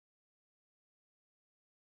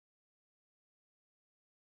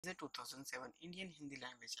is a 2007 Indian Hindi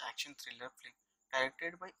language action thriller film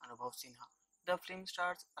directed by Anubhav Sinha. The film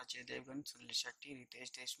stars Ajay Devgn, Sunil Shetty, Riteish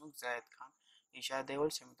Deshmukh, Zayed Khan, Isha Deol,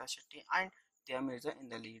 Samita Shetty, and Dia Mirza in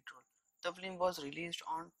the lead role. The film was released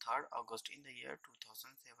on 3rd August in the year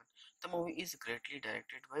 2007. The movie is greatly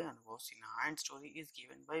directed by Anubhav Sinha and story is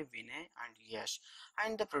given by Vinay and Yash,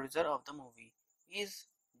 and the producer of the movie is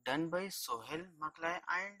done by Sohel Maklai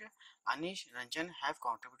and Anish Ranjan have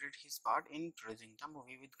contributed his part in producing the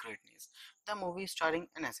movie with greatness. The movie starring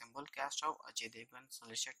an assembled cast of Ajay Devgn,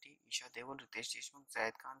 Sunil Shetty, Isha Deol, Riteish Deshmukh,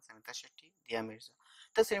 Zayed Khan, Samita Shetty, Dia Mirza.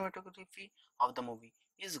 The cinematography of the movie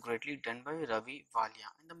is greatly done by Ravi Walia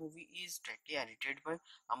and the movie is directly edited by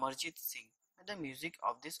Amarjit Singh. And the music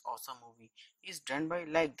of this awesome movie is done by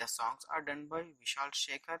the songs are done by Vishal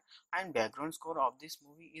Shekhar and background score of this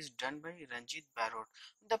movie is done by Ranjit Barot.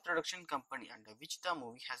 The production company under which the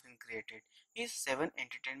movie has been created is Seven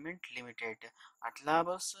Entertainment Limited,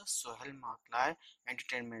 Atlabas Sohel Maklai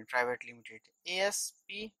Entertainment Private Limited,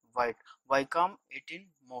 ASP White, Vicom 18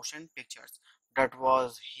 Motion Pictures. That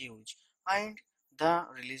was huge. And the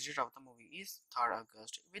release date of the movie is 3rd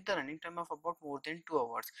August with the running time of about more than 2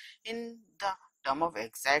 hours. In the term of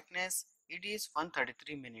exactness, it is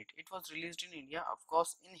 133 minutes. It was released in India, of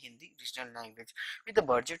course, in Hindi regional language with a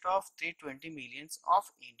budget of 320 millions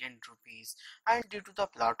of Indian rupees. And due to the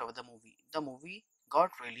plot of the movie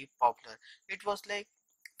got really popular. It was like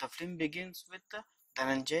the film begins with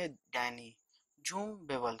Dhananjay Dani, Jhum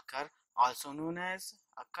Bewalkar, also known as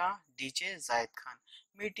Akka DJ Zaid Khan,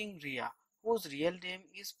 meeting Ria, whose real name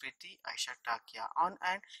is Priti Aisha Takia, on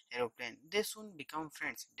an aeroplane. They soon become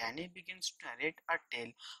friends. Danny begins to narrate a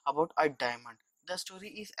tale about a diamond. The story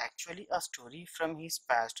is actually a story from his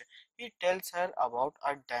past. He tells her about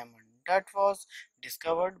a diamond that was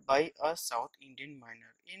discovered by a South Indian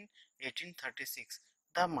miner in 1836.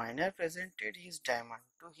 The miner presented his diamond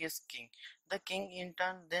to his king. The king in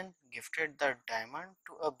turn then gifted the diamond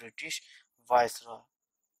to a British viceroy.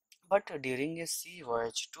 But during a sea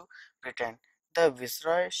voyage to Britain, the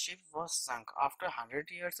Viceroy ship was sunk. After 100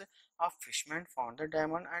 years, a fisherman found the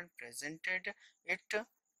diamond and presented it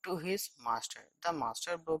to his master. The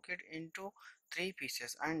master broke it into three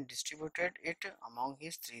pieces and distributed it among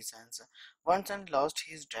his three sons. One son lost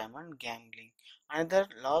his diamond gambling, another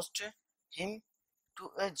lost him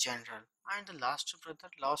to a general, and the last brother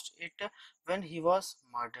lost it when he was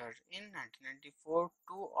murdered. In 1994,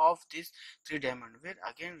 two of these three diamonds were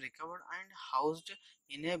again recovered and housed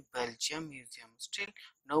in a Belgium museum. Still,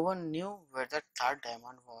 no one knew where the third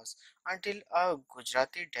diamond was until a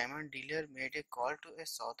Gujarati diamond dealer made a call to a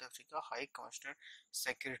South Africa High Commissioner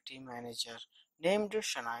Security Manager named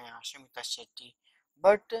Shanaya Shamita Shetty.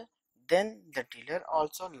 But then the dealer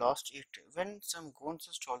also lost it when some goons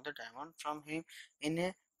stole the diamond from him in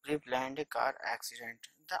a pre-planned car accident.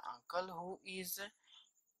 The uncle, who is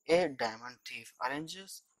a diamond thief,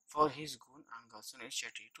 arranges for his goon uncle Sunil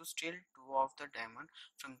Shetty to steal two of the diamonds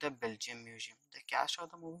from the Belgium Museum. The cast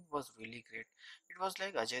of the movie was really great. It was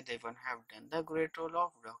like Ajay Devgn have done the great role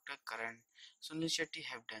of Dr. Karan. Sunil Shetty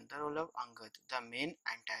have done the role of Angad, the main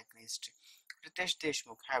antagonist. Riteish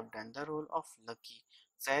Deshmukh have done the role of Lucky.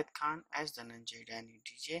 Zayed Khan as Dhananjay Dani,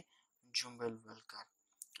 DJ Jumbel Walkar.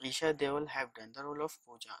 Isha Deol have done the role of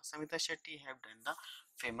Pooja. Samita Shetty have done the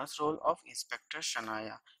famous role of Inspector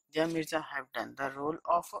Shanaya. Dia Mirza have done the role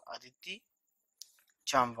of Aditi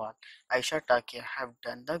Jamwal. Aisha Takia have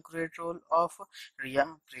done the great role of Ria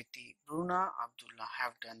Preeti. Bruna Abdullah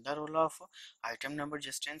have done the role of item number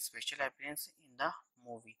just and special appearance in the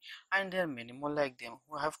movie. And there are many more like them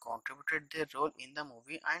who have contributed their role in the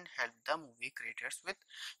movie and helped the movie creators with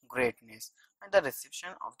greatness. And the reception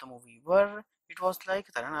of the movie were it was like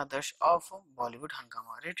Taran Adarsh of Bollywood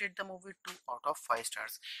Hangama rated the movie 2 out of 5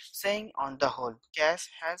 stars, saying on the whole, Cash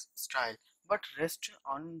has style but rests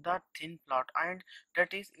on the thin plot and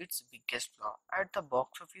that is its biggest flaw. At the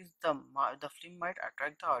box office, the film might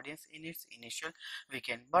attract the audience in its initial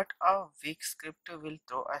weekend, but a weak script will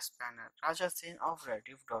throw a spanner. Raja Sen of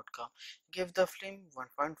Rediff.com gave the film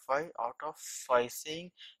 1.5 out of 5,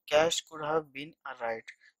 saying Cash could have been a right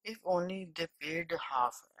if only they paid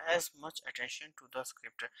half as much attention to the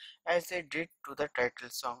script as they did to the title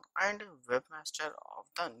song. And webmaster of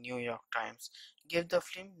the New York Times gave the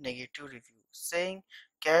film negative review, saying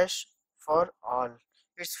Cash for all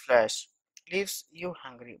its flash leaves you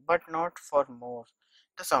hungry, but not for more.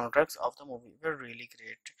 The soundtracks of the movie were really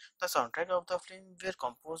great. The soundtrack of the film were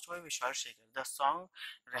composed by Vishal Shekhar. The song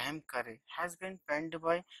Rahm Kare has been penned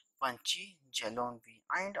by Panchi Jalonvi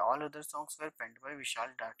and all other songs were penned by Vishal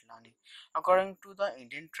Datlani. According to the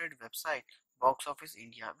Indian Trade website, Box Office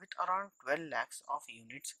India with around 12 lakhs of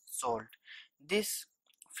units sold. This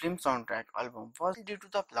film soundtrack album was due to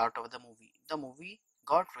the plot of the movie. The movie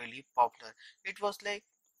got really popular. It was like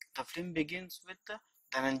the film begins with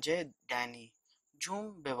Dhananjay Dani,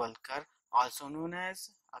 Jhum Bewalkar, also known as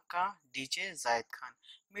Aka DJ Zaid Khan,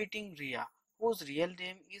 meeting Ria, whose real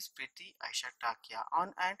name is Priti Aisha Takia,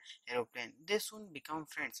 on an aeroplane. They soon become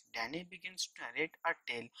friends. Danny begins to narrate a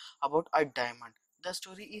tale about a diamond. The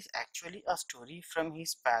story is actually a story from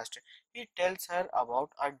his past. He tells her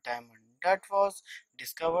about a diamond that was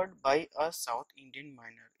discovered by a South Indian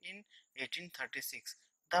miner in 1836.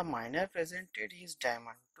 The miner presented his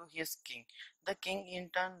diamond to his king. The king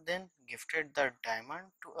in turn then gifted the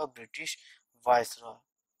diamond to a British viceroy.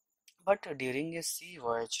 But during a sea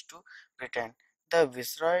voyage to Britain, the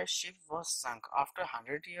Viceroy ship was sunk. After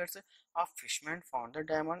 100 years, a fisherman found the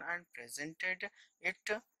diamond and presented it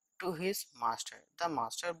to his master. The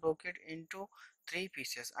master broke it into three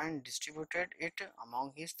pieces and distributed it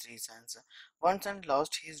among his three sons. One son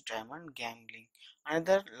lost his diamond gambling,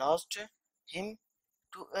 another lost him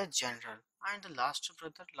to a general, and the last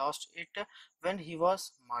brother lost it when he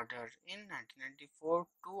was murdered. In 1994,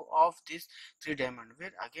 two of these three diamonds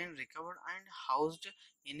were again recovered and housed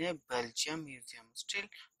in a Belgium museum. Still,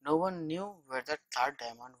 no one knew where the third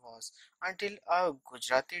diamond was until a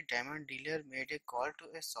Gujarati diamond dealer made a call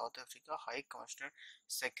to a South Africa High Commissioner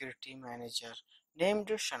Security Manager named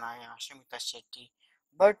Shanaya Shamita Shetty.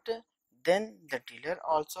 But then the dealer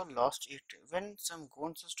also lost it when some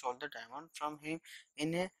goons stole the diamond from him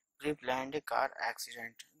in a pre-planned car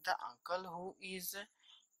accident. The uncle, who is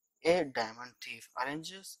a diamond thief,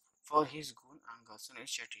 arranges for his goon uncle Sunil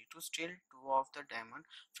Shetty to steal two of the diamonds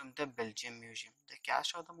from the Belgium Museum. The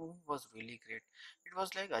cast of the movie was really great. It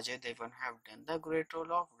was like Ajay Devgn have done the great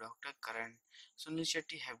role of Dr. Karan. Sunil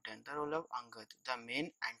Shetty have done the role of Angad, the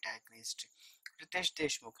main antagonist. Riteish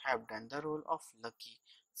Deshmukh have done the role of Lucky.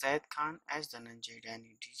 Zaid Khan as Dhananjay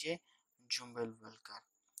Dani, DJ Jumbel Valkar.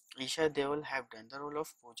 Isha Deol have done the role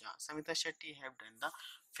of Pooja. Samita Shetty have done the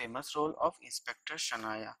famous role of Inspector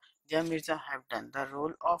Shanaya. Dia Mirza have done the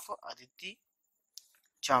role of Aditi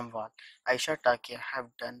Chamwal. Aisha Takia have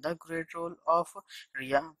done the great role of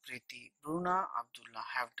Ria Preeti. Bruna Abdullah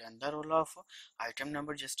have done the role of item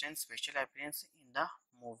number Justin special appearance in the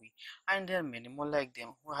movie. And there are many more like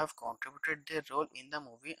them who have contributed their role in the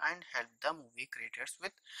movie and helped the movie creators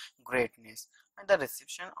with greatness. And the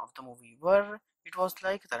reception of the movie were it was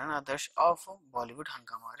like Taran Adarsh of Bollywood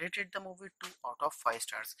Hangama rated the movie 2 out of 5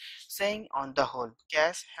 stars, saying on the whole,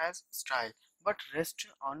 Cash has style but rests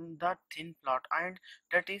on the thin plot and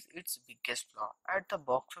that is its biggest flaw. At the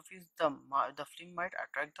box office, the film might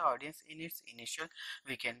attract the audience in its initial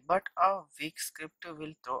weekend, but a weak script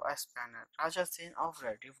will throw a spanner. Raja Sen of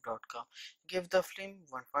Rediff.com gave the film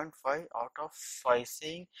 1.5 out of 5,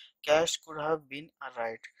 saying Cash could have been a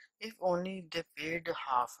right if only they paid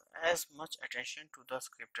half as much attention to the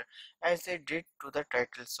script as they did to the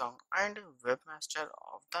title song. And webmaster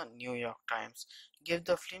of the New York Times gave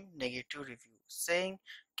the film negative review, saying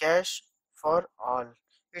Cash for all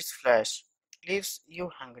its flash leaves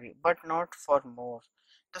you hungry, but not for more.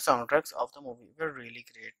 The soundtracks of the movie were really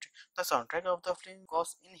great. The soundtrack of the film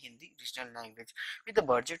was in Hindi regional language with a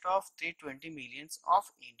budget of 320 millions of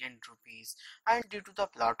Indian rupees. And due to the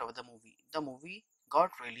plot of the movie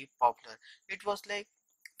got really popular. It was like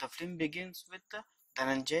the film begins with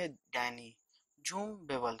Dhananjay Dani, Jhum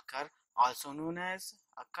Bewalkar, also known as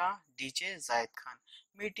Aka DJ Zaid Khan,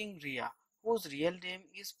 meeting Ria, whose real name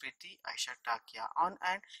is Priti Aisha Takia, on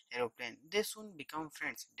an aeroplane. They soon become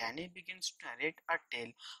friends. Danny begins to narrate a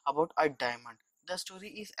tale about a diamond. The story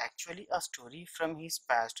is actually a story from his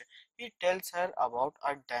past. He tells her about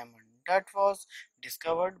a diamond that was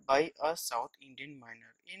discovered by a South Indian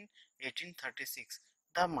miner in 1836.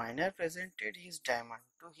 The miner presented his diamond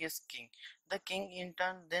to his king. The king in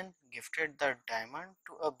turn then gifted the diamond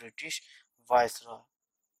to a British viceroy.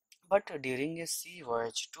 But during a sea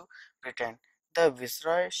voyage to Britain, the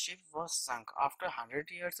Viceroy ship was sunk. After 100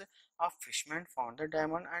 years, a fisherman found the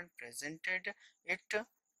diamond and presented it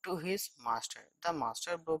to his master. The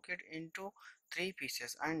master broke it into three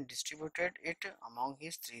pieces and distributed it among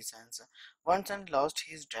his three sons. One son lost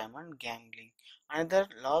his diamond gambling, another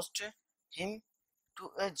lost him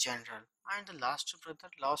to a general, and the last brother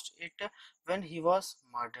lost it when he was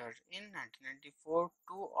murdered. In 1994,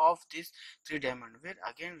 two of these three diamonds were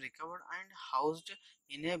again recovered and housed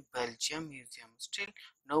in a Belgium museum. Still,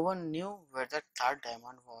 no one knew where the third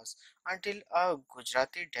diamond was until a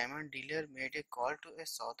Gujarati diamond dealer made a call to a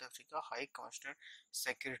South Africa High Commissioner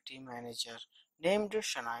Security Manager named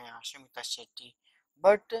Shanaya Shamita Shetty.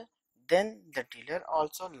 But then the dealer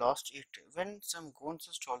also lost it when some goons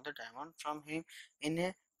stole the diamond from him in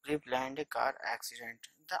a pre-planned car accident.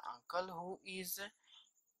 The uncle who is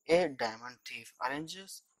a diamond thief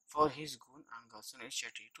arranges for his goon uncle Sunil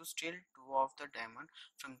Shetty to steal two of the diamonds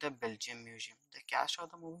from the Belgium Museum. The cast of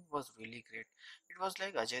the movie was really great. It was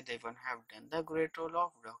like Ajay Devgn have done the great role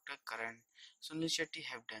of Dr. Karan. Sunil Shetty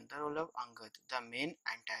have done the role of Angad, the main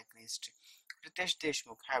antagonist. Riteish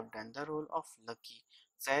Deshmukh have done the role of Lucky.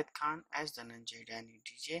 Zayed Khan as Dhananjay Danny,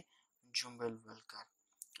 DJ Jumbelwalkar.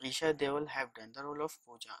 Isha Deol have done the role of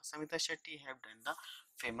Pooja. Samita Shetty have done the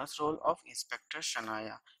famous role of Inspector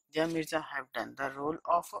Shanaya. Dia Mirza have done the role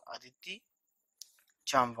of Aditi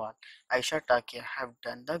Jamwal. Aisha Takia have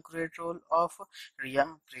done the great role of Ria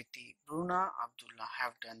Preeti. Bruna Abdullah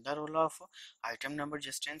have done the role of item number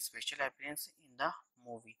just and special appearance in the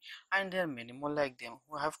movie. And there are many more like them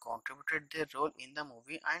who have contributed their role in the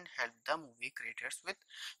movie and helped the movie creators with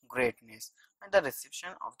greatness. And the reception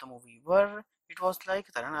of the movie were it was like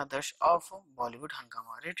Taran Adarsh of Bollywood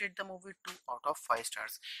Hangama rated the movie 2 out of 5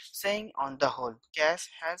 stars, saying on the whole, Cass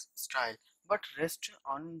has style but rests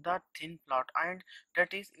on the thin plot and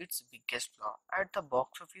that is its biggest flaw. At the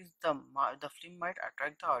box office, the film might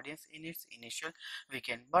attract the audience in its initial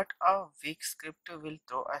weekend, but a weak script will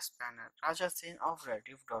throw a spanner. Raja Sen of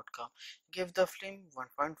Rediff.com gave the film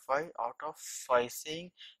 1.5 out of 5,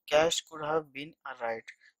 saying cash could have been a right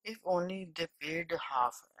if only they paid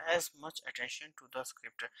half as much attention to the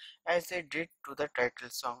script as they did to the title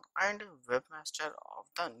song. And webmaster of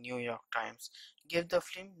the New York Times gave the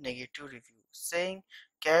film negative review, saying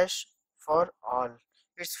cash for all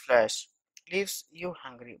its flash leaves you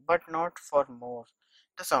hungry, but not for more.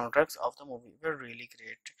 The soundtracks of the movie were really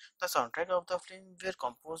great. The soundtrack of the film were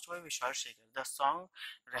composed by Vishal Shekhar. The song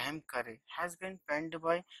Rahim Kare has been penned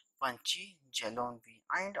by Panchi Jalonvi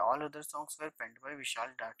and all other songs were penned by Vishal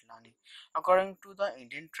Datlani. According to the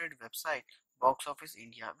Indian Trade website, Box Office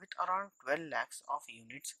India with around 12 lakhs of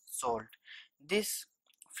units sold. This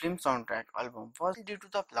film soundtrack album was due to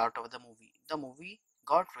the plot of the movie. The movie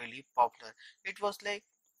got really popular. It was like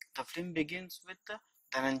the film begins with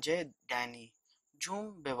Dhananjay Danny,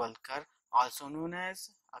 Jhum Bewalkar, also known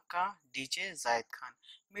as Akka DJ Zaid Khan,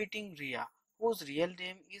 meeting Ria, whose real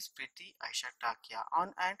name is Preeti Aisha Takia,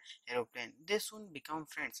 on an aeroplane. They soon become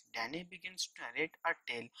friends. Danny begins to narrate a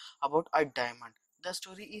tale about a diamond. The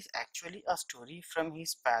story is actually a story from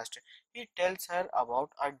his past. He tells her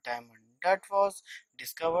about a diamond that was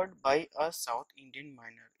discovered by a South Indian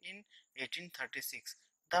miner in 1836.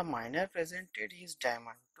 The miner presented his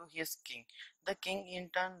diamond to his king. The king in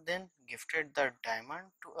turn then gifted the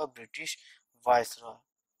diamond to a British viceroy.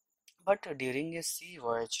 But during a sea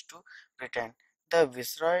voyage to Britain, the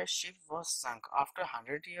Viceroy ship was sunk. After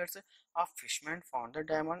 100 years, a fisherman found the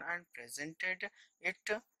diamond and presented it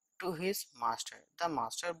to his master. The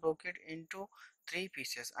master broke it into three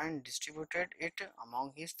pieces and distributed it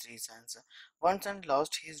among his three sons. One son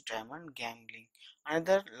lost his diamond gambling,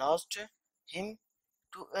 another lost him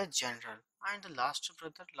to a general, and the last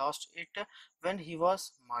brother lost it when he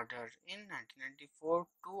was murdered. In 1994,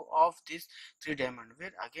 two of these three diamonds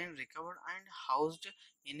were again recovered and housed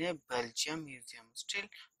in a Belgium museum. Still,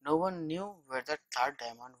 no one knew where the third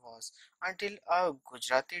diamond was until a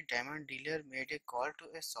Gujarati diamond dealer made a call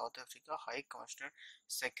to a South Africa High Commissioner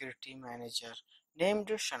Security Manager named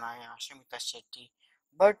Shanaya Shamita Shetty.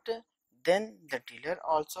 But then the dealer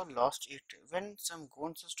also lost it when some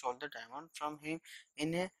goons stole the diamond from him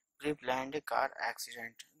in a pre-planned car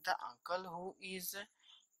accident. The uncle, who is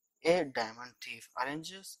a diamond thief,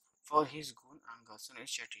 arranges for his goon uncle Sunil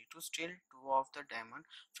Shetty to steal two of the diamonds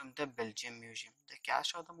from the Belgium Museum. The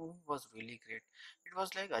cast of the movie was really great. It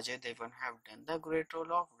was like Ajay Devgn have done the great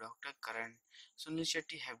role of Dr. Karan. Sunil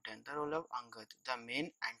Shetty have done the role of Angad, the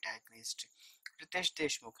main antagonist. Riteish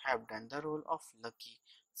Deshmukh have done the role of Lucky.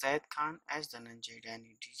 Zayed Khan as Dhananjay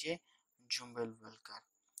Danny, DJ Jumbelwalkar.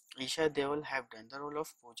 Isha Deol have done the role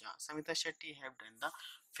of Pooja. Samita Shetty have done the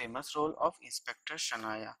famous role of Inspector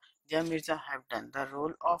Shanaya. Dia Mirza have done the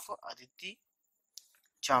role of Aditi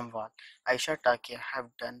Jamwal. Aisha Takia have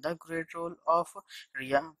done the great role of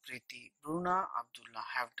Ria Preeti. Bruna Abdullah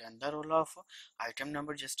have done the role of item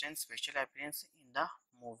number just and special appearance in the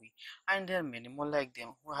movie. And there are many more like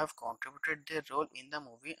them who have contributed their role in the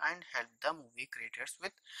movie and helped the movie creators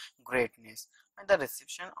with greatness. And the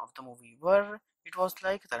reception of the movie were it was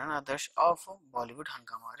like Taran Adarsh of Bollywood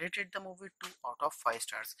Hangama rated the movie 2 out of 5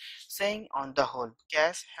 stars, saying on the whole,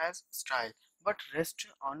 Cass has style but rests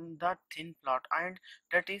on the thin plot and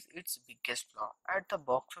that is its biggest flaw. At the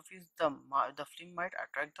box office, the film might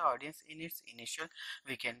attract the audience in its initial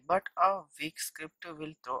weekend, but a weak script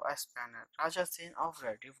will throw a spanner. Raja Sen of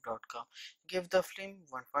Rediff.com give the film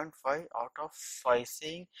 1.5 out of 5,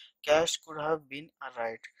 saying cash could have been a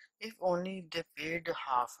right if only they paid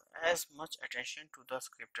half as much attention to the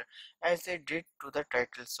script as they did to the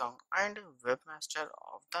title song. And webmaster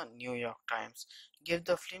of the New York Times gave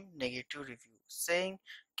the film negative review, saying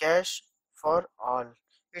cash for all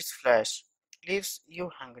its flash leaves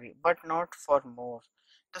you hungry but not for more.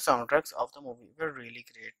 The soundtracks of the movie were really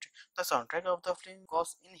great. The soundtrack of the film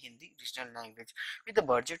was in Hindi regional language with a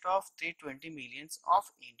budget of 320 millions of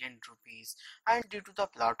Indian rupees. And due to the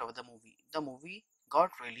plot of the movie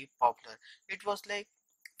got really popular. It was like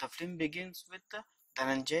the film begins with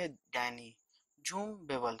Dhananjay Dani, Jhum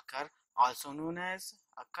Bewalkar, also known as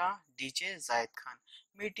Akka DJ Zaid Khan,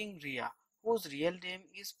 meeting Ria, whose real name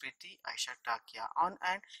is Priti Aisha Takia, on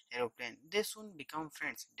an aeroplane. They soon become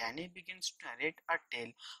friends. Danny begins to narrate a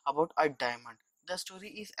tale about a diamond. The story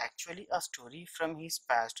is actually a story from his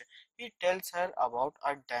past. He tells her about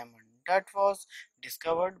a diamond that was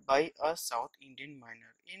discovered by a South Indian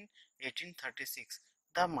miner in 1836.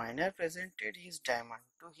 The miner presented his diamond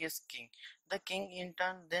to his king. The king in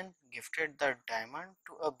turn then gifted the diamond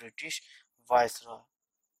to a British viceroy.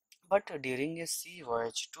 But during a sea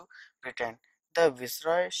voyage to Britain, the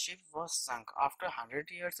Viceroy ship was sunk. After 100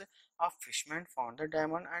 years, a fisherman found the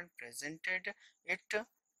diamond and presented it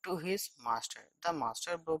to his master. The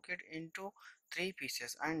master broke it into three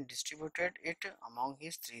pieces and distributed it among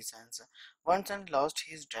his three sons. One son lost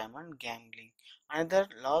his diamond gambling, another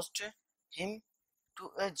lost him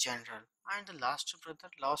to a general, and the last brother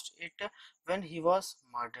lost it when he was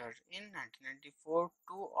murdered. In 1994,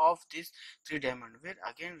 two of these three diamonds were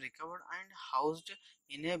again recovered and housed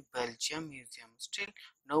in a Belgium museum. Still,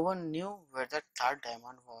 no one knew where the third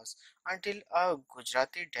diamond was until a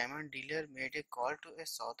Gujarati diamond dealer made a call to a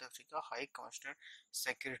South Africa High Commissioner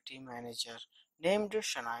Security Manager named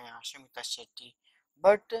Shanaya Shamita Shetty.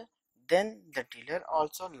 But then the dealer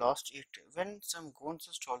also lost it when some goons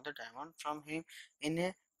stole the diamond from him in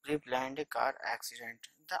a pre-planned car accident.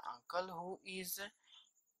 The uncle, who is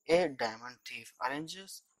a diamond thief,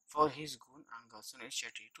 arranges for his goon uncle Sunil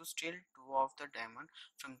Shetty to steal two of the diamonds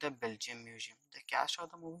from the Belgium Museum. The cast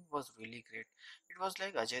of the movie was really great. It was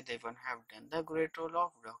like Ajay Devgn have done the great role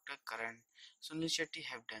of Dr. Karan. Sunil Shetty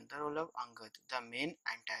have done the role of Angad, the main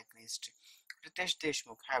antagonist. Riteish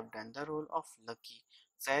Deshmukh have done the role of Lucky.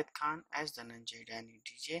 Zaid Khan as Dhananjay Dani,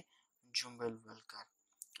 DJ Jumbel Walkar.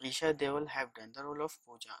 Isha Deval have done the role of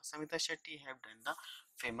Pooja. Samita Shetty have done the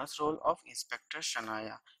famous role of Inspector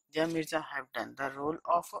Shanaya. Dia Mirza have done the role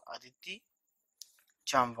of Aditi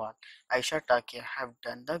Jamwal. Aisha Takia have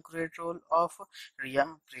done the great role of Ria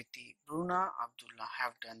Preeti. Bruna Abdullah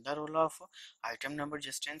have done the role of item number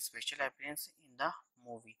just and special appearance in the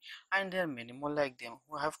movie. And there are many more like them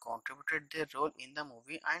who have contributed their role in the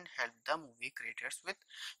movie and helped the movie creators with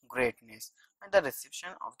greatness. And the reception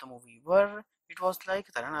of the movie were it was like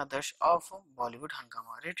Taran Adarsh of Bollywood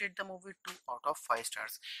Hangama rated the movie 2 out of 5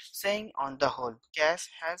 stars, saying on the whole, Cash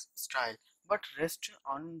has style but rests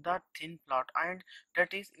on the thin plot and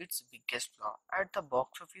that is its biggest flaw. At the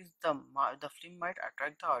box office, the film might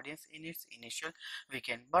attract the audience in its initial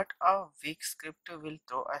weekend, but a weak script will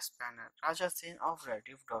throw a spanner. Raja Sen of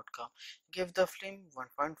Rediff.com gave the film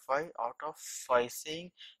 1.5 out of 5,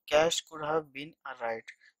 saying cash could have been a right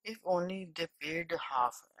if only they paid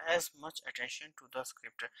half as much attention to the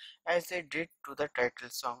script as they did to the title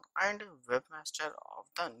song. And webmaster of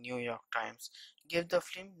the New York Times gave the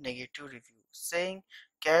film negative review, saying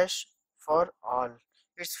cash for all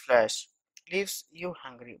its flash leaves you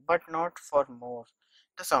hungry but not for more.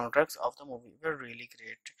 The soundtracks of the movie were really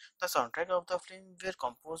great. The soundtrack of the film were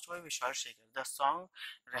composed by Vishal Shekhar. The song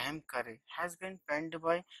Rahm Kare has been penned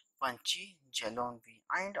by Panchi Jalonvi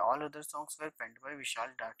and all other songs were penned by Vishal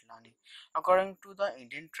Datlani. According to the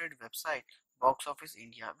Indian Trade website Box Office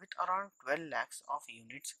India, with around 12 lakhs of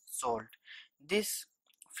units sold, this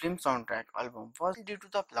film soundtrack album was due to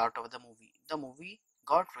the plot of the movie. The movie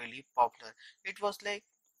got really popular. It was like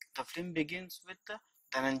the film begins with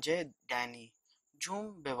Dhananjay Dani,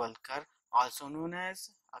 Jhum Bewalkar, also known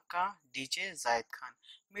as Akka DJ Zaid Khan,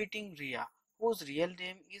 meeting Ria, whose real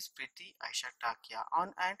name is Priti Aisha Takia,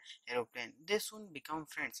 on an aeroplane. They soon become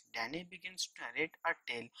friends. Danny begins to narrate a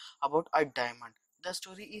tale about a diamond. The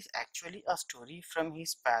story is actually a story from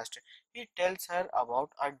his past. He tells her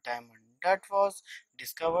about a diamond that was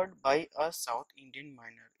discovered by a South Indian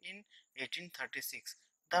miner in 1836.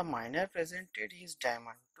 The miner presented his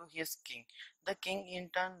diamond to his king. The king in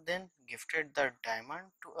turn then gifted the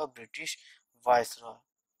diamond to a British viceroy.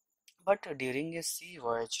 But during a sea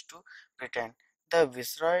voyage to Britain, the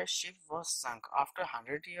Viceroy ship was sunk. After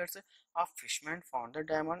 100 years, a fisherman found the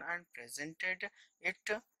diamond and presented it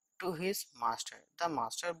to his master. The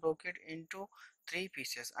master broke it into three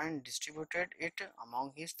pieces and distributed it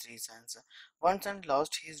among his three sons. One son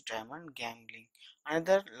lost his diamond gambling,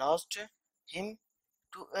 another lost him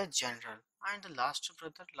to a general, and the last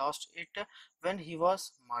brother lost it when he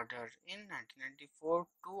was murdered. In 1994,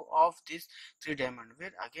 two of these three diamonds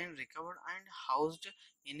were again recovered and housed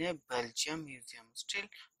in a Belgium museum. Still,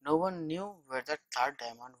 no one knew where the third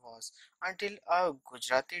diamond was until a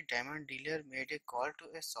Gujarati diamond dealer made a call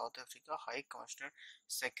to a South Africa High Commissioner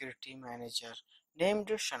Security Manager named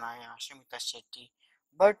Shania Shimita Shetty.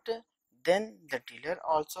 But then the dealer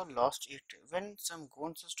also lost it when some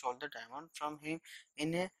goons stole the diamond from him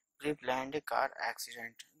in a pre-planned car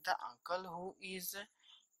accident. The uncle, who is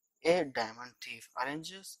a diamond thief,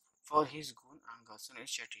 arranges for his goon Angus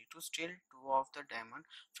Shetty to steal two of the diamonds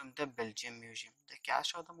from the Belgium Museum. The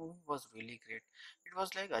cast of the movie was really great. It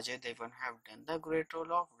was like Ajay Devgn have done the great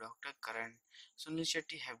role of Dr. Karan. Sunil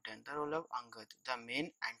Shetty have done the role of Angad, the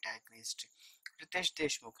main antagonist. Riteish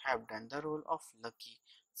Deshmukh have done the role of Lucky.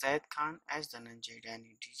 Zayed Khan as Dhananjay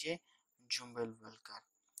Danny DJ Jumbelwalkar.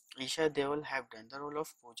 Isha Deol have done the role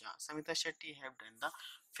of Pooja. Samita Shetty have done the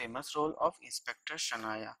famous role of Inspector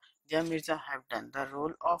Shanaya. Dia Mirza have done the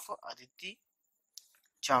role of Aditi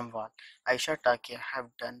Chamwal. Aisha Takia have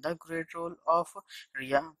done the great role of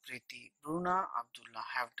Ria Preeti. Bruna Abdullah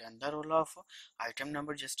have done the role of item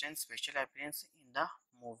number just in special appearance in the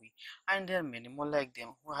movie. And there are many more like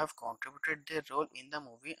them who have contributed their role in the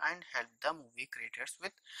movie and helped the movie creators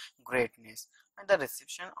with greatness. And the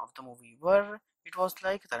reception of the movie were it was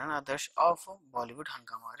like Taran Adarsh of Bollywood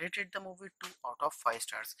Hangama rated the movie 2 out of 5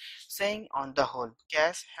 stars, saying on the whole,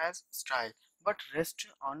 Cash has style but rests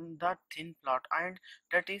on the thin plot and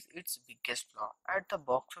that is its biggest flaw. At the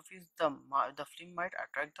box office, the film might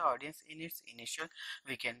attract the audience in its initial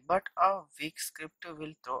weekend, but a weak script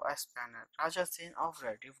will throw a spanner. Raja Sen of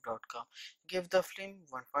Rediff.com gave the film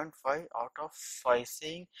 1.5 out of 5,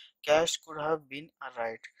 saying Cash could have been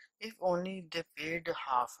alright if only they paid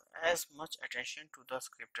half as much attention to the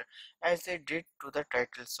script as they did to the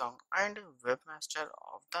title song. And webmaster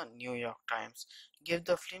of the New York Times gave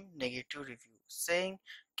the film negative review, saying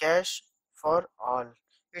Cash for all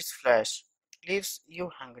its flash leaves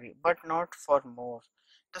you hungry, but not for more.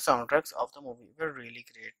 The soundtracks of the movie were really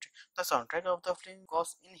great. The soundtrack of the film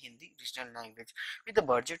was in Hindi regional language with a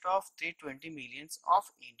budget of 320 millions of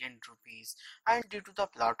Indian rupees. And due to the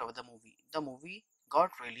plot of the movie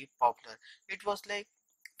got really popular. It was like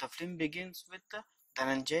the film begins with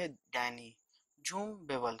Dhananjay Dani, Jhum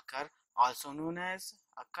Bewalkar, also known as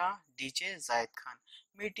Akka DJ Zaid Khan,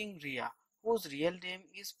 meeting Ria, whose real name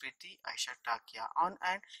is Priti Aisha Takia, on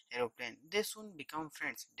an aeroplane. They soon become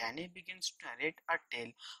friends. Danny begins to narrate a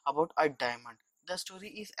tale about a diamond. The story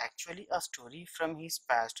is actually a story from his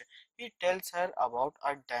past. He tells her about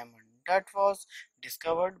a diamond that was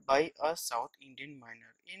discovered by a South Indian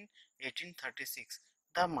miner in 1836.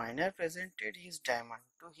 The miner presented his diamond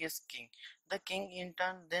to his king. The king in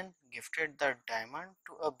turn then gifted the diamond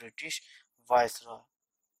to a British viceroy.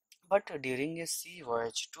 But during a sea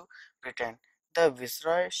voyage to Britain, the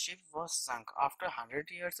Viceroy ship was sunk. After 100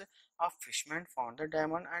 years, a fisherman found the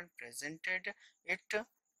diamond and presented it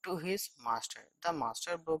to his master. The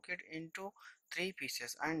master broke it into three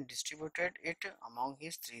pieces and distributed it among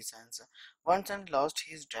his three sons. One son lost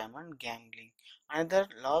his diamond gambling, another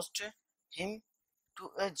lost him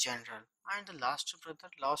to a general, and the last brother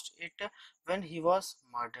lost it when he was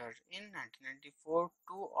murdered. In 1994,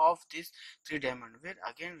 two of these three diamonds were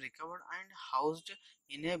again recovered and housed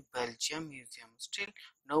in a Belgium museum. Still,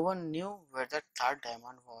 no one knew where the third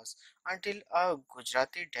diamond was until a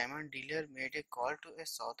Gujarati diamond dealer made a call to a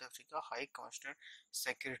South Africa High Commissioner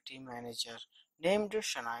Security Manager named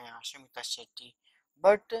Shania Shimita Shetty.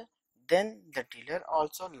 But then the dealer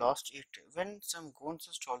also lost it when some goons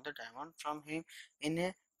stole the diamond from him in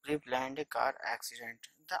a pre-planned car accident.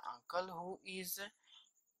 The uncle, who is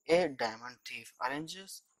a diamond thief,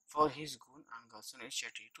 arranges for his goon Angus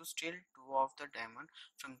Shetty to steal two of the diamonds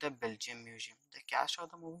from the Belgium Museum. The cast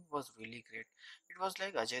of the movie was really great. It was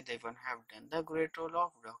like Ajay Devgn have done the great role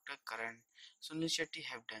of Dr. Karan. Sunil Shetty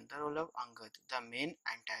have done the role of Angad, the main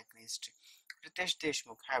antagonist. Riteish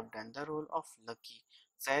Deshmukh have done the role of Lucky.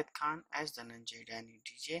 Zayed Khan as Dhananjay Danny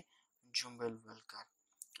DJ Jumbelwalkar.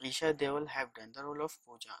 Isha Deol have done the role of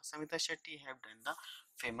Pooja. Samita Shetty have done the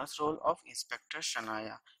famous role of Inspector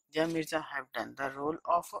Shanaya. Dia Mirza have done the role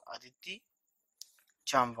of Aditi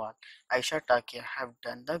Chamwal. Aisha Takia have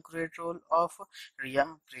done the great role of Ria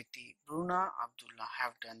Preeti. Bruna Abdullah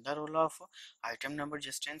have done the role of item number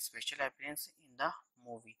just in special appearance in the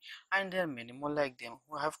movie, and there are many more like them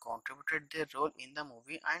who have contributed their role in the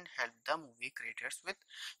movie and helped the movie creators with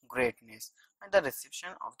greatness. And the reception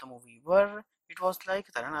of the movie were it was like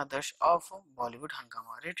Taran Adarsh of Bollywood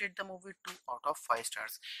Hangama rated the movie 2 out of 5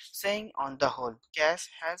 stars, saying on the whole, Cash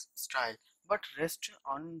has style but rests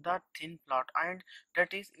on the thin plot, and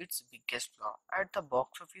that is its biggest flaw. At the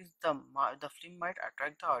box office, the film might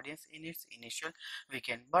attract the audience in its initial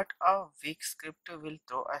weekend, but a weak script will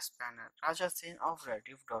throw a spanner. Raja Sen of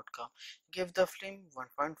Rediff.com gave the film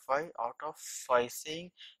 1.5 out of 5,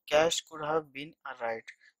 saying Cash could have been a right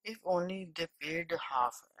if only they paid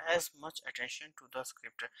half as much attention to the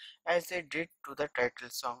script as they did to the title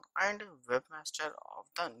song. And webmaster of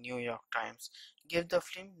the New York Times gave the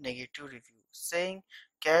film negative review, saying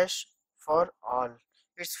Cash for all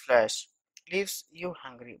its flash leaves you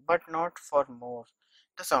hungry but not for more.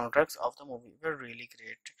 The soundtracks of the movie were really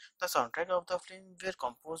great. The soundtrack of the film were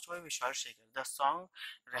composed by Vishal Shekhar. The song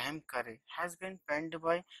Raham Kare has been penned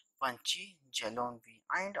by Panchi Jalonvi,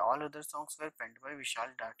 and all other songs were penned by Vishal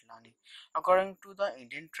Datlani. According to the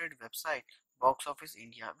Indian trade website Box Office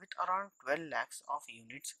India, with around 12 lakhs of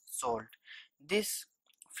units sold, this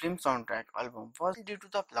film soundtrack album was due to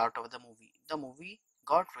the plot of the movie. The movie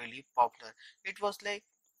got really popular. It was like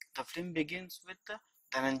the film begins with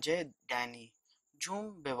Dhananjay Dani,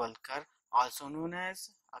 Jhum Bewalkar, also known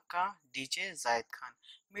as Aka DJ Zaid Khan,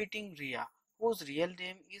 meeting Ria, whose real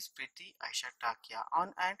name is Priti Aisha Takia,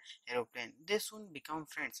 on an aeroplane. They soon become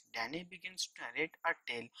friends. Danny begins to narrate a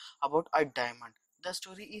tale about a diamond. The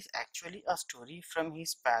story is actually a story from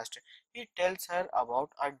his past. He tells her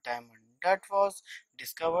about a diamond that was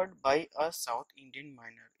discovered by a South Indian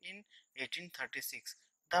miner in 1836.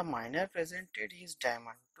 The miner presented his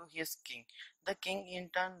diamond to his king. The king in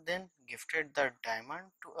turn then gifted the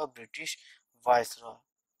diamond to a British viceroy.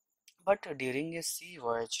 But during a sea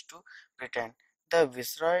voyage to Britain, the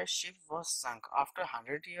Viceroy ship was sunk. After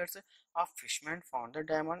 100 years, a fisherman found the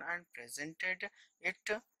diamond and presented it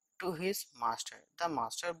to his master. The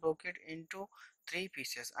master broke it into three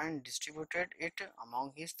pieces and distributed it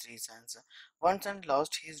among his three sons. One son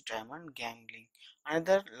lost his diamond gambling,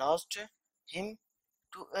 another lost him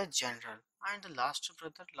to a general, and the last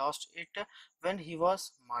brother lost it when he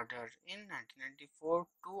was murdered. In 1994,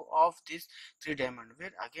 two of these three diamonds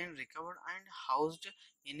were again recovered and housed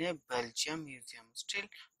in a Belgium museum. Still,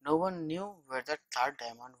 no one knew where the third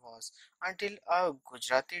diamond was until a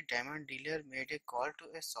Gujarati diamond dealer made a call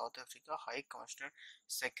to a South Africa High Commissioner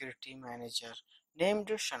Security Manager named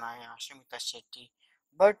Shanaya Shimita Shetty.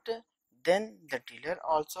 But then the dealer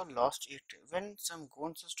also lost it when some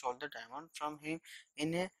goons stole the diamond from him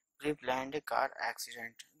in a pre-planned car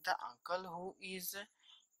accident. The uncle, who is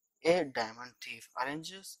a diamond thief,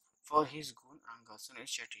 arranges for his goon uncle Sunil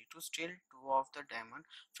Shetty to steal two of the diamonds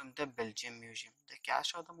from the Belgium Museum. The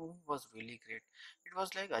cast of the movie was really great. It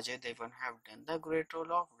was like Ajay Devgn have done the great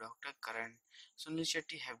role of Dr. Karan. Sunil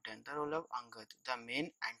Shetty have done the role of Angad, the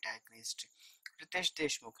main antagonist. Riteish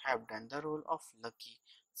Deshmukh have done the role of Lucky.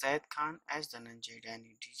 Zaid Khan as Dhananjay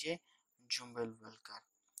Dani, DJ Jumbel Valkar.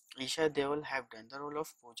 Isha Deol have done the role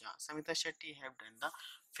of Pooja. Samita Shetty have done the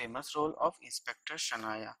famous role of Inspector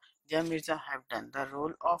Shanaya. Dia Mirza have done the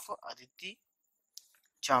role of Aditi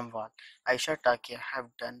Jamwal. Aisha Takia have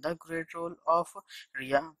done the great role of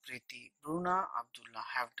Ria Preeti. Bruna Abdullah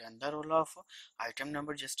have done the role of item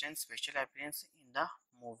number Justin special appearance in the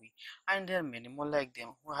movie. And there are many more like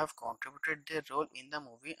them who have contributed their role in the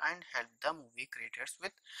movie and helped the movie creators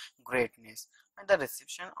with greatness. And the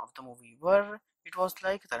reception of the movie were it was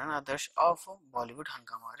like Taran Adarsh of Bollywood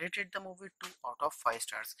Hangama rated the movie 2 out of 5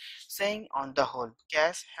 stars, saying on the whole,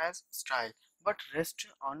 Cash has style but rests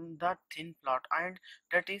on the thin plot, and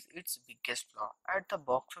that is its biggest flaw. At the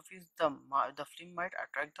box office, the film might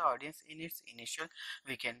attract the audience in its initial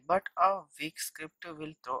weekend, but a weak script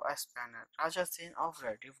will throw a spanner. Raja Sen of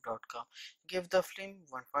Rediff.com gave the film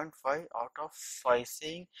 1.5 out of 5,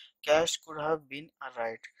 saying Cash could have been a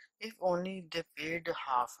right if only they paid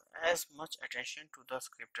half as much attention to the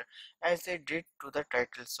script as they did to the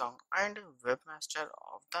title song. And webmaster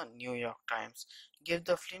of the New York Times gave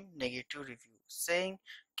the film negative review, saying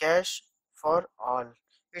Cash for all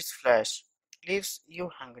its flash leaves you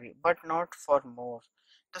hungry but not for more.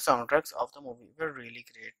 The soundtracks of the movie were really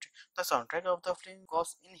great. The soundtrack of the film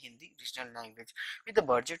was in Hindi regional language with a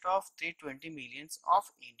budget of 320 millions of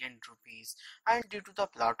Indian rupees, and due to the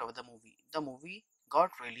plot of the movie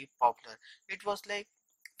got really popular. It was like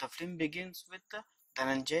the film begins with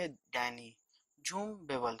Dhananjay Dani, Jhum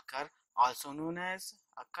Bewalkar, also known as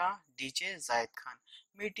Aka DJ Zaid Khan,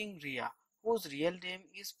 meeting Ria, whose real name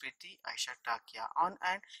is Priti Aisha Takia, on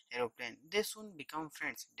an aeroplane. They soon become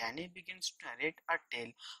friends. Danny begins to narrate a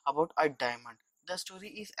tale about a diamond. The story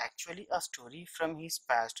is actually a story from his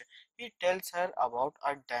past. He tells her about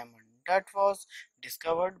a diamond that was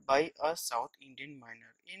discovered by a South Indian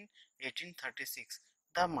miner in 1836.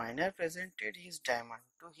 The miner presented his diamond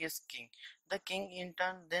to his king. The king in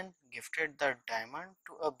turn then gifted the diamond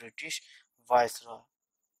to a British viceroy.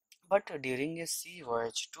 But during a sea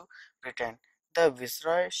voyage to Britain, the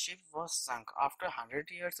Viceroy ship was sunk. After 100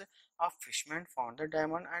 years, a fisherman found the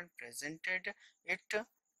diamond and presented it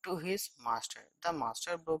to his master. The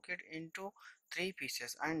master broke it into three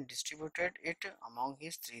pieces and distributed it among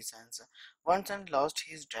his three sons. One son lost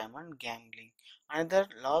his diamond gambling, another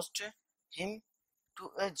lost him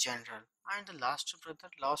to a general, and the last brother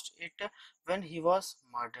lost it when he was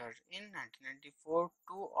murdered. In 1994,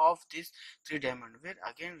 two of these three diamonds were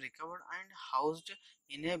again recovered and housed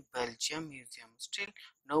in a Belgium museum. Still,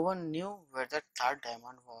 no one knew where the third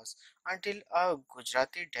diamond was until a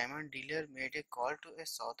Gujarati diamond dealer made a call to a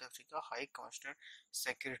South Africa High Commissioner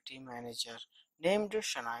Security Manager named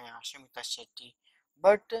Shanaya Shimita Shetty.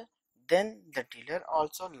 But then the dealer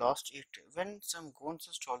also lost it when some goons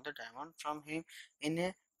stole the diamond from him in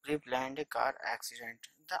a pre-planned car accident.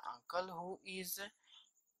 The uncle, who is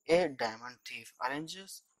a diamond thief,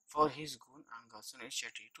 arranges for his goon uncle Sunil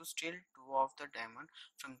Shetty to steal two of the diamonds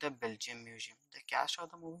from the Belgium Museum. The cast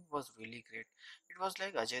of the movie was really great. It was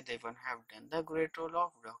like Ajay Devgn have done the great role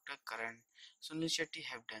of Dr. Karan. Sunil Shetty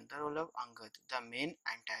have done the role of Angad, the main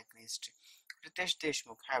antagonist. Riteish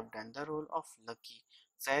Deshmukh have done the role of Lucky.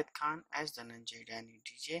 Zayed Khan as Dhananjay Danny,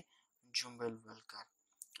 DJ Jumbelwalkar.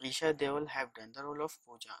 Isha Deol have done the role of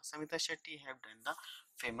Pooja. Samita Shetty have done the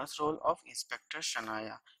famous role of Inspector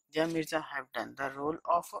Shanaya. Dia Mirza have done the role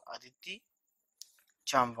of Aditi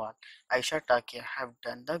Jamwal. Aisha Takia have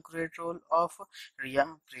done the great role of Ria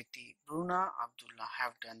Preeti. Bruna Abdullah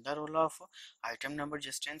have done the role of item number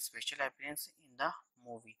just and special appearance in the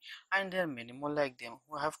movie. And there are many more like them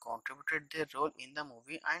who have contributed their role in the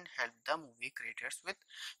movie and helped the movie creators with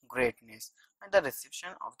greatness. And the reception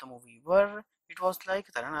of the movie were it was like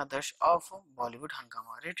Taran Adarsh of Bollywood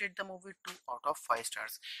Hangama rated the movie 2 out of 5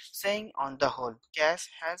 stars, saying on the whole, Cash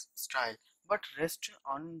has style but rests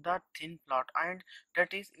on the thin plot and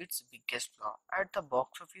that is its biggest flaw. At the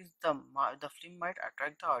box office, the film might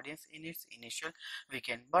attract the audience in its initial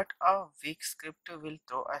weekend, but a weak script will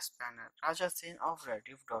throw a spanner. Raja Sen of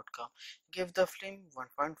Rediff.com gave the film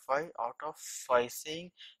 1.5 out of 5,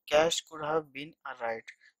 saying Cash could have been a right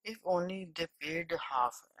if only they paid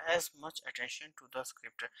half as much attention to the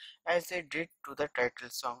script as they did to the title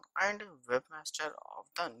song. And webmaster of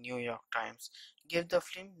the New York Times gave the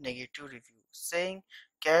film negative review, saying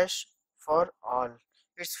Cash for all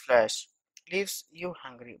its flash leaves you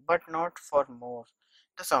hungry, but not for more.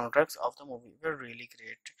 The soundtracks of the movie were really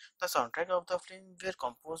great. The soundtrack of the film were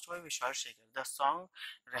composed by Vishal Shekhar. The song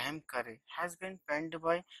Raham Kare has been penned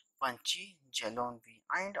by Panchi Jalonvi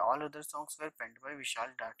and all other songs were penned by Vishal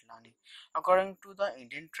Datlani. According to the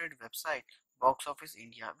Indian Trade website, Box Office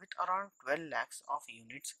India, with around 12 lakhs of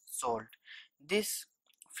units sold. This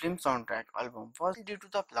film soundtrack album was due to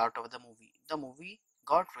the plot of the movie. The movie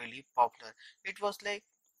got really popular. It was like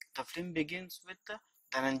the film begins with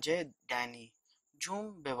Dhananjay Danny,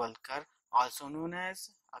 Jhum Bewalkar, also known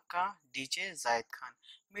as Akka DJ Zaid Khan,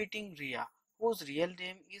 meeting Ria, whose real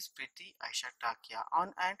name is Priti Aisha Takia,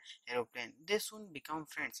 on an aeroplane. They soon become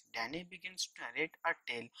friends. Danny begins to narrate a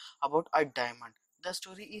tale about a diamond. The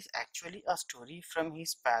story is actually a story from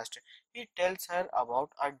his past. He tells her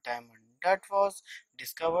about a diamond that was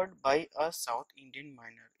discovered by a South Indian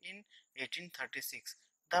miner in 1836.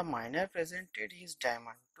 The miner presented his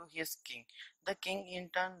diamond to his king. The king in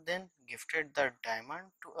turn then gifted the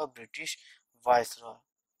diamond to a British viceroy.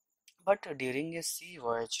 But during a sea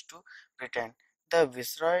voyage to Britain, the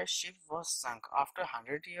Viceroy ship was sunk. After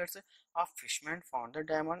 100 years, a fisherman found the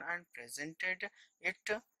diamond and presented it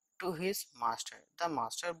to his master. The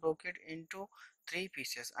master broke it into three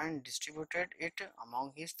pieces and distributed it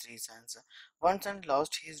among his three sons. One son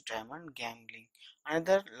lost his diamond gambling,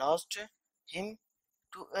 another lost him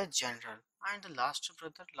to a general, and the last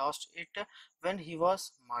brother lost it when he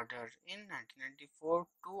was murdered. In 1994,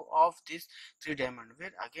 two of these three diamonds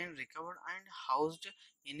were again recovered and housed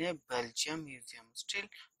in a Belgium museum. Still,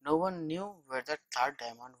 no one knew where the third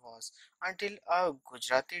diamond was until a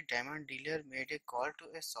Gujarati diamond dealer made a call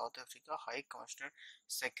to a South Africa High Commissioner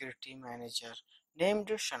Security Manager named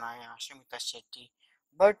Shanaya Shimita Shetty.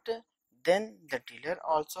 But then the dealer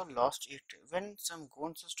also lost it when some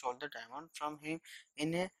goons stole the diamond from him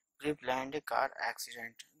in a pre-planned car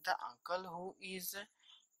accident. The uncle, who is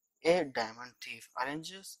A diamond thief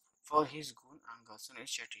arranges for his goon Anga Sunil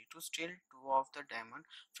Shetty to steal two of the diamonds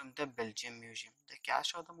from the Belgium Museum. The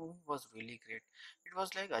cast of the movie was really great. It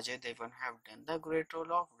was like Ajay Devgn have done the great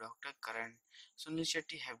role of Dr. Karan. Sunil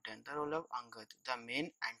Shetty have done the role of Angad, the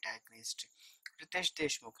main antagonist. Riteish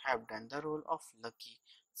Deshmukh have done the role of Lucky.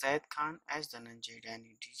 Syed Khan as Dhananjay and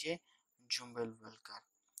DJ Jumbel Valkar.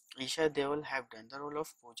 Isha Deol have done the role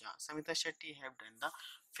of Pooja. Samita Shetty have done the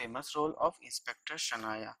famous role of Inspector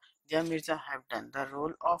Shanaya. Dia Mirza have done the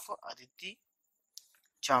role of Aditi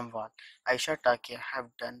Chamwal. Aisha Takia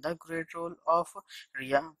have done the great role of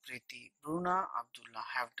Ria Preeti. Bruna Abdullah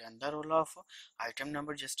have done the role of item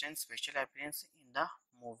number just in special appearance in the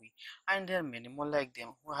movie. And there are many more like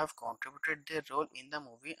them who have contributed their role in the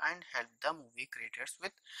movie and helped the movie creators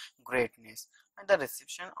with greatness. And the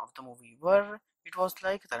reception of the movie were it was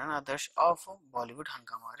like Taran Adarsh of Bollywood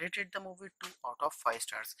Hangama rated the movie 2 out of 5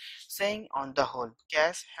 stars, saying on the whole,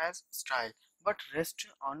 Cass has style but rests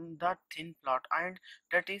on the thin plot and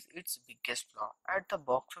that is its biggest flaw. At the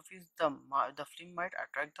box office, the film might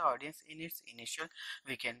attract the audience in its initial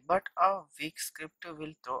weekend, but a weak script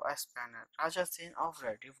will throw a spanner. Raja Sen of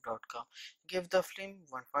Rediff.com gave the film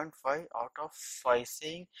 1.5 out of 5,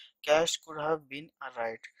 saying cash could have been a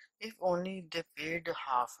right if only they paid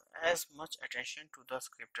half as much attention to the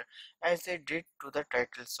script as they did to the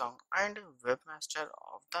title song. And webmaster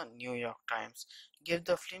of the New York Times gave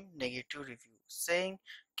the film negative review, saying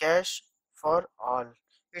cash for all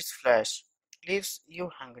its flash leaves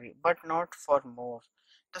you hungry, but not for more.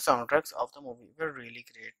 The soundtracks of the movie were really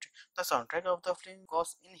great. The soundtrack of the film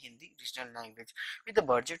was in Hindi regional language with a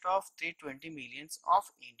budget of 320 millions of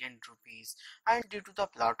Indian rupees. And due to the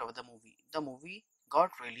plot of the movie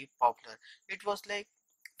got really popular. It was like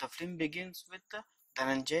the film begins with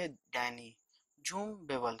Dhananjay Dani, Jhum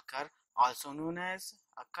Bewalkar, also known as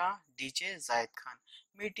Akka DJ Zaid Khan,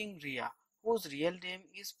 meeting Ria, whose real name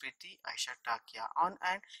is Priti Aisha Takia, on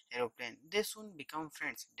an aeroplane. They soon become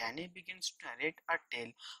friends. Danny begins to narrate a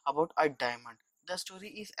tale about a diamond. The story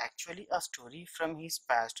is actually a story from his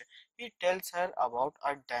past. He tells her about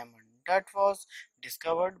a diamond that was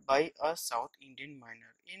discovered by a South Indian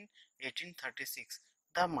miner in 1836.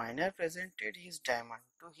 The miner presented his diamond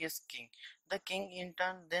to his king. The king in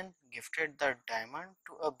turn then gifted the diamond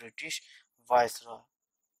to a British viceroy.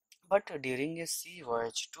 But during a sea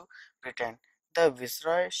voyage to Britain, the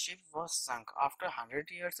Viceroy ship was sunk. After 100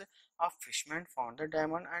 years, a fisherman found the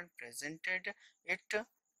diamond and presented it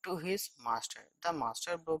to his master. The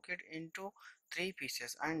master broke it into three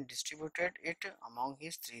pieces and distributed it among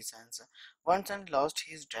his three sons. One son lost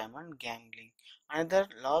his diamond gambling, another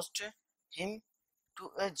lost him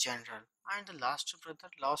to a general, and the last brother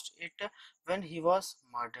lost it when he was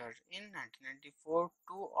murdered. In 1994,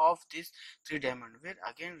 two of these three diamonds were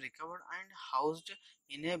again recovered and housed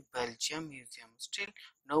in a Belgium museum. Still,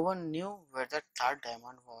 no one knew where the third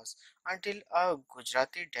diamond was until a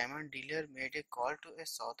Gujarati diamond dealer made a call to a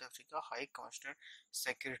South Africa High Commissioner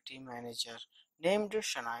Security Manager named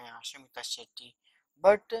Shanaya Shamita Shetty.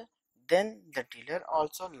 But then the dealer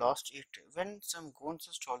also lost it when some goons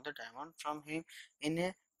stole the diamond from him in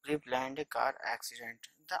a pre-planned car accident.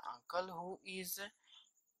 The uncle, who is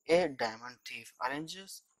a diamond thief,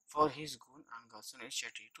 arranges for his goon Anga Sunil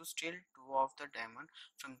Shetty to steal two of the diamonds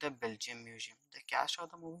from the Belgium Museum. The cast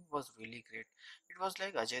of the movie was really great. It was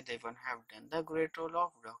like Ajay Devgn have done the great role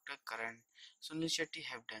of Dr. Karan. Sunil Shetty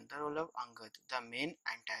have done the role of Angad, the main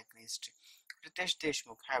antagonist. Riteish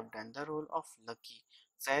Deshmukh have done the role of Lucky.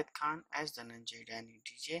 Syed Khan as Dhananjay and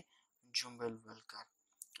DJ Jumbel Valkar.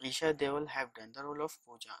 Isha Deol have done the role of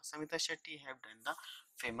Pooja. Samita Shetty have done the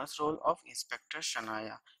famous role of Inspector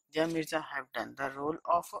Shanaya. Dia Mirza have done the role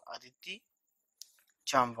of Aditi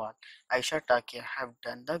Chamwal. Aisha Takia have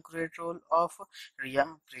done the great role of Ria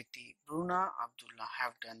Preeti. Bruna Abdullah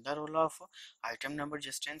have done the role of item number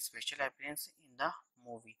just in special appearance in the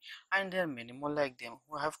movie. And there are many more like them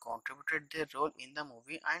who have contributed their role in the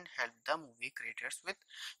movie and helped the movie creators with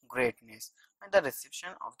greatness. And the reception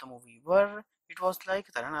of the movie were it was like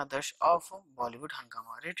Taran Adarsh of Bollywood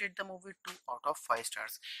Hangama rated the movie 2 out of 5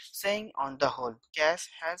 stars, saying on the whole, Cass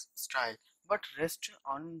has style but rests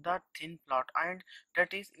on the thin plot and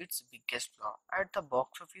that is its biggest flaw. At the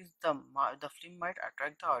box office, the film might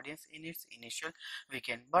attract the audience in its initial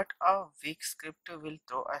weekend, but a weak script will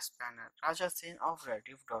throw a spanner. Raja Sen of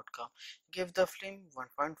Rediff.com gave the film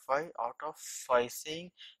 1.5 out of 5,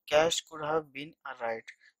 saying cash could have been a right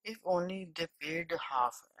if only they paid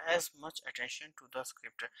half as much attention to the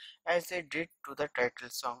script as they did to the title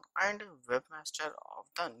song. And webmaster of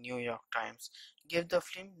the New York Times gave the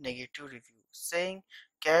film negative review, saying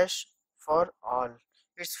cash for all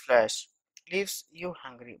its flash leaves you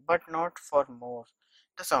hungry but not for more.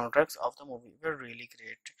 The soundtracks of the movie were really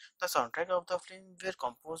great. The soundtrack of the film were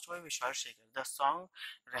composed by Vishal Shekhar. The song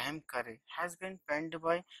Raham Kare has been penned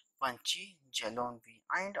by Panchi Jalonvi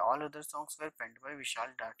and all other songs were penned by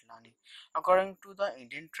Vishal Datlani. According to the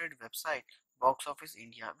Indian Trade website, Box Office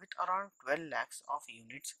India with around 12 lakhs of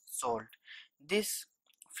units sold. This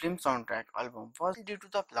film soundtrack album was due to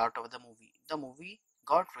the plot of the movie. The movie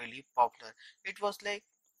got really popular. It was like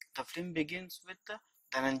the film begins with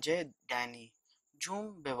Dhananjay Dani,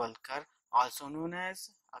 June Bevalkar, also known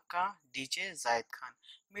as Aka DJ Zaid Khan,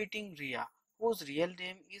 meeting Ria, whose real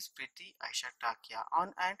name is Priti Aisha Takia,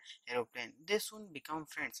 on an aeroplane. They soon become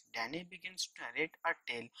friends. Danny begins to narrate a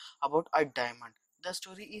tale about a diamond. The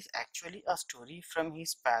story is actually a story from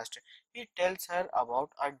his past. He tells her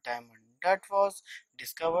about a diamond that was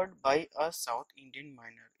discovered by a South Indian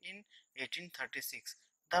miner in 1836.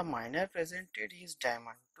 The miner presented his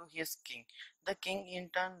diamond to his king. The king in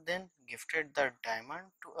turn then gifted the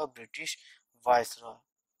diamond to a British viceroy.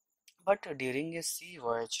 But during a sea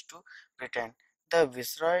voyage to Britain, the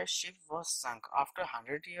Viceroy ship was sunk. After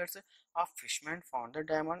 100 years, a fisherman found the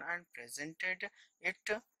diamond and presented it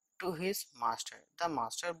to his master. The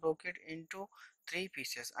master broke it into three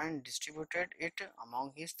pieces and distributed it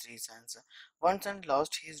among his three sons. One son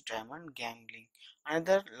lost his diamond gambling,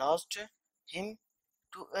 another lost him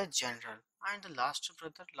to a general, and the last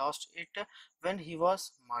brother lost it when he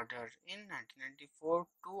was murdered. In 1994,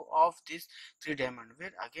 two of these three diamonds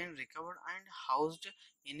were again recovered and housed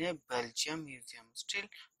in a Belgium museum. Still,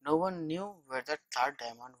 no one knew where the third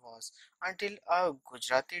diamond was until a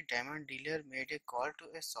Gujarati diamond dealer made a call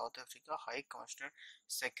to a South Africa High Commissioner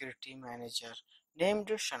Security Manager named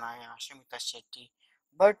Shanaya Shimita Shetty.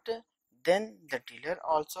 But then the dealer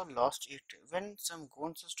also lost it when some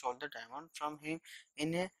goons stole the diamond from him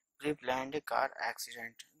in a pre-planned car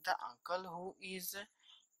accident. The uncle, who is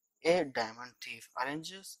a diamond thief,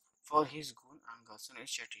 arranges for his goon Angus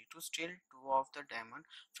Shetty to steal two of the diamonds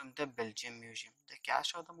from the Belgium Museum. The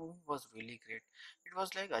cast of the movie was really great. It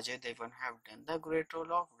was like Ajay Devgn have done the great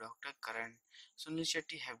role of Dr. Karan. Sunil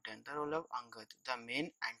Shetty have done the role of Angad, the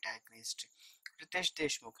main antagonist. Riteish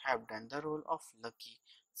Deshmukh have done the role of Lucky.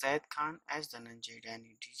 Zaid Khan as Dhananjay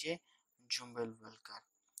Dani, DJ Jumbel Valkar.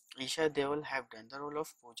 Isha Deol have done the role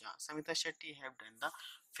of Pooja. Samita Shetty have done the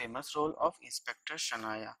famous role of Inspector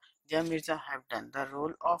Shanaya. Dia Mirza have done the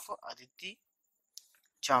role of Aditi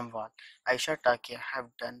Jamwal. Aisha Takia have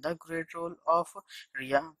done the great role of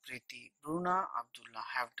Ria Preeti. Bruna Abdullah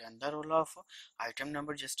have done the role of item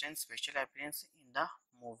number Justin special appearance in the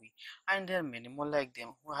movie. And there are many more like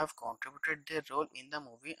them who have contributed their role in the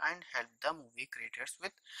movie and helped the movie creators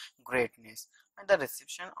with greatness. And the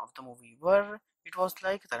reception of the movie were it was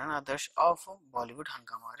like Taran Adarsh of Bollywood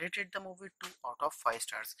Hangama rated the movie 2 out of 5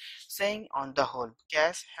 stars, saying on the whole,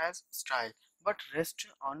 Cash has style but rests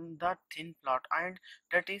on the thin plot and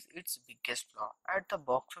that is its biggest flaw. At the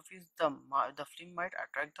box office, the film might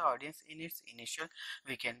attract the audience in its initial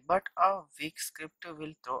weekend, but a weak script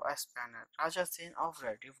will throw a spanner. Raja Sen of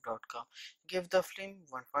Rediff.com gave the film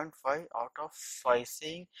 1.5 out of 5,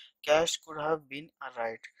 saying Cash could have been a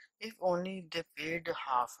right if only they paid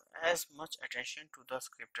half as much attention to the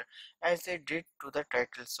script as they did to the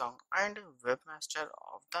title song. And webmaster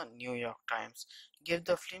of the New York Times gave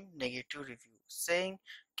the film negative review, saying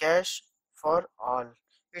Cash for all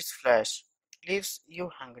its flash leaves you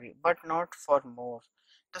hungry but not for more.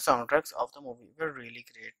 The soundtracks of the movie were really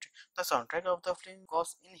great. The soundtrack of the film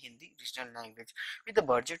was in Hindi regional language with a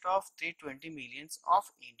budget of 320 millions of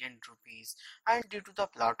Indian rupees. And due to the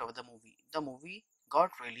plot of the movie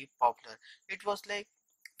got really popular. It was like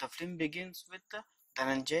the film begins with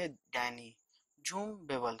Dhananjay Dani, June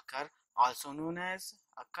Bevalkar, also known as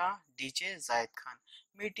Aka DJ Zaid Khan,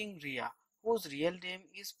 meeting Ria, whose real name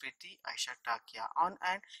is Priti Aisha Takia, on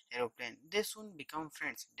an aeroplane. They soon become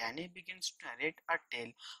friends. Danny begins to narrate a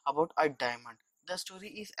tale about a diamond. The story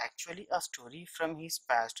is actually a story from his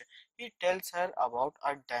past. He tells her about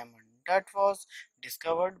a diamond that was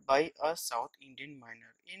discovered by a South Indian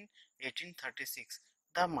miner in 1836.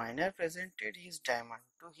 The miner presented his diamond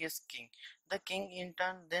to his king. The king in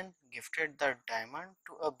turn then gifted the diamond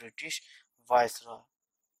to a British viceroy.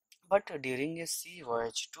 But during a sea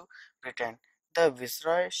voyage to Britain, the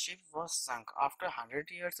Viceroy ship was sunk. After 100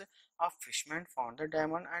 years, a fisherman found the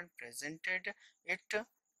diamond and presented it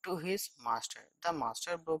to his master. The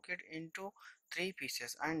master broke it into three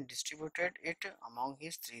pieces and distributed it among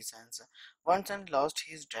his three sons. One son lost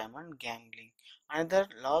his diamond gambling, another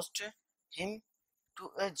lost him to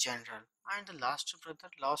a general, and the last brother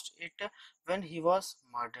lost it when he was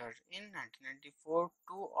murdered. In 1994,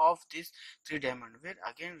 two of these three diamonds were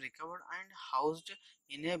again recovered and housed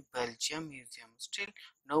in a Belgium museum. Still,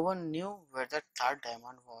 no one knew where the third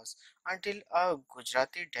diamond was until a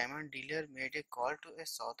Gujarati diamond dealer made a call to a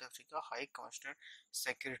South Africa High Commissioner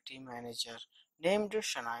Security Manager named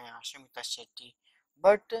Shanaya Shamita Shetty.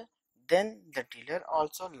 But then the dealer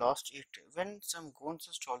also lost it when some goons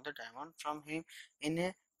stole the diamond from him in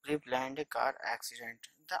a pre-planned car accident.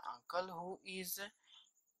 The uncle, who is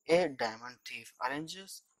a diamond thief,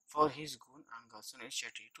 arranges for his goon uncle Sunil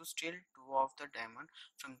Shetty to steal two of the diamonds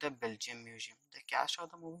from the Belgium museum. The cast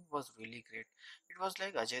of the movie was really great. It was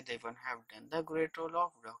like Ajay Devgn have done the great role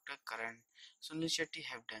of Dr. Karan. Sunil Shetty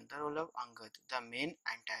have done the role of Angad, the main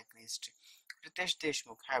antagonist. Riteish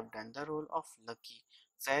Deshmukh have done the role of Lucky.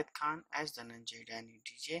 Zayed Khan as Dhananjay Danny,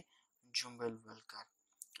 DJ Jumbelwalkar.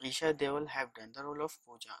 Isha Deol have done the role of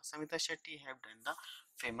Pooja. Samita Shetty have done the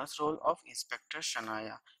famous role of Inspector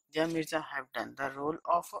Shanaya. Dia Mirza have done the role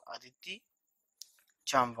of Aditi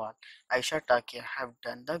Jamwal. Aisha Takia have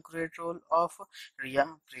done the great role of Ria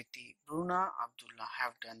Preeti. Bruna Abdullah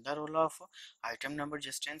have done the role of item number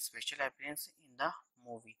just and special appearance in the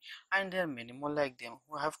movie. And there are many more like them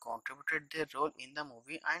who have contributed their role in the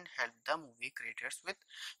movie and helped the movie creators with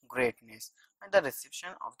greatness. And the reception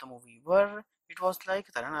of the movie were it was like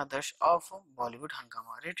Taran Adarsh of Bollywood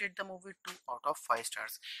Hangama rated the movie 2 out of 5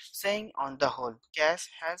 stars, saying on the whole, Cass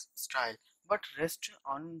has style but rests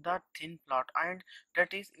on the thin plot and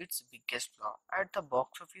that is its biggest flaw. At the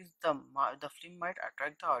box office, the film might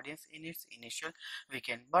attract the audience in its initial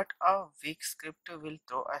weekend, but a weak script will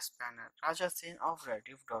throw a spanner. Raja Sen of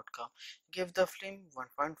Rediff.com gave the film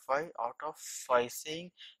 1.5 out of 5,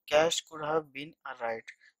 saying cash could have been right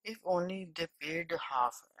if only they paid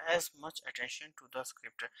half as much attention to the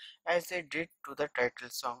script as they did to the title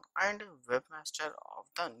song. And webmaster of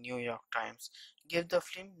the New York Times gave the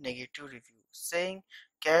film negative review, saying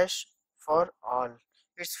cash for all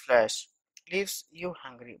its flash leaves you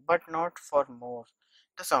hungry, but not for more.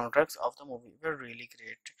 The soundtracks of the movie were really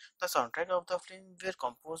great. The soundtrack of the film were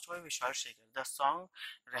composed by Vishal Shekhar. The song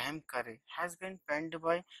Raham Kare has been penned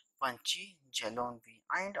by Panchi Jalonvi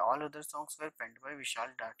and all other songs were penned by Vishal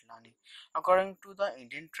Datlani. According to the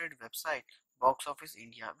Indian Trade website, Box Office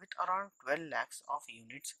India, with around 12 lakhs of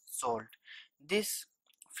units sold. This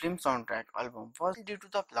film soundtrack album was due to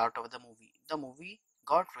the plot of the movie. The movie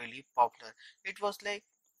got really popular. It was like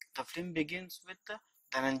the film begins with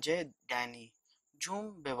Dhananjay Danny,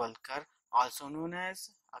 Jhum Bewalkar, also known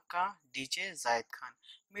as Aka DJ Zaid Khan,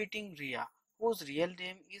 meeting Ria, whose real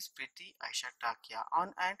name is Priti Aisha Takia,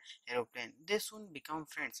 on an aeroplane. They soon become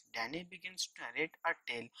friends. Danny begins to narrate a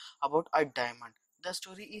tale about a diamond. The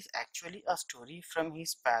story is actually a story from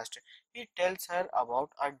his past. He tells her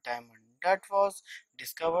about a diamond that was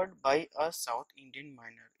discovered by a South Indian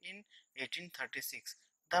miner in 1836.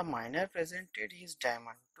 The miner presented his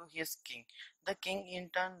diamond to his king. The king in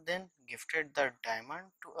turn then gifted the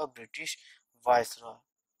diamond to a British viceroy.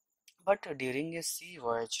 But during a sea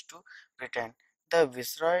voyage to Britain, the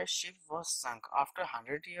viceroy ship was sunk. After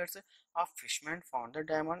 100 years, a fisherman found the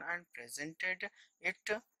diamond and presented it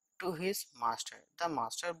to his master. The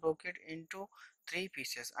master broke it into three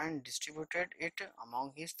pieces and distributed it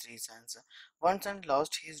among his three sons. One son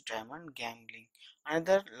lost his diamond gambling,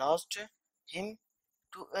 another lost him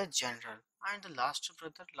to a general, and the last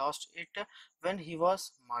brother lost it when he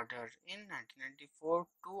was murdered. In 1994,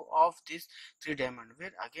 two of these three diamonds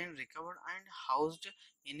were again recovered and housed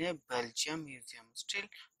in a Belgium museum. Still,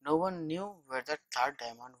 no one knew where the third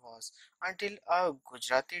diamond was until a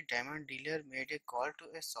Gujarati diamond dealer made a call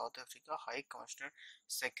to a South Africa High Commissioner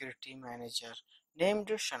Security Manager named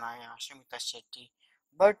Shanaya Shamita Shetty.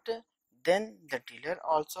 But then the dealer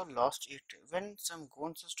also lost it when some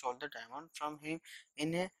goons stole the diamond from him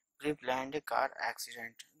in a pre-planned car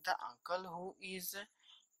accident. The uncle, who is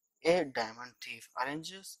a diamond thief,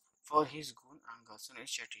 arranges for his goon uncle Sunil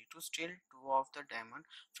Shetty to steal two of the diamonds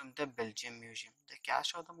from the Belgium museum. The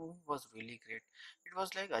cast of the movie was really great. It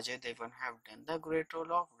was like Ajay Devgn have done the great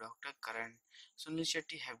role of Dr. Karan. Sunil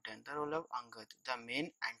Shetty have done the role of Angad, the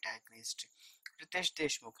main antagonist. Riteish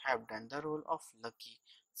Deshmukh have done the role of Lucky.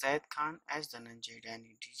 Zayed Khan as Dhananjay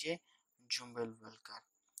Danny, DJ Jumbelwalkar.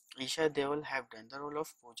 Isha Deol have done the role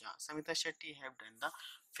of Pooja. Samita Shetty have done the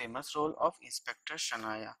famous role of Inspector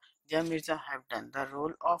Shanaya. Dia Mirza have done the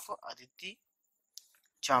role of Aditi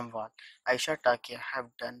Jamwal. Aisha Takia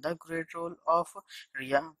have done the great role of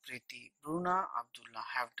Ria Preeti. Bruna Abdullah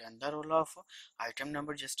have done the role of item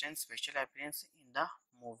number just and special appearance in the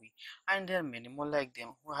movie, and there are many more like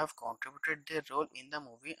them who have contributed their role in the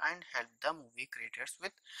movie and helped the movie creators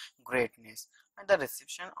with greatness. And the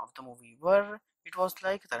reception of the movie were it was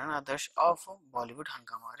like Taran Adarsh of Bollywood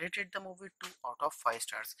Hangama rated the movie 2 out of 5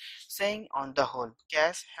 stars, saying on the whole,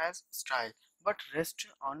 Cash has style but rests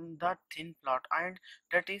on the thin plot, and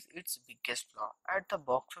that is its biggest flaw. At the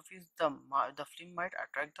box office, the film might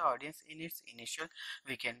attract the audience in its initial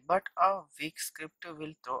weekend, but a weak script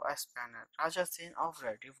will throw a spanner. Raja Sen of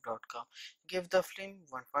Rediff.com gave the film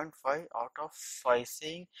 1.5 out of 5,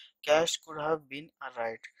 saying Cash could have been a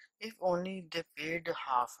right if only they paid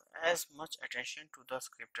half as much attention to the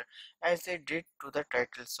script as they did to the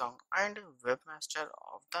title song. And webmaster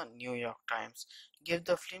of the New York Times gave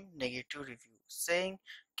the film negative review, saying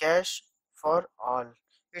Cash for all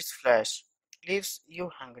its flash leaves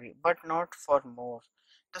you hungry but not for more.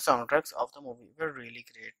 The soundtracks of the movie were really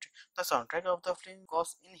great. The soundtrack of the film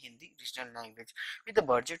was in Hindi regional language with a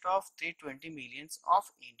budget of 320 millions of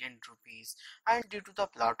Indian rupees. And due to the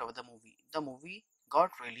plot of the movie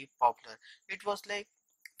got really popular. It was like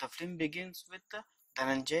the film begins with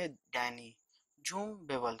Dhananjay Dani, Jhum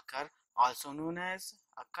Bewalkar, also known as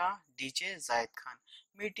Akka DJ Zaid Khan,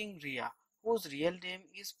 meeting Ria, whose real name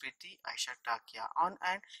is Priti Aisha Takia, on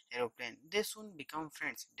an aeroplane. They soon become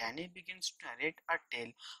friends. Danny begins to narrate a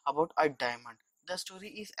tale about a diamond. The story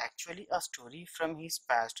is actually a story from his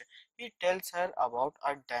past. He tells her about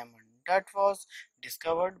a diamond that was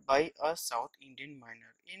discovered by a South Indian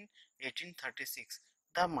miner in 1836.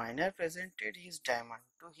 The miner presented his diamond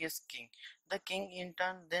to his king. The king in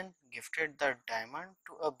turn then gifted the diamond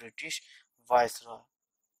to a British viceroy.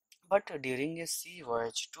 But during a sea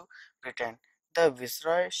voyage to Britain, the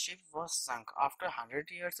Viceroy ship was sunk. After 100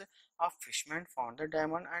 years, a fisherman found the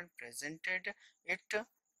diamond and presented it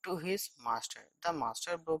to his master. The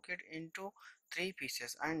master broke it into three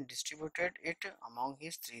pieces and distributed it among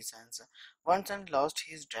his three sons. One son lost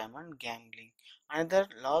his diamond gambling, another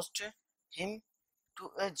lost him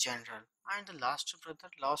to a general, and the last brother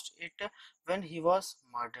lost it when he was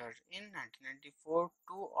murdered. In 1994,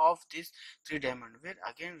 two of these three diamonds were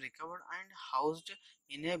again recovered and housed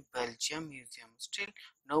in a Belgium museum. Still,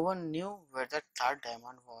 no one knew where the third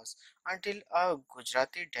diamond was until a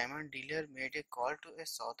Gujarati diamond dealer made a call to a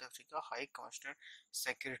South Africa High Commissioner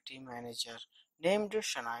Security Manager named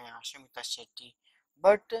Shanaya Shamita Shetty.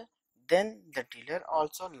 But then the dealer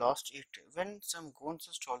also lost it when some goons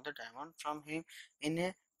stole the diamond from him in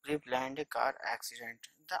a pre-planned car accident.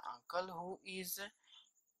 The uncle, who is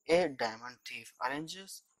a diamond thief,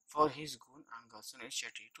 arranges for his goon uncle Sunil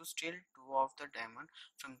Shetty to steal two of the diamonds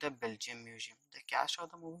from the Belgium Museum. The cast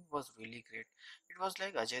of the movie was really great. It was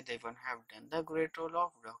like Ajay Devgn have done the great role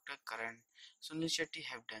of Dr. Karan. Sunil Shetty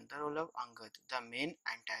have done the role of Angad, the main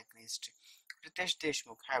antagonist. Riteish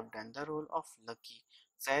Deshmukh have done the role of Lucky.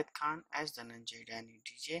 Zaid Khan as Dhananjay Dani,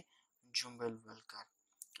 DJ Jumbel Walkar.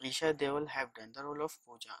 Isha Deol have done the role of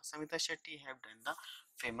Pooja. Samita Shetty have done the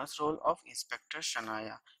famous role of Inspector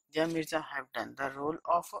Shanaya. Dia Mirza have done the role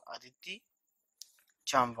of Aditi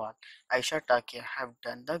Chamwal. Aisha Takia have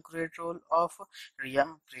done the great role of Ria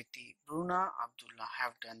Preeti. Bruna Abdullah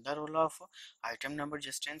have done the role of item number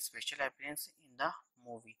just and special appearance in the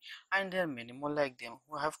movie. And there are many more like them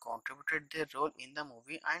who have contributed their role in the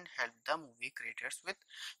movie and helped the movie creators with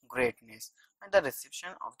greatness. And the reception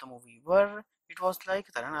of the movie were it was like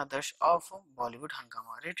Taran Adarsh of Bollywood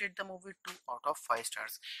Hangama rated the movie 2 out of 5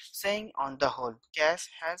 stars, saying on the whole, Cash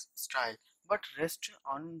has style but rests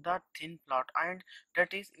on the thin plot, and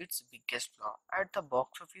that is its biggest flaw. At the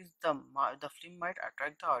box office, the film might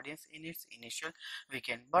attract the audience in its initial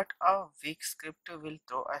weekend, but a weak script will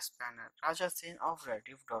throw a spanner. Raja Sen of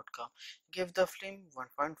Rediff.com gave the film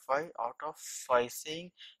 1.5 out of 5,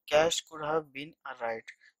 saying Cash could have been a right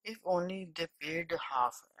if only they paid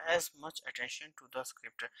half as much attention to the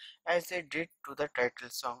script as they did to the title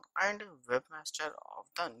song. And webmaster of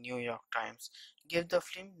the New York Times gave the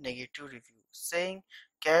film negative review, saying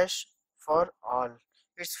Cash for all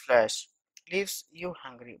its flash leaves you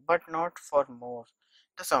hungry but not for more.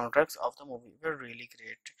 The soundtracks of the movie were really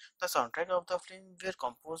great. The soundtrack of the film were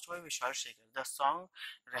composed by Vishal Shekhar. The song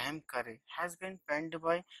Raham Kare has been penned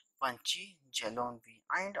by Panchi Jalonvi,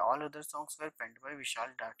 and all other songs were penned by Vishal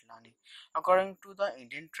Datlani. According to the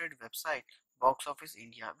Indian trade website Box Office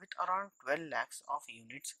India, with around 12 lakhs of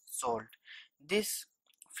units sold, this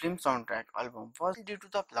film soundtrack album was due to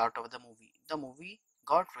the plot of the movie. The movie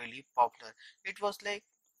got really popular. It was like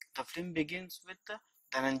the film begins with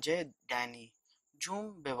Dhananjay Dani,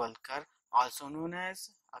 Jhum Bewalkar, also known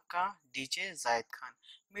as Akka DJ Zaid Khan,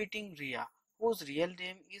 meeting Ria, whose real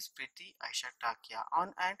name is Priti Aisha Takia,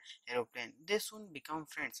 on an aeroplane. They soon become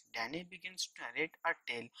friends. Danny begins to narrate a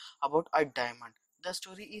tale about a diamond. The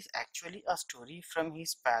story is actually a story from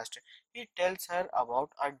his past. He tells her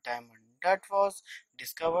about a diamond that was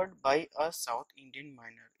discovered by a South Indian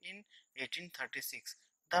miner in 1836.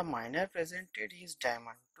 The miner presented his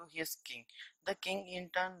diamond to his king. The king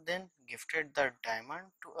in turn then gifted the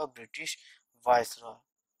diamond to a British viceroy.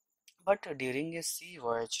 But during a sea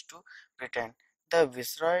voyage to Britain, the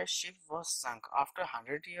Viceroy ship was sunk. After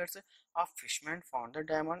 100 years, a fisherman found the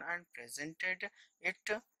diamond and presented it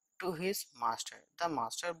to his master. The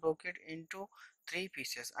master broke it into three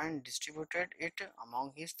pieces and distributed it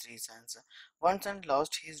among his three sons. One son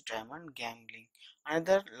lost his diamond gambling,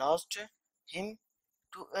 another lost him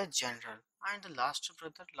to a general, and the last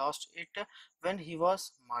brother lost it when he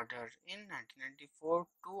was murdered. In 1994,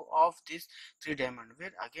 two of these three diamonds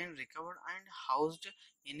were again recovered and housed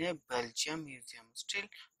in a Belgium museum. Still,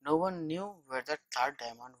 no one knew where the third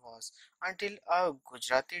diamond was until a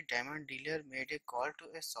Gujarati diamond dealer made a call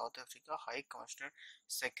to a South Africa High Commissioner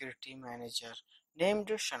Security Manager named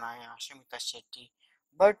Shania Shimita Shetty.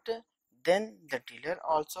 But then the dealer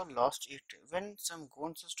also lost it when some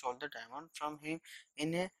goons stole the diamond from him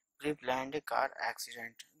in a pre-planned car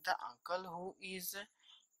accident. The uncle, who is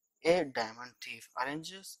a diamond thief,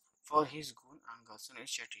 arranges for his goon uncle Sunil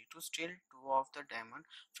Shetty to steal two of the diamonds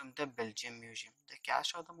from the Belgium Museum. The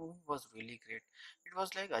cast of the movie was really great. It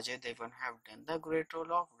was like Ajay Devgn have done the great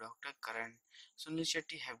role of Dr. Karan. Sunil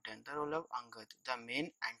Shetty have done the role of Angad, the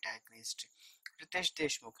main antagonist. Riteish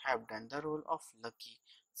Deshmukh have done the role of Lucky.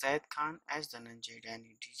 Zayed Khan as Dhananjay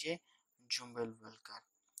Danny DJ Jumbelwalkar.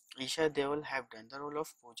 Isha Deol have done the role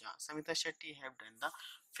of Pooja. Samita Shetty have done the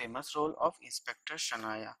famous role of Inspector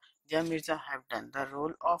Shanaya. Dia Mirza have done the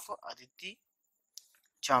role of Aditi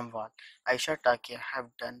Jamwal. Aisha Takia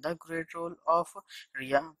have done the great role of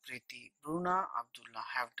Ria Preeti. Bruna Abdullah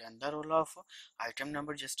have done the role of item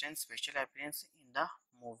number Justin special appearance in the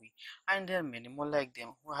movie. And there are many more like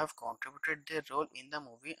them who have contributed their role in the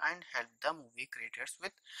movie and helped the movie creators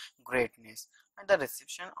with greatness. And the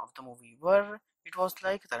reception of the movie were it was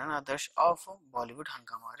like Taran Adarsh of Bollywood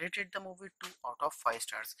Hangama rated the movie 2 out of 5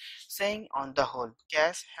 stars, saying on the whole,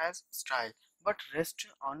 Cash has style but rests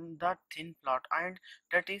on the thin plot and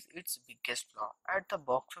that is its biggest flaw. At the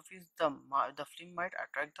box office, the film might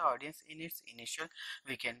attract the audience in its initial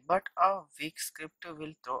weekend, but a weak script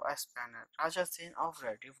will throw a spanner. Raja Sen of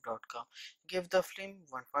Rediff.com gave the film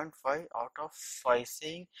 1.5 out of 5,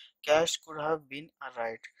 saying Cash could have been a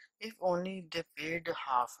right if only they paid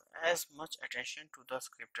half as much attention to the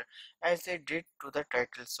script as they did to the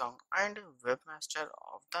title song. And webmaster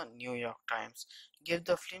of the New York Times gave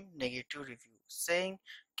the film negative review, saying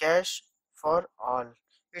Cash for all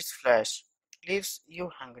its flash leaves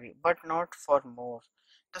you hungry, but not for more.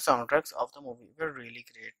 The soundtracks of the movie were really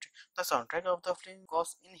great. The soundtrack of the film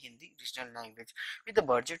was in Hindi regional language with a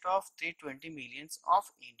budget of 320 millions of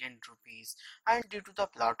Indian rupees. And due to the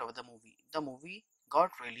plot of the movie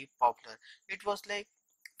got really popular. It was like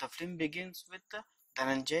the film begins with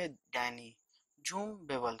Dhananjay Danny, Jhum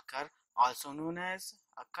Bewalkar, also known as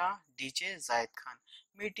Akka DJ Zaid Khan,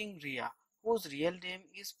 meeting Ria, whose real name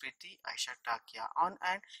is Priti Aisha Takia, on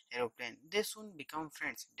an aeroplane. They soon become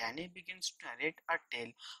friends. Danny begins to narrate a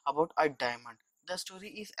tale about a diamond. The story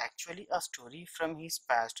is actually a story from his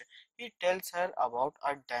past. He tells her about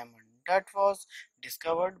a diamond that was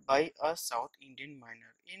discovered by a South Indian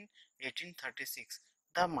miner in 1836.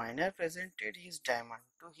 The miner presented his diamond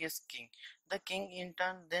to his king. The king in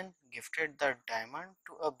turn then gifted the diamond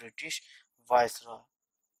to a British viceroy.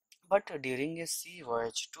 But during a sea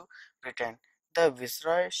voyage to Britain, the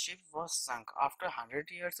Viceroy ship was sunk. After 100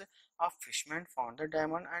 years, a fisherman found the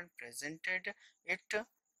diamond and presented it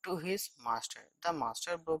to his master. The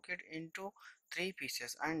master broke it into three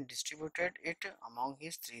pieces and distributed it among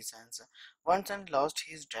his three sons. One son lost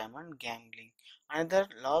his diamond gambling, another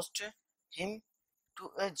lost him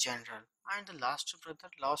to a general, and the last brother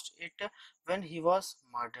lost it when he was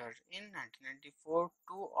murdered. In 1994,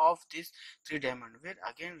 two of these three diamonds were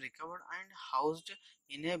again recovered and housed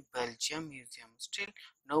in a Belgium museum. Still,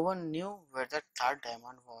 no one knew where the third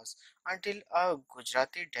diamond was until a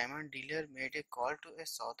Gujarati diamond dealer made a call to a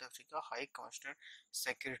South Africa High Commissioner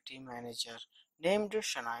Security Manager named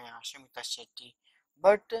Shania Shimita Shetty.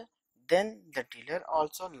 But then the dealer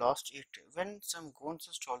also lost it when some goons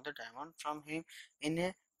stole the diamond from him in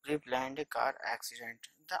a pre-planned car accident.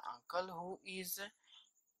 The uncle, who is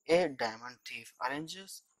a diamond thief,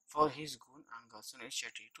 arranges for his goon uncle Sunil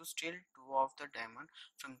Shetty to steal two of the diamonds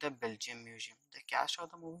from the Belgium museum. The cast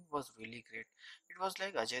of the movie was really great. It was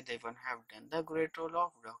like Ajay Devgn have done the great role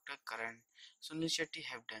of Dr. Karan. Sunil Shetty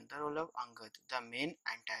have done the role of Angad, the main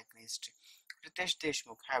antagonist. Riteish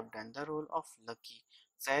Deshmukh have done the role of Lucky.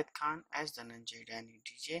 Zaid Khan as Dhananjay Danny,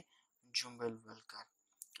 DJ Jumbelwalkar.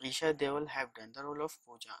 Isha Deol have done the role of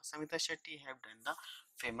Pooja. Samita Shetty have done the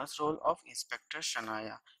famous role of Inspector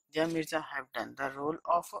Shanaya. Dia Mirza have done the role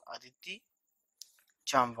of Aditi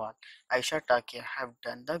Jamwal. Aisha Takia have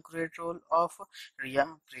done the great role of Ria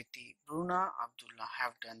Preeti. Bruna Abdullah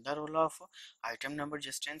have done the role of item number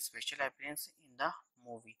just and special appearance in the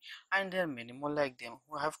movie. And there are many more like them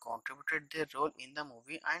who have contributed their role in the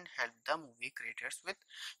movie and helped the movie creators with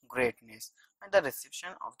greatness. And the reception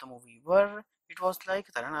of the movie were it was like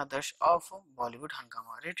Taran Adarsh of Bollywood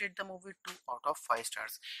Hangama rated the movie 2 out of 5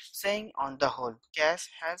 stars, saying on the whole, Cass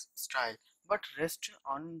has style but rests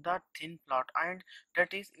on the thin plot and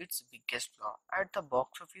that is its biggest flaw. At the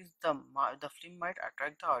box office, the film might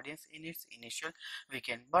attract the audience in its initial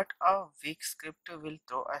weekend, but a weak script will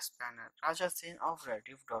throw a spanner. Raja Sen of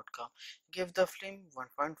Rediff.com gave the film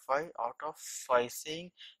 1.5 out of 5,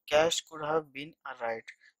 saying cash could have been a right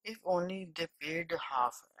if only they paid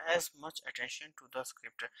half as much attention to the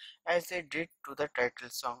script as they did to the title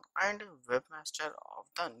song. And webmaster of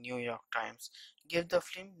the New York Times gave the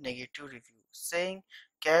film negative review, saying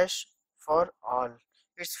cash for all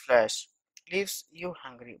its flash leaves you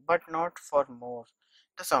hungry, but not for more.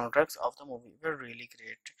 The soundtracks of the movie were really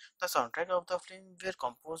great. The soundtrack of the film were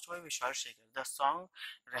composed by Vishal Shekhar. The song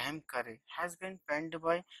Rahim Kare has been penned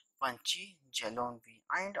by Panchi Jalonvi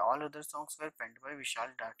and all other songs were penned by Vishal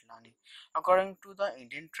Datlani. According to the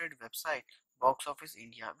Indian Trade website, Box Office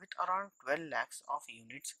India with around 12 lakhs of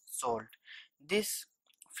units sold. This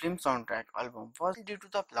film soundtrack album was due to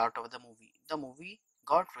the plot of the movie. The movie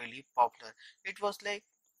got really popular. It was like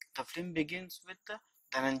the film begins with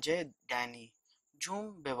Dhananjay Danny,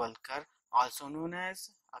 Jhum Bewalkar, also known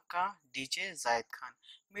as Akka DJ Zaid Khan,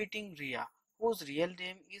 meeting Ria, whose real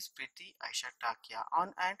name is Priti Aisha Takia,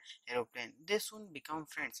 on an aeroplane. They soon become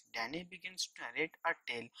friends. Danny begins to narrate a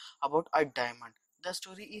tale about a diamond. The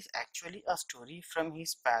story is actually a story from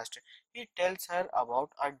his past. He tells her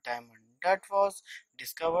about a diamond that was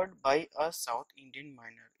discovered by a South Indian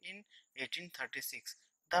miner in 1836.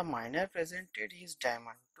 The miner presented his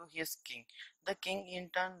diamond to his king. The king in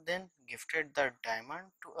turn then gifted the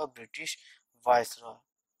diamond to a British viceroy.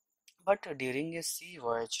 But during a sea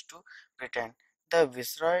voyage to Britain, the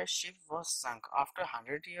Viceroy ship was sunk. After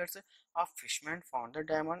 100 years, a fisherman found the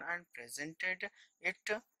diamond and presented it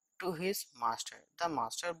to his master. The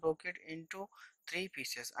master broke it into three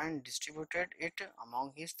pieces and distributed it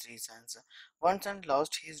among his three sons. One son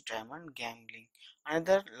lost his diamond gambling,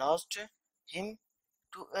 another lost him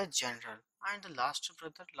to a general, and the last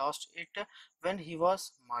brother lost it when he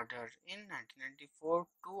was murdered. In 1994,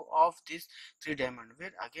 two of these three diamonds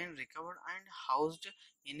were again recovered and housed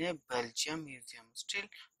in a Belgium museum. Still,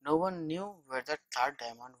 no one knew where the third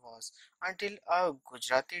diamond was until a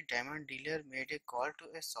Gujarati diamond dealer made a call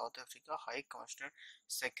to a South Africa High Commissioner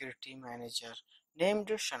Security Manager named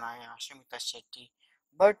Shanaya Shimita Shetty.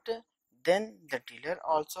 But then the dealer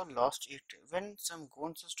also lost it when some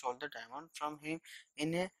goons stole the diamond from him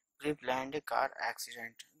in a pre-planned car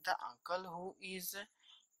accident. The uncle, who is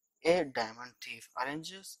a diamond thief,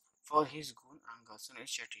 arranges for his goon uncle Sunil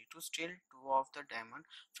Shetty to steal two of the diamonds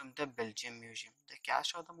from the Belgium museum. The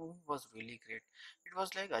cast of the movie was really great. It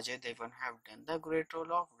was like Ajay Devgn have done the great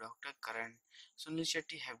role of Dr. Karan. Sunil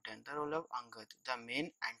Shetty have done the role of Angad, the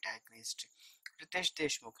main antagonist. Riteish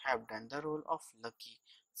Deshmukh have done the role of Lucky.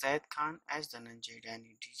 Zaid Khan as Dhananjay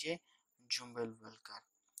Danny, DJ Jumbelwalkar.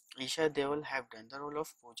 Isha Deol have done the role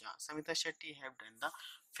of Pooja. Samita Shetty have done the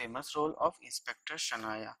famous role of Inspector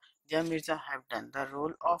Shanaya. Dia Mirza have done the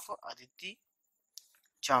role of Aditi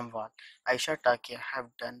Jamwal. Aisha Takia have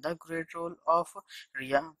done the great role of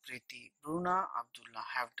Ria Preeti. Bruna Abdullah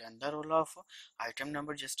have done the role of item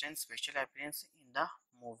number just and special appearance in the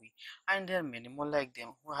movie. And there are many more like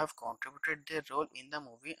them who have contributed their role in the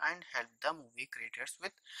movie and helped the movie creators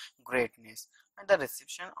with greatness. And the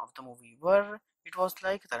reception of the movie were it was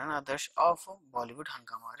like Taran Adarsh of Bollywood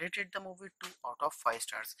Hangama rated the movie 2 out of 5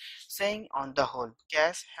 stars, saying on the whole,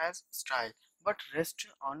 Cass has style but rests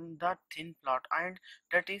on the thin plot and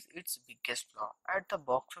that is its biggest flaw. At the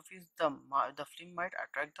box office, the film might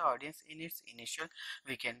attract the audience in its initial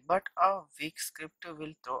weekend, but a weak script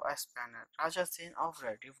will throw a spanner. Raja Sen of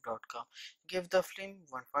Rediff.com give the film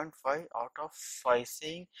 1.5 out of 5,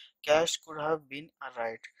 saying cash could have been a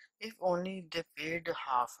right if only they paid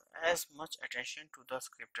half as much attention to the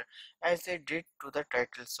script as they did to the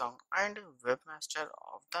title song. And webmaster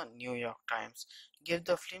of the New York Times gave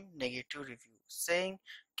the film negative review, saying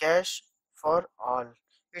cash for all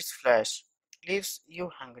its flash leaves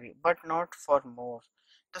you hungry but not for more.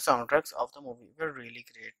 The soundtracks of the movie were really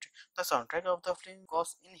great. The soundtrack of the film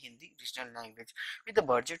was in Hindi regional language with a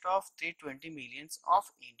budget of 320 millions of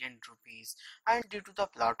Indian rupees. And due to the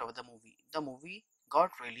plot of the movie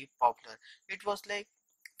got really popular. It was like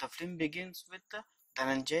the film begins with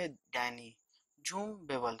Dhananjay Dani, Jhum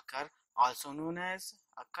Bewalkar, also known as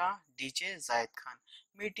Akka DJ Zaid Khan,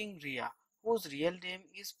 meeting Ria, whose real name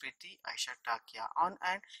is Priti Aisha Takia, on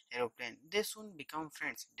an aeroplane. They soon become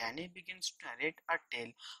friends. Danny begins to narrate a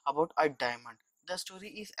tale about a diamond. The story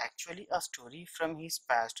is actually a story from his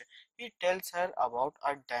past. He tells her about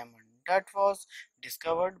a diamond that was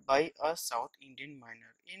discovered by a South Indian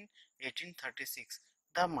miner in 1836.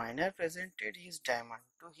 The miner presented his diamond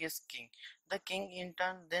to his king. The king in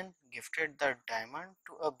turn then gifted the diamond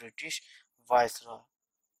to a British viceroy.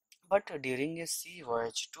 But during a sea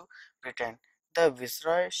voyage to Britain, the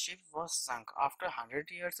Viceroy ship was sunk. After 100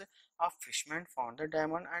 years, a fisherman found the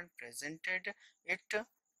diamond and presented it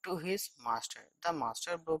to his master. The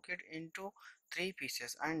master broke it into three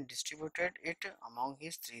pieces and distributed it among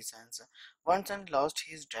his three sons. One son lost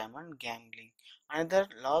his diamond gambling, another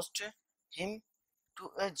lost him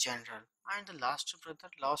to a general, and the last brother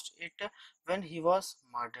lost it when he was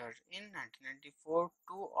murdered. In 1994,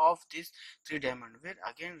 two of these three diamonds were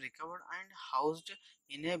again recovered and housed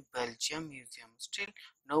in a Belgium museum. Still,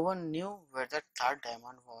 no one knew where the third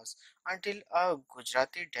diamond was until a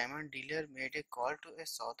Gujarati diamond dealer made a call to a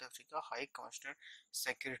South Africa High Commissioner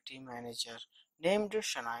Security Manager named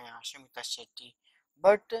Shanaya Shamita Shetty.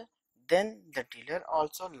 But then the dealer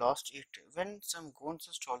also lost it when some goons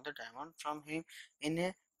stole the diamond from him in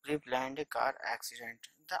a pre-planned car accident.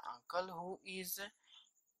 The uncle, who is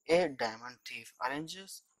a diamond thief,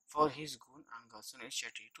 arranges for his goon uncle Sunil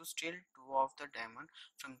Shetty to steal two of the diamonds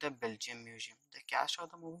from the Belgium Museum. The cast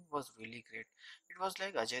of the movie was really great. It was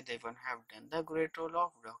like Ajay Devgn have done the great role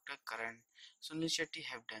of Dr. Karan. Sunil Shetty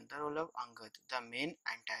have done the role of Angad, the main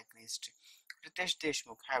antagonist. Riteish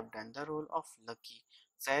Deshmukh have done the role of Lucky.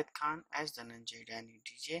 Zaid Khan as Dhananjay Dani,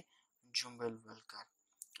 DJ Jumbel Walkar.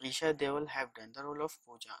 Isha Deol have done the role of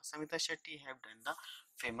Pooja. Samita Shetty have done the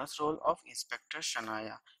famous role of Inspector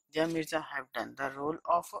Shanaya. Dia Mirza have done the role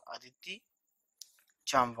of Aditi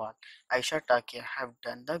Jamwal. Aisha Takia have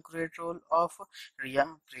done the great role of Ria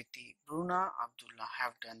Preeti. Bruna Abdullah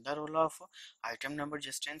have done the role of item number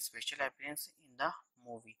just and special appearance in the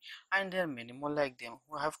movie. And there are many more like them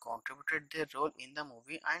who have contributed their role in the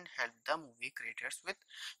movie and helped the movie creators with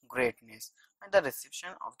greatness. And the reception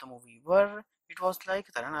of the movie were it was like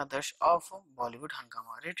Taran Adarsh of Bollywood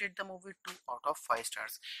Hangama rated the movie 2 out of 5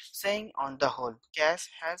 stars, saying on the whole, Cass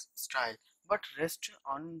has style but rests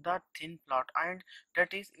on the thin plot and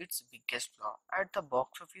that is its biggest flaw. At the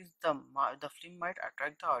box office, the film might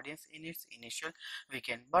attract the audience in its initial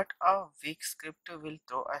weekend, but a weak script will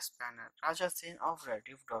throw a spanner. Raja Sen of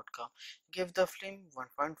Rediff.com gave the film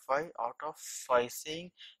 1.5 out of 5,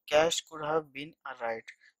 saying cash could have been a right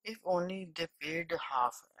if only they paid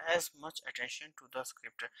half as much attention to the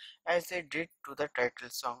script as they did to the title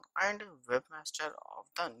song. And webmaster of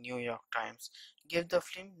the New York Times gave the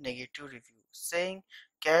film negative review, saying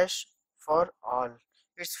cash for all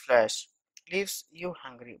its flash leaves you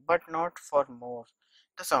hungry but not for more.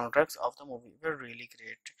 The soundtracks of the movie were really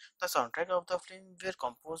great. The soundtrack of the film were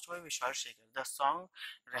composed by Vishal Shekhar. The song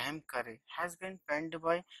Raham Kare has been penned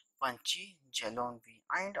by Panchi Jalonvi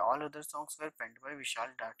and all other songs were penned by Vishal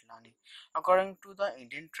Datlani. According to the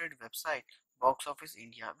Indian Trade website Box Office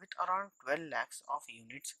India, with around 12 lakhs of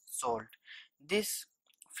units sold, this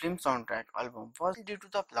film soundtrack album was due to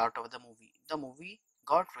the plot of the movie. The movie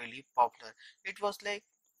got really popular. It was like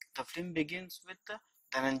the film begins with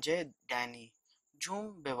Dhananjay Dani,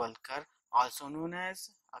 Jhum Bewalkar, also known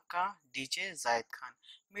as Akka DJ Zaid Khan,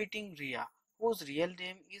 meeting Ria, whose real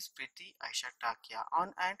name is Priti Aisha Takia,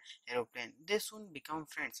 on an aeroplane. They soon become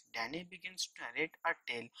friends. Danny begins to narrate a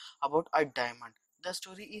tale about a diamond. The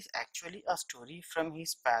story is actually a story from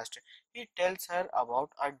his past. He tells her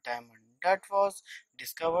about a diamond that was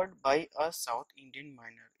discovered by a South Indian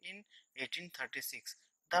miner in 1836.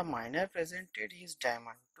 The miner presented his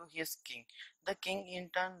diamond to his king. The king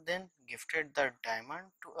in turn then gifted the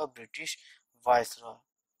diamond to a British viceroy.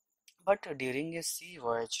 But during a sea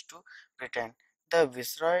voyage to Britain, the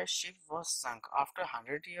Viceroy ship was sunk. After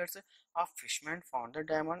 100 years, a fisherman found the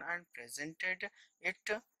diamond and presented it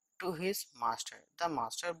to his master. The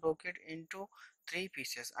master broke it into three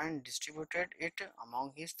pieces and distributed it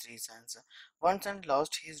among his three sons. One son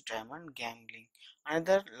lost his diamond gambling,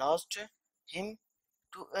 another lost him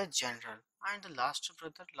to a general, and the last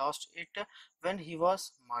brother lost it when he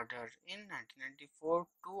was murdered. In 1994,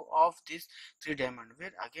 two of these three diamonds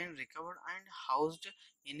were again recovered and housed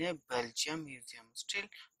in a Belgium museum. Still,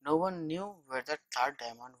 no one knew where the third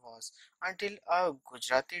diamond was until a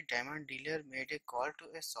Gujarati diamond dealer made a call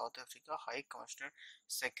to a South Africa High Commissioner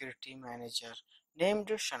Security Manager named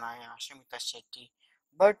Shania Shamita Shetty.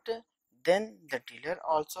 But then the dealer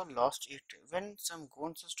also lost it when some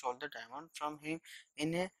goons stole the diamond from him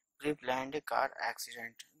in a pre-planned car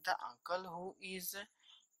accident. The uncle, who is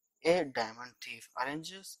a diamond thief,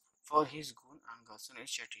 arranges for his goon Angus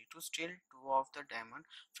Shetty to steal two of the diamonds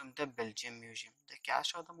from the Belgium Museum. The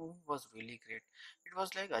cast of the movie was really great. It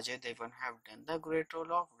was like Ajay Devgn have done the great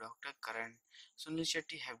role of Dr. Karan. Sunil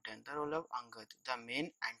Shetty have done the role of Angad, the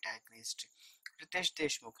main antagonist. Riteish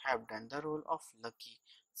Deshmukh have done the role of Lucky.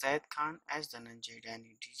 Zayed Khan as Dhananjay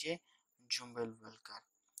Danny DJ Jumbelwalkar.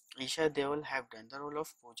 Isha Deol have done the role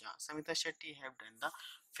of Pooja. Samita Shetty have done the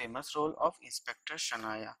famous role of Inspector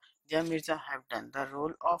Shanaya. Dia Mirza have done the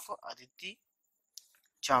role of Aditi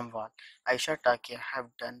Jamwal. Aisha Takia have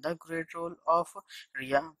done the great role of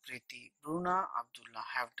Ria Preeti. Bruna Abdullah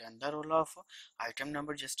have done the role of item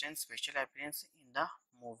number just in special appearance in the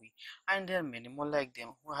movie. And there are many more like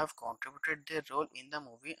them who have contributed their role in the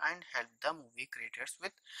movie and helped the movie creators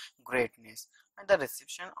with greatness. And the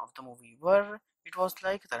reception of the movie were it was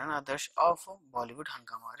like Taran Adarsh of Bollywood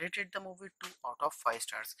Hangama rated the movie 2 out of 5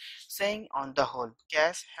 stars, saying on the whole,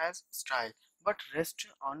 Cash has style but rests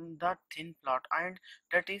on the thin plot and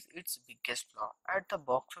that is its biggest flaw. At the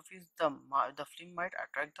box office, the film might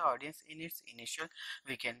attract the audience in its initial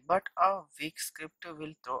weekend, but a weak script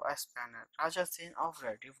will throw a spanner. Raja Sen of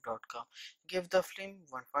Rediff.com gave the film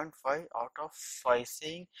 1.5 out of 5,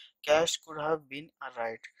 saying Cash could have been a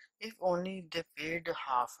right if only they paid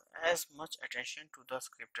half as much attention to the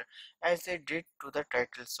script as they did to the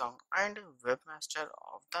title song. And webmaster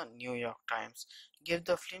of the New York Times gave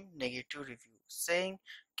the film negative review, saying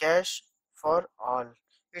Cash for all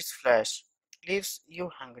its flash leaves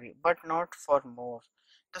you hungry, but not for more.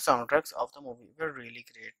 The soundtracks of the movie were really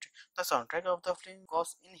great. The soundtrack of the film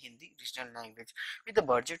was in Hindi regional language with a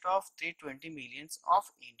budget of 320 millions of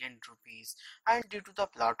Indian rupees. And due to the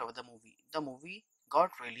plot of the movie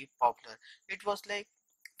got really popular. It was like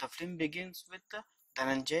the film begins with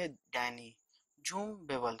Dhananjay Danny, Jhum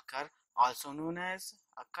Bewalkar, also known as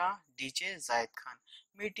Akka DJ Zaid Khan,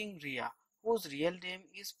 meeting Ria, whose real name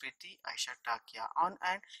is Priti Aisha Takia, on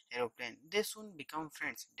an aeroplane. They soon become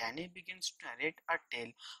friends. Danny begins to narrate a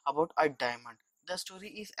tale about a diamond. The story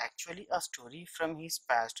is actually a story from his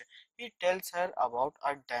past. He tells her about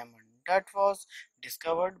a diamond that was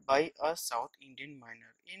discovered by a South Indian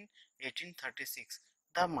miner in 1836.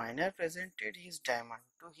 The miner presented his diamond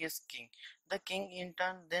to his king. The king in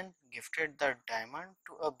turn then gifted the diamond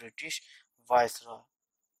to a British viceroy.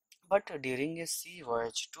 But during a sea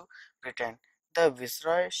voyage to Britain, the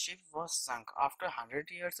Viceroy ship was sunk. After 100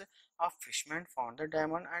 years, a fisherman found the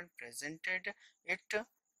diamond and presented it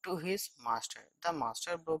to his master. The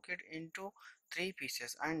master broke it into three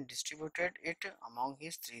pieces and distributed it among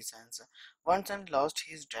his three sons. One son lost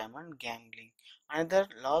his diamond gambling, another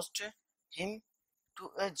lost him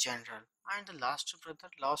to a general, and the last brother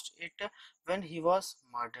lost it when he was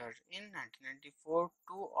murdered. In 1994,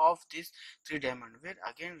 two of these three diamonds were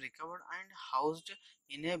again recovered and housed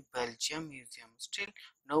in a Belgium museum. Still,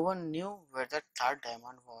 no one knew where the third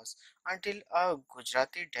diamond was until a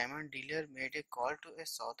Gujarati diamond dealer made a call to a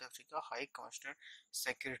South Africa High Commissioner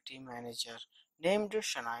Security Manager named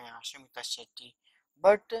Shania Shamita Shetty.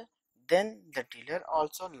 But then the dealer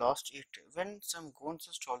also lost it when some goons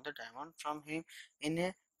stole the diamond from him in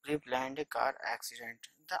a pre-planned car accident.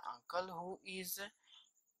 The uncle, who is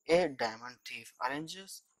a diamond thief,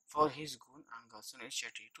 arranges for his goon Angus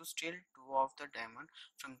Shetty to steal two of the diamonds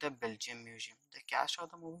from the Belgium Museum. The cast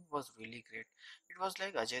of the movie was really great. It was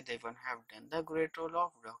like Ajay Devgn have done the great role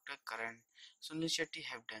of Dr. Karan. Sunil Shetty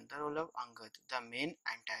have done the role of Angad, the main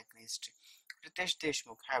antagonist. Riteish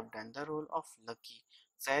Deshmukh have done the role of Lucky.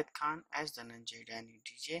 Zayed Khan as Dhananjay Danny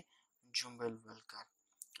DJ Jumbelwalkar.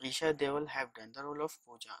 Isha Deol have done the role of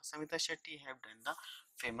Pooja. Samita Shetty have done the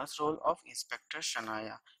famous role of Inspector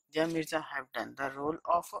Shanaya. Dia Mirza have done the role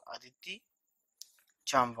of Aditi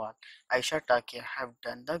Jamwal. Aisha Takia have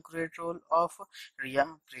done the great role of Ria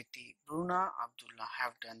Preeti. Bruna Abdullah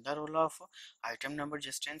have done the role of item number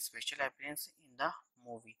just in special appearance in the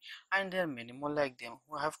movie, and there are many more like them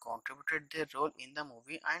who have contributed their role in the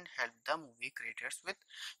movie and helped the movie creators with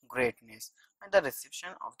greatness. And the reception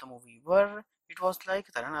of the movie were it was like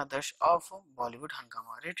Taran Adarsh of Bollywood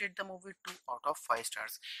Hangama rated the movie 2 out of 5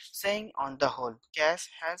 stars, saying on the whole, Cash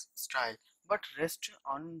has style but rests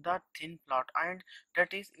on the thin plot, and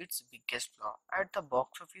that is its biggest flaw. At the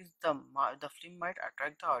box office, the film might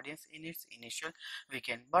attract the audience in its initial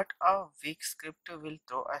weekend, but a weak script will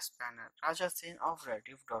throw a spanner. Raja Sen of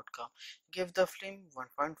Rediff.com gave the film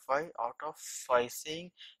 1.5 out of 5,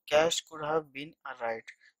 saying Cash could have been a right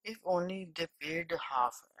if only they paid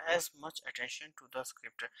half as much attention to the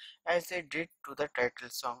script as they did to the title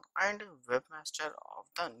song. And webmaster of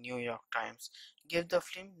the New York Times gave the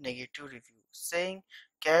film negative review, saying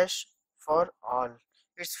Cash for all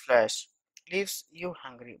its flash leaves you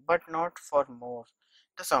hungry but not for more.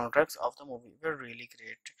 The soundtracks of the movie were really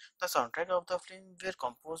great. The soundtrack of the film were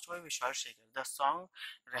composed by Vishal Shekhar. The song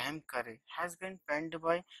Raham Kare has been penned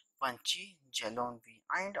by Panchi Jalonvi,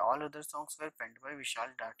 and all other songs were penned by Vishal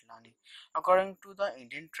Datlani. According to the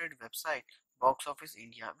Indian trade website Box Office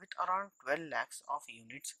India, with around 12 lakhs of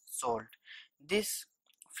units sold, this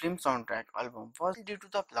film soundtrack album was due to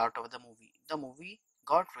the plot of the movie. The movie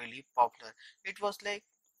got really popular. It was like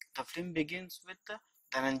the film begins with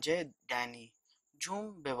Dhananjay Dani,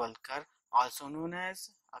 Jhum Bewalkar, also known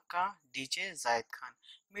as Aka DJ Zaid Khan,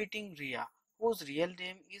 meeting Ria, whose real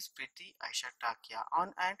name is Priti Aisha Takia,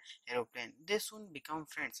 on an aeroplane. They soon become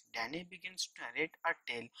friends. Danny begins to narrate a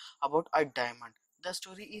tale about a diamond. The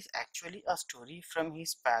story is actually a story from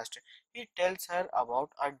his past. He tells her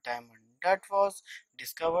about a diamond that was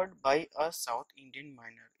discovered by a South Indian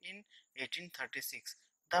miner in 1836.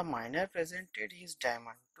 The miner presented his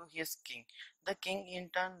diamond to his king. The king in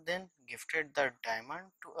turn then gifted the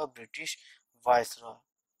diamond to a British viceroy.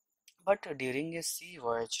 But during a sea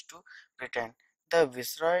voyage to Britain, the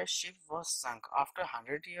Viceroy ship was sunk. After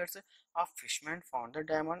 100 years, a fisherman found the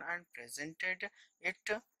diamond and presented it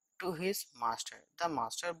to his master. The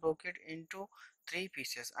master broke it into three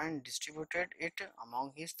pieces and distributed it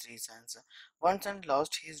among his three sons. One son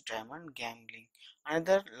lost his diamond gambling,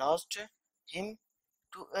 another lost him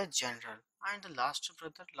to a general, and the last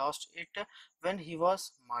brother lost it when he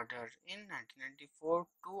was murdered. In 1994,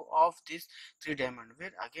 two of these three diamonds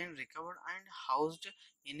were again recovered and housed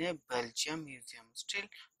in a Belgium museum. Still,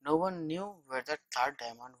 no one knew where the third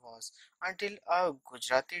diamond was until a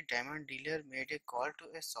Gujarati diamond dealer made a call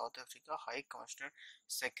to a South Africa High Commissioner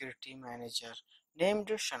Security Manager named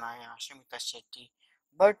Shanaya Shimita Shetty.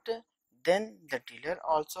 But then the dealer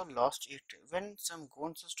also lost it when some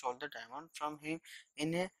goons stole the diamond from him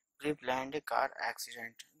in a pre-planned car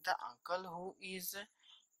accident. The uncle, who is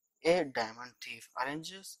a diamond thief,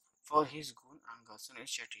 arranges for his goon uncle Sunil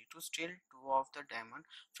Shetty to steal two of the diamonds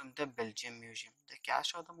from the Belgium Museum. The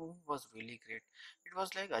cast of the movie was really great. It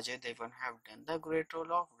was like Ajay Devgn have done the great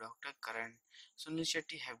role of Dr. Karan. Sunil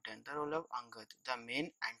Shetty have done the role of Angad, the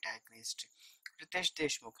main antagonist. Riteish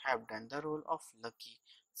Deshmukh have done the role of Lucky.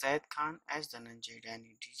 Zaid Khan as Dhananjay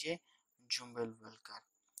Dani, DJ Jumbel Valkar.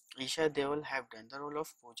 Isha Deol have done the role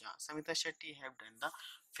of Pooja. Samita Shetty have done the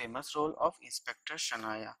famous role of Inspector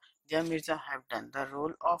Shanaya. Dia Mirza have done the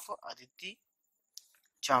role of Aditi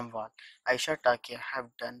Jamwal. Aisha Takia have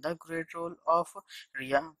done the great role of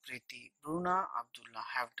Ria Preeti. Bruna Abdullah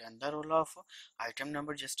have done the role of item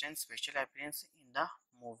number Justin special appearance in the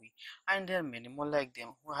movie. And there are many more like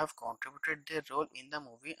them who have contributed their role in the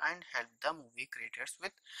movie and helped the movie creators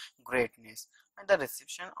with greatness. And the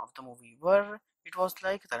reception of the movie were it was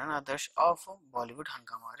like Taran Adarsh of Bollywood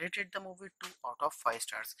Hangama rated the movie 2 out of 5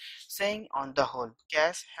 stars, saying on the whole,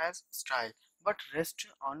 Cash has style but rests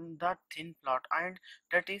on the thin plot, and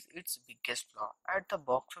that is its biggest flaw. At the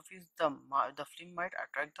box office, the film might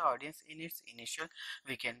attract the audience in its initial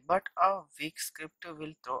weekend, but a weak script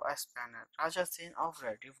will throw a spanner. Raja Sen of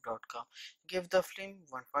Rediff.com gave the film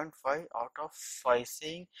 1.5 out of 5,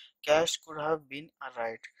 saying Cash could have been a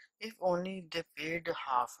right if only they paid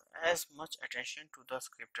half as much attention to the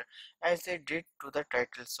script as they did to the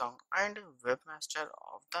title song. And webmaster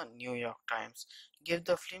of the New York Times gave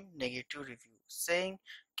the film negative review, saying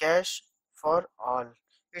Cash for all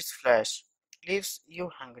its flash leaves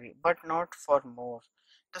you hungry but not for more.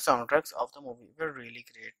 The soundtracks of the movie were really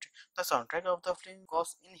great. The soundtrack of the film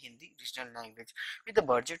was in Hindi regional language with a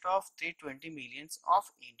budget of 320 millions of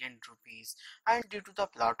Indian rupees, and due to the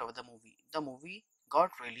plot of the movie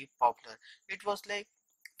got really popular. It was like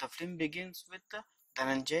the film begins with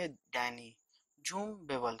Dhananjay Dani, Jhum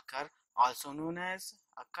Bewalkar, also known as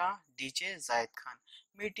Aka DJ Zaid Khan,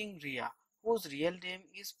 meeting Ria, whose real name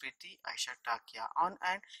is Priti Aisha Takia, on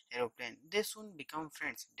an aeroplane. They soon become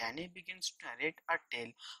friends. Danny begins to narrate a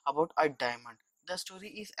tale about a diamond. The story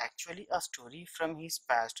is actually a story from his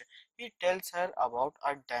past. He tells her about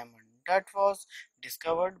a diamond that was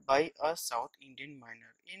discovered by a South Indian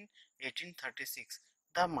miner in 1836.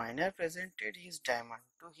 The miner presented his diamond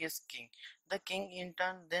to his king. The king in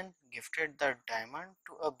turn then gifted the diamond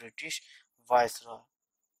to a British viceroy.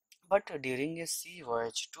 But during a sea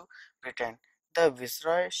voyage to Britain, the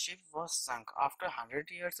Viceroy ship was sunk. After 100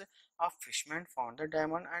 years, a fisherman found the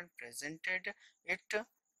diamond and presented it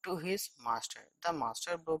to his master. The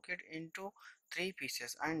master broke it into three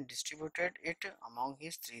pieces and distributed it among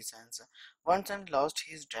his three sons. One son lost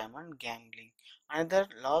his diamond gambling, another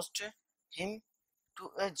lost him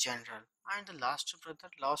to a general, and the last brother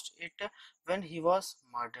lost it when he was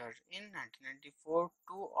murdered. In 1994,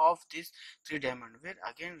 two of these three diamonds were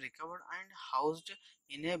again recovered and housed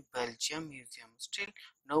in a Belgium museum. Still,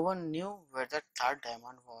 no one knew where the third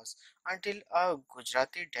diamond was until a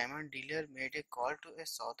Gujarati diamond dealer made a call to a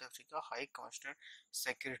South Africa High Commissioner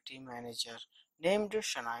Security Manager named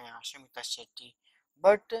Shanaya Shamita Shetty.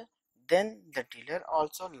 But then the dealer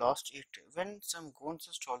also lost it when some goons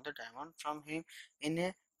stole the diamond from him in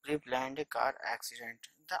a pre-planned car accident.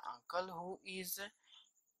 The uncle, who is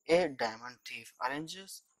a diamond thief,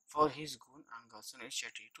 arranges for his goon uncle Sunil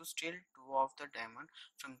Shetty to steal two of the diamonds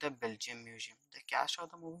from the Belgium Museum. The cast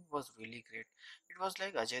of the movie was really great. It was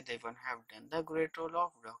like Ajay Devgn have done the great role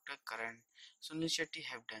of Dr. Karan. Sunil Shetty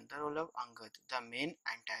have done the role of Angad, the main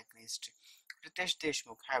antagonist. Riteish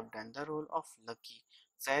Deshmukh have done the role of Lucky.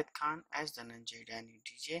 Zaid Khan as Dhananjay Danny,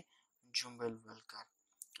 DJ Jumbelwalkar.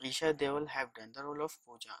 Isha Deol have done the role of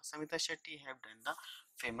Pooja. Samita Shetty have done the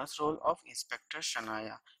famous role of Inspector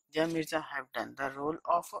Shanaya. Dia Mirza have done the role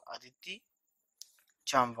of Aditi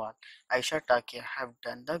Jamwal. Aisha Takia have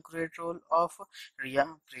done the great role of Ria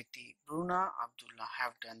Preeti. Bruna Abdullah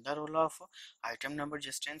have done the role of item number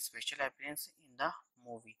just and special appearance in the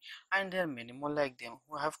movie. And there are many more like them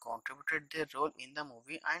who have contributed their role in the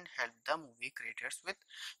movie and helped the movie creators with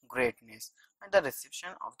greatness. And the reception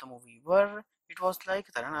of the movie were it was like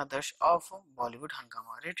Taran Adarsh of Bollywood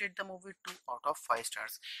Hangama rated the movie 2 out of 5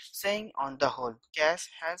 stars, saying on the whole, Cash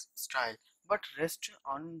has style but rests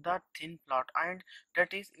on the thin plot and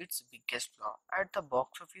that is its biggest flaw. At the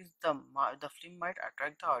box office, the film might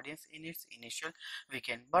attract the audience in its initial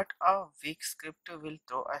weekend, but a weak script will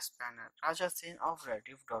throw a spanner. Raja Sen of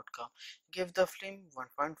Rediff.com gave the film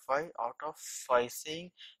 1.5 out of 5,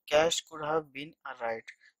 saying Cash could have been a right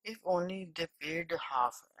if only they paid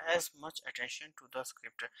half as much attention to the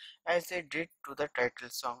script as they did to the title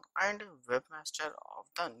song. And webmaster of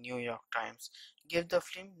the New York Times gave the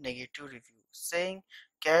film negative review, saying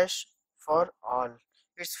Cash for all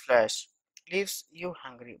its flash leaves you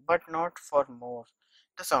hungry, but not for more.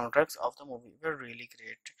 The soundtracks of the movie were really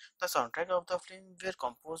great. The soundtrack of the film were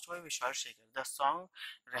composed by Vishal Shekhar. The song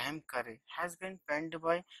Raham Kare has been penned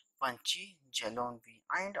by Panchi Jalonvi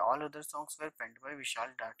and all other songs were penned by Vishal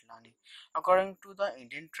Datlani. According to the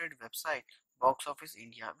Indian Trade website, Box Office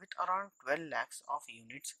India, with around 12 lakhs of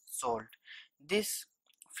units sold. This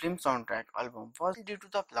film soundtrack album was due to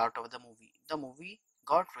the plot of the movie. The movie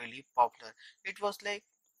got really popular. It was like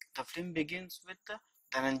the film begins with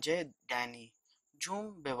Dhananjay Danny,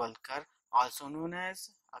 Jhum Bewalkar, also known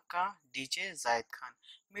as Aka DJ Zaid Khan,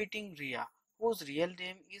 meeting Ria, whose real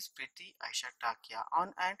name is Priti Aisha Takia,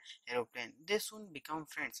 on an aeroplane. They soon become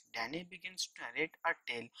friends. Danny begins to narrate a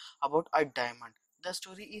tale about a diamond. The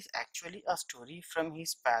story is actually a story from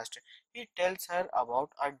his past. He tells her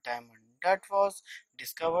about a diamond that was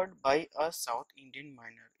discovered by a South Indian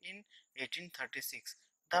miner in 1836.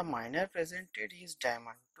 The miner presented his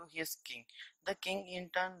diamond to his king. The king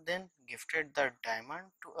in turn then gifted the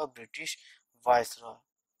diamond to a British viceroy.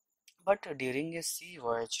 But during a sea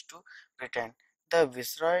voyage to Britain, the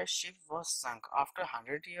Viceroy ship was sunk. After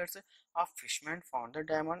 100 years, a fisherman found the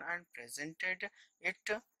diamond and presented it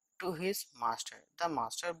to his master. The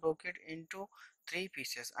master broke it into three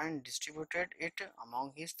pieces and distributed it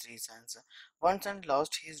among his three sons. One son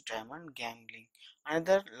lost his diamond gambling,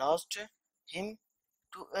 another lost him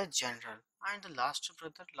to a general, and the last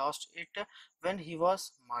brother lost it when he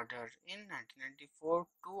was murdered. In 1994,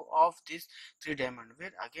 two of these three diamonds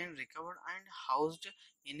were again recovered and housed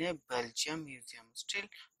in a Belgium museum. Still,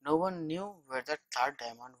 no one knew where the third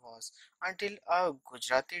diamond was until a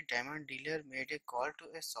Gujarati diamond dealer made a call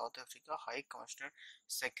to a South Africa High Commissioner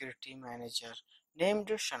Security Manager named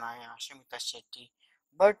Shanaya Shamita Shetty.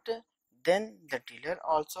 But then the dealer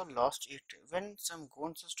also lost it when some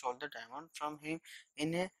goons stole the diamond from him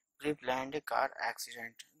in a pre-planned car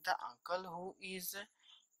accident. The uncle, who is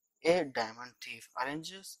A diamond thief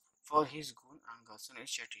arranges for his goon Angus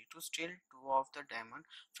Shetty to steal two of the diamonds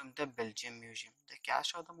from the Belgium Museum. The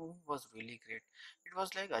cast of the movie was really great. It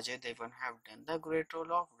was like Ajay Devgn have done the great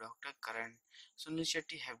role of Dr. Karan. Sunil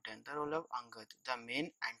Shetty have done the role of Angad, the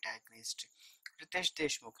main antagonist. Riteish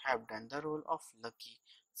Deshmukh have done the role of Lucky.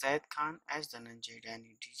 Zayed Khan as Dhananjay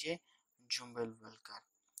Danny DJ Jumbelwalkar.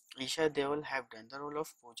 Isha Deol have done the role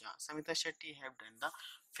of Pooja. Samita Shetty have done the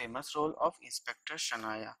famous role of Inspector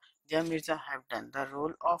Shanaya. Dia Mirza have done the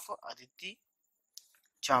role of Aditi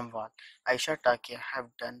Chamwal. Aisha Takia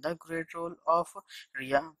have done the great role of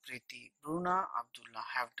Ria Preeti. Bruna Abdullah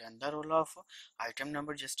have done the role of item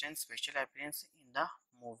number just and special appearance in the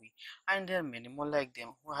movie. And there are many more like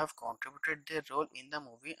them who have contributed their role in the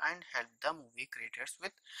movie and helped the movie creators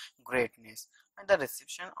with greatness. And the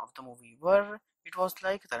reception of the movie were it was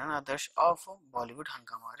like Taran Adarsh of Bollywood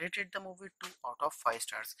Hangama rated the movie 2 out of 5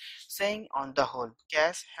 stars, saying on the whole,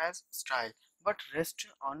 Cass has style but rests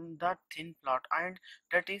on the thin plot and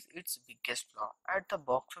that is its biggest flaw. At the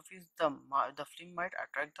box office, the film might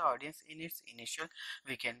attract the audience in its initial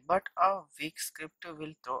weekend, but a weak script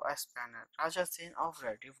will throw a spanner. Raja Sen of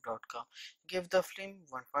Rediff.com gave the film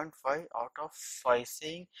 1.5 out of 5,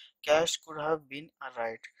 saying cash could have been a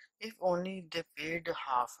right if only they paid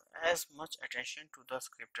half as much attention to the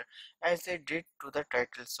script as they did to the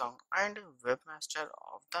title song. And webmaster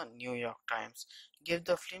of the New York Times gave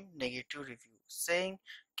the film negative review, saying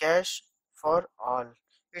cash for all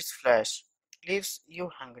its flash leaves you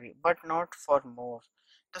hungry, but not for more.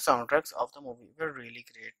 The soundtracks of the movie were really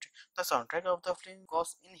great. The soundtrack of the film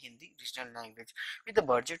was in Hindi regional language with a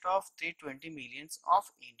budget of 320 millions of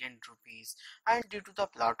Indian rupees. And due to the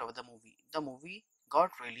plot of the movie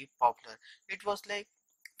got really popular. It was like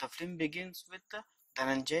the film begins with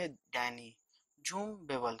Dhananjay Danny, Jhum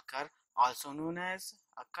Bewalkar, also known as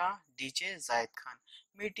Akka DJ Zaid Khan,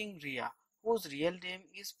 meeting Ria, whose real name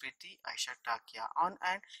is Priti Aisha Takia, on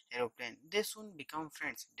an aeroplane. They soon become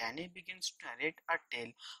friends. Danny begins to narrate a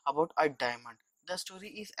tale about a diamond. The story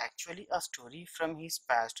is actually a story from his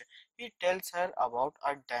past. He tells her about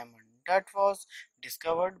a diamond that was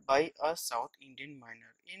discovered by a South Indian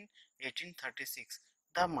miner in 1836.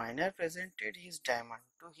 The miner presented his diamond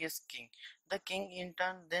to his king. The king in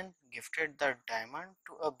turn then gifted the diamond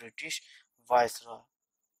to a British viceroy.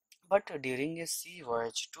 But during a sea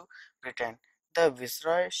voyage to Britain, the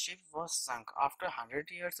Viceroy ship was sunk. After 100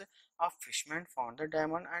 years, a fisherman found the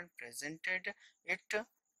diamond and presented it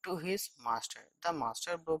to his master. The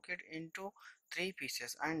master broke it into three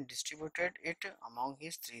pieces and distributed it among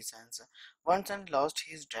his three sons. One son lost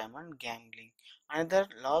his diamond gambling, another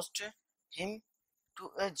lost him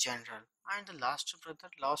to a general, and the last brother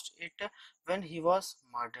lost it when he was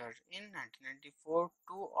murdered. In 1994,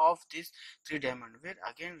 two of these three diamonds were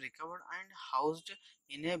again recovered and housed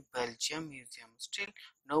in a Belgium museum. Still,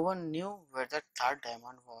 no one knew where the third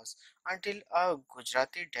diamond was until a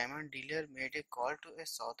Gujarati diamond dealer made a call to a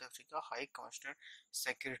South Africa High Commissioner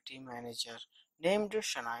Security Manager named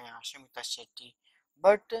Shanaya Shamita Shetty.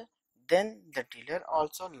 But then the dealer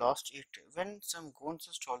also lost it when some goons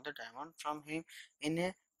stole the diamond from him in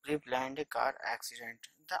a pre-planned car accident.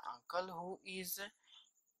 The uncle, who is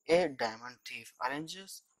a diamond thief,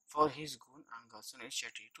 arranges for his goon Angus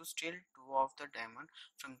Shetty to steal two of the diamonds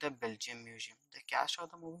from the Belgium Museum. The cast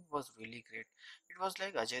of the movie was really great. It was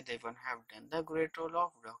like Ajay Devgn have done the great role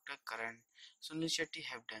of Dr. Karan. Sunil Shetty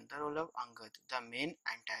have done the role of Angad, the main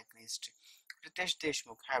antagonist. Riteish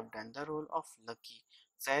Deshmukh have done the role of Lucky.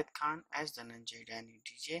 Zayed Khan as Dhananjay Danny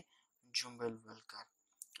DJ Jumbelwalkar.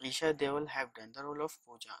 Isha Deol have done the role of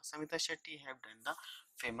Pooja. Samita Shetty have done the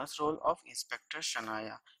famous role of Inspector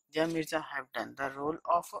Shanaya. Dia Mirza have done the role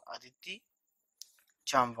of Aditi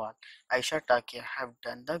Chamwal. Aisha Takia have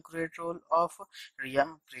done the great role of Ria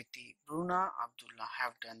Preeti. Bruna Abdullah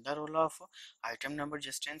have done the role of item number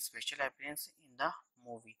just and special appearance in the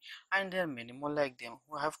movie. And there are many more like them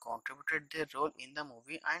who have contributed their role in the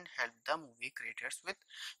movie and helped the movie creators with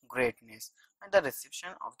greatness. And the reception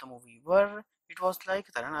of the movie were it was like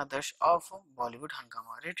Taran Adarsh of Bollywood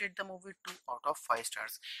Hangama rated the movie 2 out of 5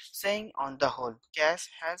 stars, saying on the whole, Cass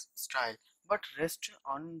has style but rests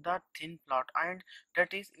on the thin plot and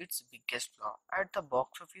that is its biggest flaw. At the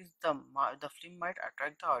box office, the film might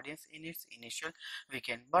attract the audience in its initial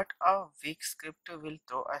weekend, but a weak script will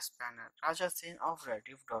throw a spanner. Raja Sen of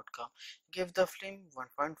Rediff.com gave the film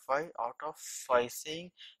 1.5 out of 5,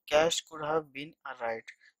 saying cash could have been a right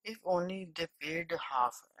if only they paid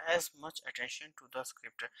half as much attention to the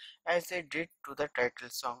script as they did to the title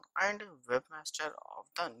song. And webmaster of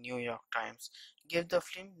the New York Times gave the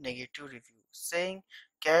film negative review, saying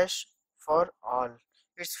cash for all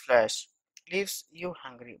its flash leaves you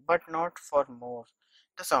hungry but not for more.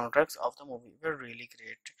 The soundtracks of the movie were really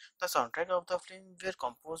great. The soundtrack of the film were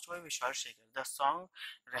composed by Vishal Shekhar. The song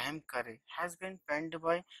Raham Kare has been penned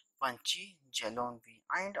by Panchi Jalonvi,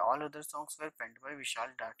 and all other songs were penned by Vishal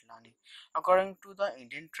Datlani. According to the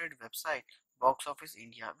Indian trade website Box Office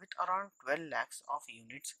India, with around 12 lakhs of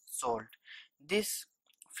units sold, this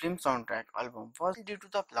film soundtrack album was due to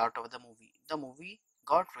the plot of the movie. The movie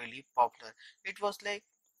got really popular. It was like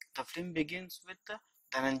the film begins with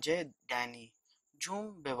Dhananjay Dani,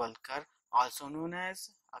 Jhum Bewalkar, also known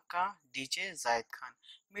as Akka DJ Zaid Khan,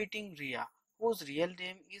 meeting Ria, whose real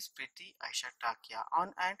name is Priti Aisha Takia,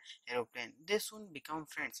 on an aeroplane. They soon become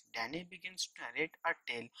friends. Danny begins to narrate a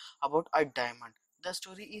tale about a diamond. The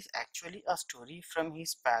story is actually a story from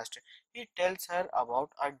his past. He tells her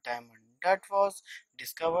about a diamond that was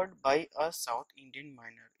discovered by a South Indian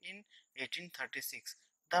miner in 1836.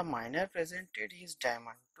 The miner presented his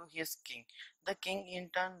diamond to his king. The king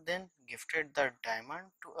in turn then gifted the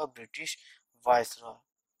diamond to a British viceroy.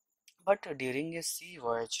 But during a sea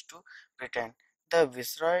voyage to Britain, the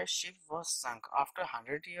Viceroy ship was sunk. After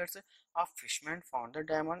 100 years, a fisherman found the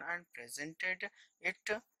diamond and presented it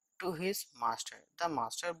to his master. The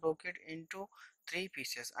master broke it into three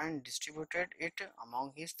pieces and distributed it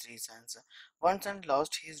among his three sons. One son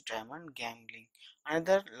lost his diamond gambling,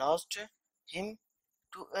 another lost him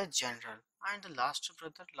to a general, and the last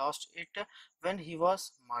brother lost it when he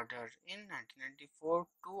was murdered. In 1994,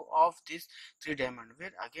 two of these three diamonds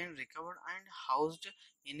were again recovered and housed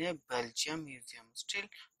in a Belgium museum. Still,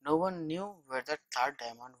 no one knew where the third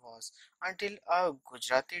diamond was until a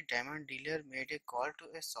Gujarati diamond dealer made a call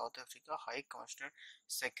to a South Africa High Commissioner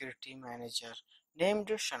Security Manager named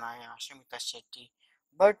Shanaya Shamita Shetty.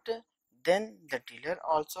 But then the dealer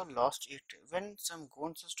also lost it when some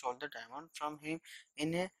goons stole the diamond from him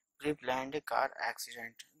in a pre-planned car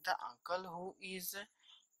accident. The uncle, who is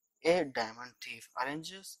a diamond thief,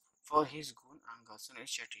 arranges for his goon uncle Sunil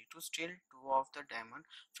Shetty to steal two of the diamonds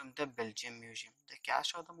from the Belgium Museum. The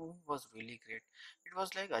cast of the movie was really great. It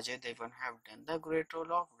was like Ajay Devgn have done the great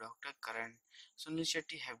role of Dr. Karan. Sunil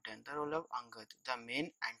Shetty have done the role of Angad, the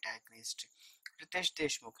main antagonist. Riteish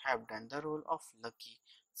Deshmukh have done the role of Lucky.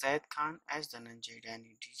 Zaid Khan as Dhananjay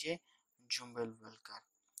Dani, DJ Jumbelwalkar.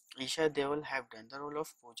 Isha Deol have done the role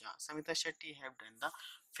of Pooja. Samita Shetty have done the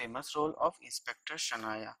famous role of Inspector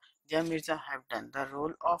Shanaya. Dia Mirza have done the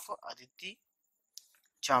role of Aditi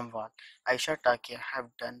Jamwal. Aisha Takia have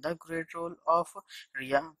done the great role of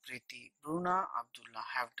Ria Preeti. Bruna Abdullah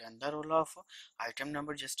have done the role of item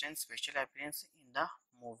number Justin special appearance in the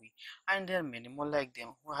movie. And there are many more like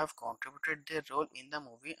them who have contributed their role in the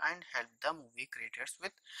movie and helped the movie creators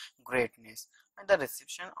with greatness. And the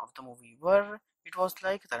reception of the movie were it was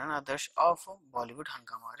like Taran Adarsh of Bollywood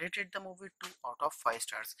Hangama rated the movie 2 out of 5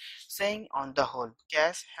 stars, saying on the whole,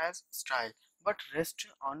 Cass has style but rests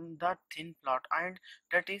on the thin plot and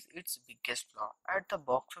that is its biggest flaw. At the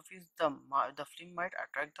box office, the film might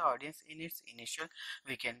attract the audience in its initial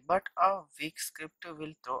weekend, but a weak script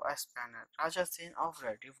will throw a spanner. Raja Sen of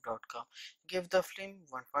Rediff.com gave the film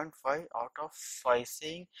 1.5 out of 5,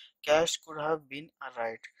 saying Cash could have been a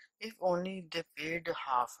right if only they paid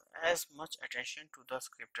half as much attention to the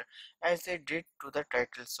script as they did to the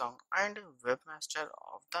title song. And webmaster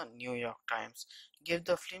of the New York Times gave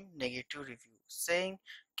the film negative review, saying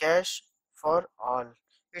Cash for all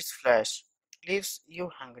its flash leaves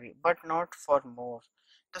you hungry but not for more.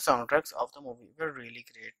 The soundtracks of the movie were really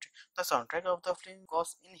great. The soundtrack of the film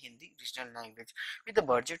was in Hindi regional language with a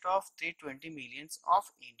budget of 320 millions of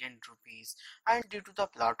Indian rupees. And due to the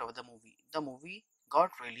plot of the movie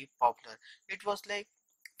got really popular. It was like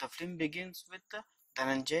the film begins with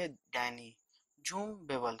Dhananjay Dani, Jhum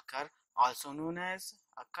Bewalkar, also known as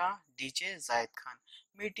Akka DJ Zaid Khan,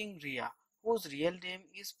 meeting Ria, whose real name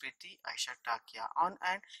is Priti Aisha Takia, on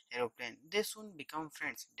an aeroplane. They soon become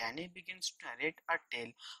friends. Danny begins to narrate a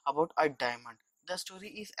tale about a diamond. The story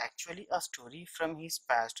is actually a story from his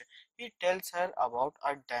past. He tells her about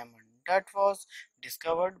a diamond that was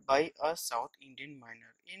discovered by a South Indian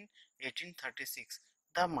miner in 1836.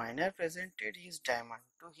 The miner presented his diamond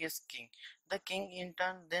to his king. The king in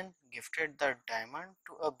turn then gifted the diamond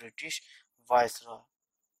to a British viceroy.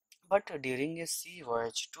 But during a sea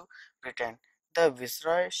voyage to Britain, the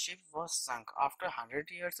Viceroy ship was sunk. After 100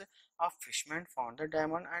 years, a fisherman found the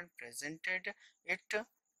diamond and presented it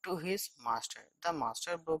to his master. The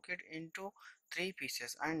master broke it into three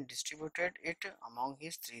pieces and distributed it among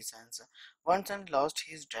his three sons. One son lost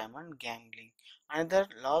his diamond gambling, another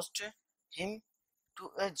lost him to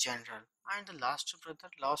a general, and the last brother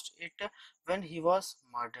lost it when he was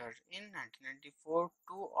murdered. In 1994,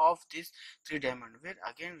 two of these three diamonds were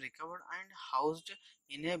again recovered and housed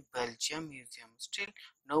in a Belgium museum. Still,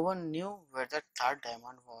 no one knew where the third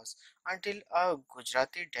diamond was until a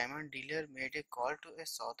Gujarati diamond dealer made a call to a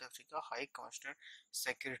South Africa High Commissioner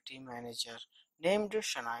Security Manager named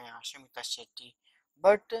Shanaya Shamita Shetty.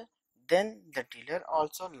 But then the dealer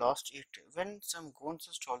also lost it when some goons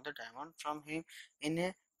stole the diamond from him in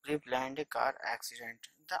a pre-planned car accident.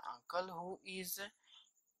 The uncle, who is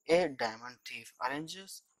a diamond thief,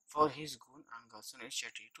 arranges for his goon uncle Sunil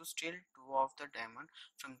Shetty to steal two of the diamonds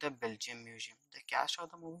from the Belgium museum. The cast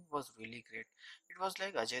of the movie was really great. It was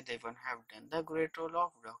like Ajay Devgn have done the great role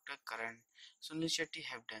of Dr. Karan. Sunil Shetty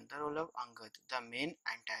have done the role of Angad, the main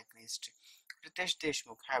antagonist. Riteish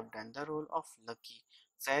Deshmukh have done the role of Lucky.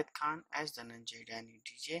 Syed Khan as Dhananjay Danny,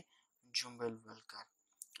 DJ Jumbelwalkar.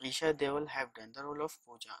 Isha Deval have done the role of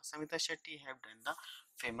Pooja. Samita Shetty have done the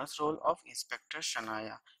famous role of Inspector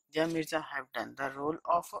Shanaya. Dia Mirza have done the role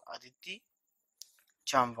of Aditi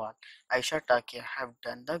Chamwal. Aisha Takia have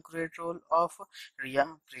done the great role of Ria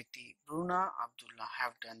Preeti. Bruna Abdullah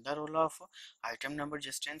have done the role of item number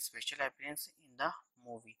just and special appearance in the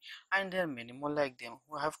movie. And there are many more like them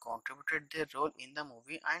who have contributed their role in the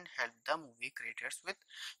movie and helped the movie creators with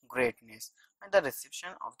greatness. And the reception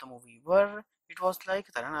of the movie were it was like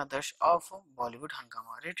Taran Adarsh of Bollywood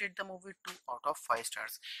Hangama rated the movie 2 out of 5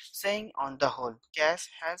 stars, saying on the whole, Cash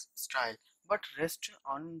has style but rests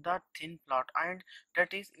on the thin plot and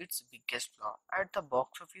that is its biggest flaw. At the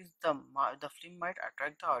box office, the film might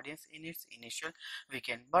attract the audience in its initial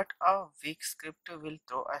weekend, but a weak script will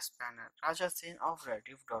throw a spanner. Raja Sen of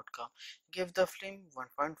Rediff.com gave the film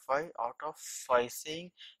 1.5 out of 5,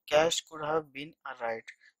 saying Cash could have been a right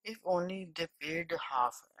if only they paid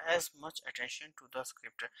half as much attention to the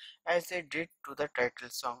script as they did to the title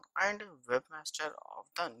song. And webmaster of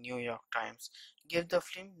the New York Times gave the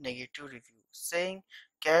film negative review, saying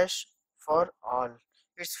Cash for all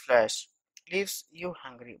its flash leaves you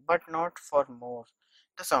hungry, but not for more.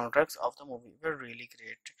 The soundtracks of the movie were really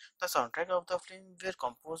great. The soundtrack of the film were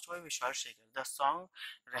composed by Vishal Shekhar. The song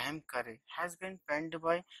Raham Kare has been penned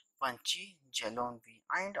by Panchi Jalonvi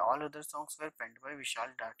and all other songs were penned by Vishal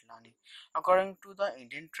Datlani. According to the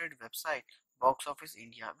Indian trade website Box Office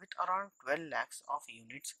India, with around 12 lakhs of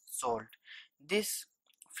units sold, this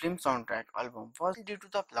film soundtrack album was due to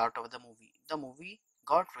the plot of the movie. The movie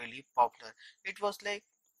got really popular. It was like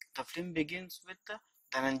the film begins with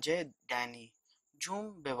Dhananjay Danny,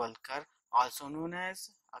 Jhum Bewalkar, also known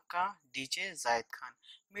as Akka DJ Zaid Khan,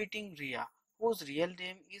 meeting Ria, whose real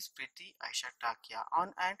name is Priti Aisha Takia,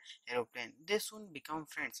 on an aeroplane. They soon become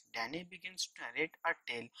friends. Danny begins to narrate a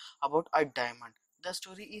tale about a diamond. The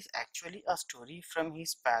story is actually a story from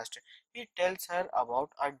his past. He tells her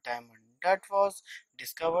about a diamond that was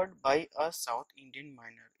discovered by a South Indian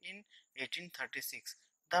miner in 1836.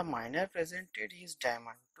 The miner presented his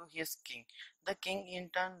diamond to his king. The king in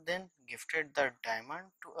turn then gifted the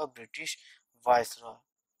diamond to a British viceroy.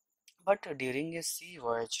 But during a sea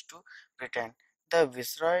voyage to Britain, the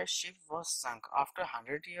Viceroy ship was sunk. After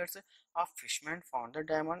 100 years, a fisherman found the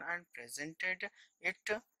diamond and presented it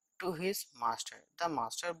to his master. The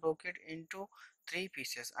master broke it into three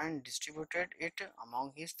pieces and distributed it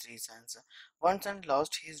among his three sons. One son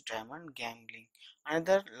lost his diamond gambling,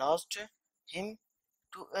 another lost him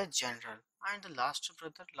to a general, and the last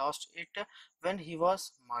brother lost it when he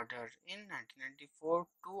was murdered. In 1994,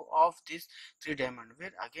 two of these three diamonds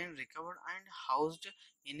were again recovered and housed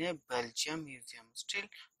in a Belgium museum. Still,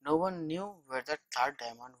 no one knew where the third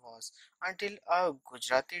diamond was until a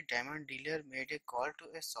Gujarati diamond dealer made a call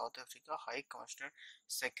to a South Africa High Commissioner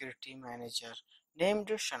Security Manager named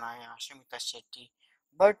Shanaya Shamita Shetty.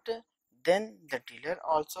 But then the dealer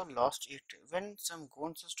also lost it when some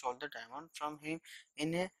goons stole the diamond from him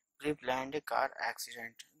in a pre-planned car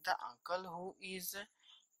accident. The uncle, who is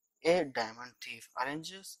a diamond thief,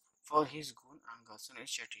 arranges for his goon uncle Sunil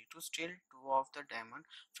Shetty to steal two of the diamonds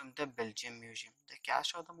from the Belgium museum. The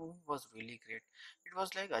cast of the movie was really great. It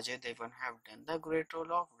was like Ajay Devgn have done the great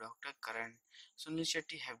role of Dr. Karan. Sunil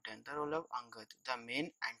Shetty have done the role of Angad, the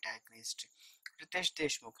main antagonist. Riteish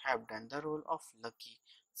Deshmukh have done the role of Lucky.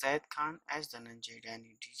 Syed Khan as Dhananjay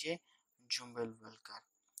Danny, DJ Jumbelwalkar.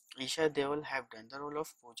 Isha Deval have done the role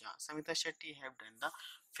of Pooja. Samita Shetty have done the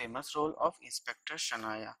famous role of Inspector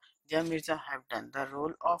Shanaya. Dia Mirza have done the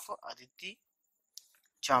role of Aditi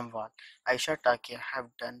Chamwal. Aisha Takia have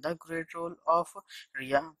done the great role of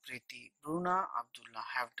Ria Preeti. Bruna Abdullah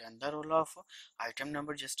have done the role of item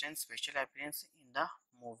number just and special appearance in the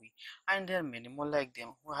movie, and there are many more like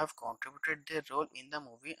them who have contributed their role in the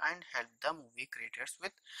movie and helped the movie creators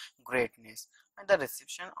with greatness. And the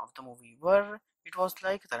reception of the movie were it was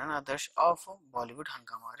like Taran Adarsh of Bollywood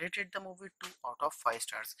Hangama rated the movie 2 out of 5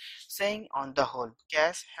 stars, saying on the whole,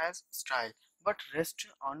 cast has style but rests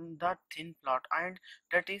on the thin plot, and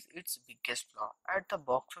that is its biggest flaw. At the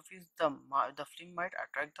box office, the film might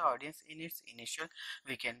attract the audience in its initial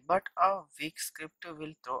weekend, but a weak script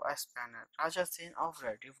will throw a spanner. Raja Sen of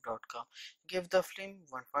Rediff.com gave the film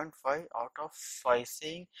 1.5 out of 5,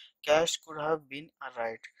 saying cash could have been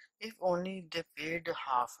alright if only they paid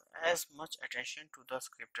half as much attention to the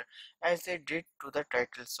script as they did to the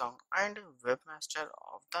title song. And webmaster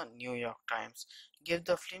of the New York Times gave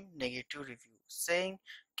the film negative review, saying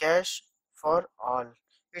cash for all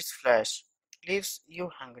its flash leaves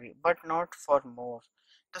you hungry but not for more.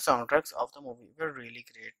 The soundtracks of the movie were really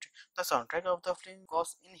great. The soundtrack of the film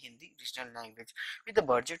was in Hindi regional language with a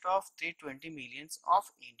budget of 320 millions of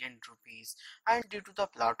Indian rupees. And due to the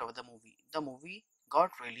plot of the movie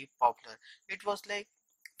got really popular. It was like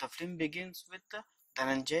the film begins with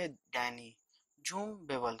Dhananjay Dani, Jhum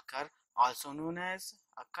Bewalkar, also known as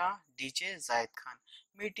Akka DJ Zaid Khan,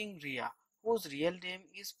 meeting Ria, whose real name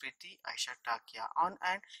is Priti Aisha Takia, on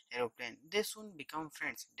an aeroplane. They soon become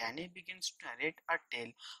friends. Danny begins to narrate a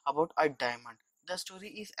tale about a diamond. The story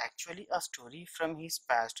is actually a story from his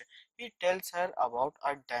past. He tells her about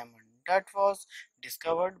a diamond that was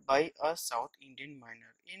discovered by a South Indian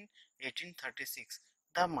miner in 1836.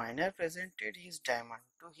 The miner presented his diamond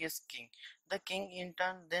to his king. The king in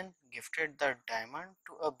turn then gifted the diamond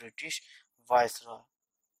to a British viceroy.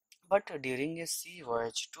 But during a sea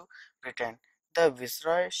voyage to Britain, the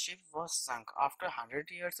Viceroy ship was sunk. After 100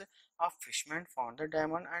 years, a fisherman found the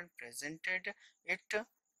diamond and presented it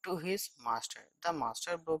to his master. The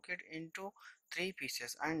master broke it into three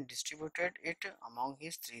pieces and distributed it among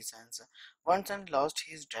his three sons. One son lost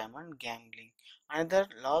his diamond gambling, another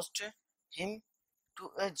lost him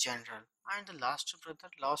to a general, and the last brother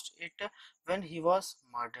lost it when he was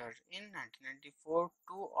murdered. In 1994,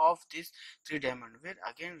 two of these three diamonds were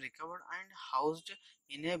again recovered and housed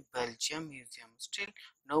in a Belgium museum. Still,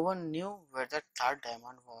 no one knew where the third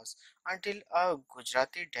diamond was until a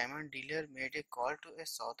Gujarati diamond dealer made a call to a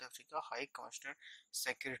South Africa High Commissioner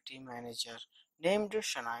Security Manager named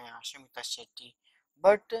Shanaya Shamita Shetty.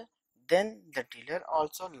 But then the dealer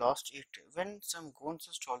also lost it when some goons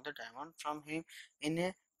stole the diamond from him in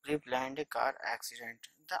a pre-planned car accident.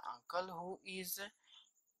 The uncle, who is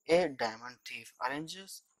a diamond thief,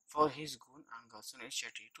 arranges for his goon uncle Sunil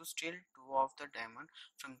Shetty to steal two of the diamonds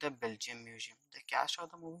from the Belgium Museum. The cast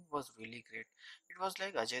of the movie was really great. It was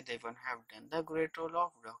like Ajay Devgn have done the great role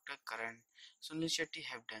of Dr. Karan. Sunil Shetty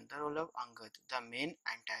have done the role of Angad, the main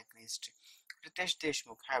antagonist. Riteish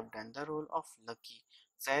Deshmukh have done the role of Lucky.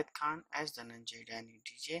 Zaid Khan as Dhananjay Dani,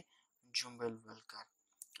 DJ Jumbel Walkar.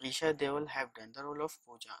 Isha Deol have done the role of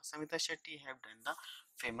Pooja. Samita Shetty have done the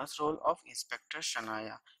famous role of Inspector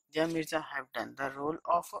Shanaya. Dia Mirza have done the role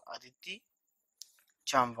of Aditi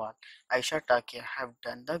Chamwal. Aisha Takia have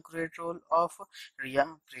done the great role of Ria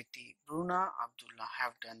Preeti. Bruna Abdullah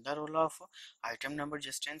have done the role of item number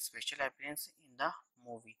just and special appearance in the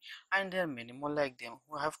movie. And there are many more like them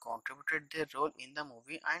who have contributed their role in the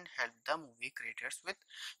movie and helped the movie creators with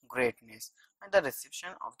greatness. And the reception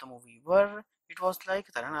of the movie were it was like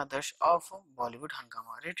Taran Adarsh of Bollywood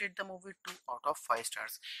Hangama rated the movie 2 out of 5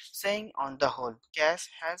 stars, saying on the whole, cast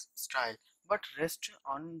has style but rests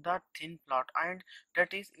on the thin plot, and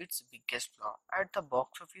that is its biggest flaw. At the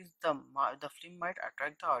box office, the film might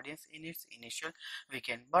attract the audience in its initial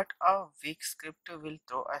weekend, but a weak script will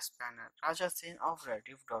throw a spanner. Raja Sen of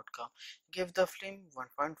Rediff.com gave the film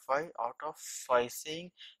 1.5 out of 5,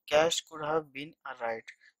 saying cash could have been alright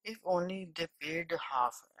if only they paid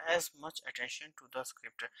half as much attention to the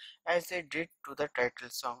script as they did to the title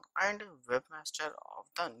song. And webmaster of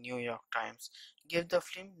the New York Times gave the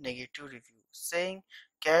film negative review, saying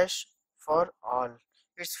cash for all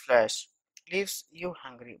its flash leaves you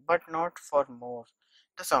hungry but not for more.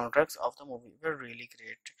 The soundtracks of the movie were really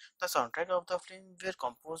great. The soundtrack of the film were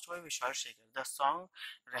composed by Vishal Shekhar. The song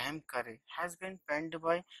Raham Kare has been penned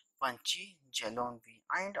by Panchi Jalonvi,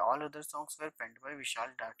 and all other songs were penned by Vishal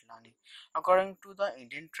Datlani. According to the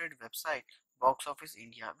Indian Trade website, Box Office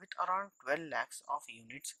India, with around 12 lakhs of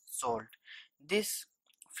units sold, this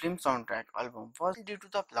film soundtrack album was due to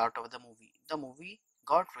the plot of the movie. The movie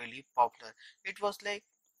got really popular. It was like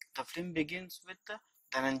the film begins with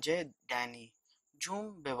Dhananjay Dani,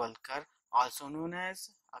 Jhum Bewalkar, also known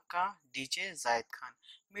as Akka DJ Zaid Khan,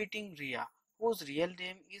 meeting Ria, whose real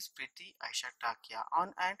name is Priti Aisha Takia,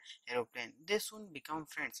 on an aeroplane. They soon become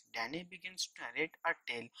friends. Danny begins to narrate a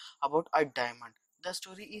tale about a diamond. The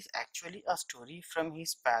story is actually a story from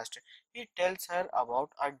his past. He tells her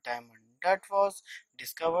about a diamond that was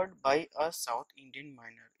discovered by a South Indian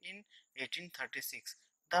miner in 1836.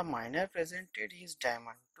 The miner presented his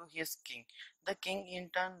diamond to his king. The king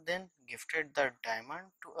in turn then gifted the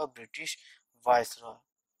diamond to a British viceroy.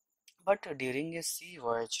 But during a sea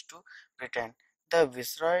voyage to Britain, the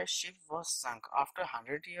Viceroy ship was sunk. After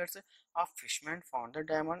 100 years, a fisherman found the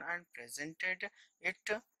diamond and presented it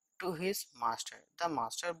to his master. The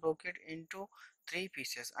master broke it into three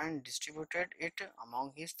pieces and distributed it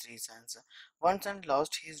among his three sons. One son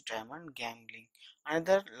lost his diamond gambling,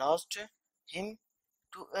 another lost him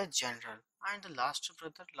to a general, and the last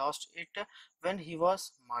brother lost it when he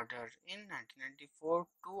was murdered. In 1994,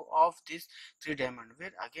 two of these three diamonds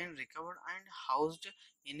were again recovered and housed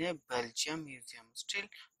in a Belgium museum. Still,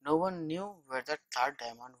 no one knew where the third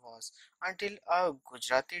diamond was until a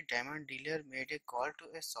Gujarati diamond dealer made a call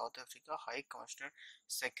to a South Africa High Commissioner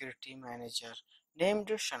Security Manager named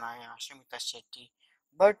Shania Shimita Shetty.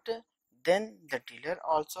 But then the dealer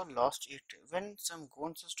also lost it when some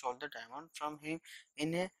goons stole the diamond from him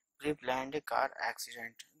in a pre-planned car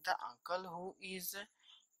accident. The uncle, who is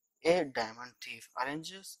a diamond thief,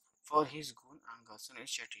 arranges for his goon Angus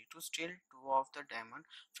Shetty to steal two of the diamonds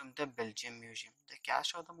from the Belgium Museum. The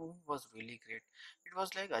cast of the movie was really great. It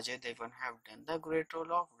was like Ajay Devgn have done the great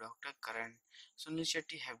role of Dr. Karan. Sunil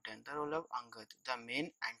Shetty have done the role of Angad, the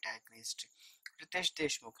main antagonist. Riteish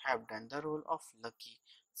Deshmukh have done the role of Lucky.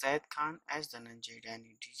 Zayed Khan as Dhananjay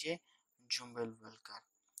Danny DJ Jumbelwalkar.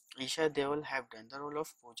 Isha Deol have done the role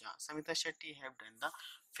of Pooja. Samita Shetty have done the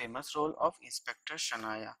famous role of Inspector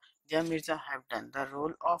Shanaya. Dia Mirza have done the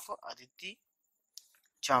role of Aditi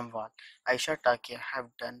Chamwal. Aisha Takia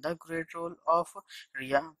have done the great role of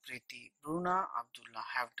Ria Preeti. Bruna Abdullah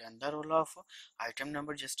have done the role of item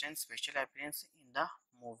number just and special appearance in the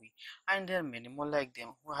movie. And there are many more like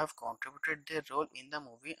them who have contributed their role in the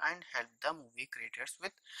movie and helped the movie creators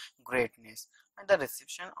with greatness. And the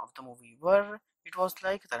reception of the movie were it was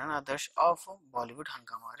like Taran Adarsh of Bollywood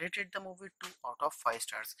Hangama rated the movie 2 out of 5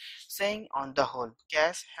 stars, saying on the whole,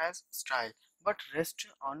 Cash has style but rests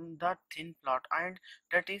on the thin plot and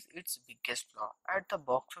that is its biggest flaw. At the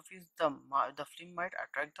box office, the film might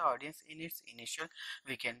attract the audience in its initial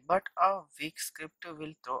weekend, but a weak script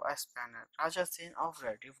will throw a spanner. Raja Sen of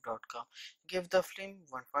Rediff.com gave the film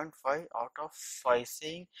 1.5 out of 5,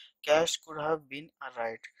 saying Cash could have been a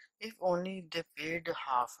right if only they paid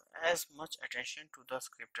half as much attention to the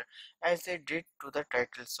script as they did to the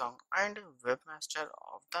title song. And webmaster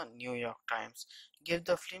of the New York Times gave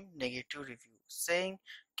the film negative review, saying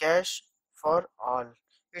Cash for all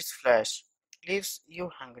its flash leaves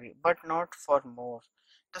you hungry, but not for more.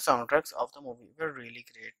 The soundtracks of the movie were really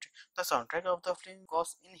great. The soundtrack of the film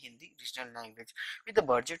was in Hindi regional language with a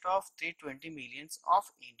budget of 320 millions of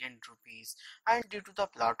Indian rupees. And due to the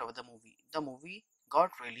plot of the movie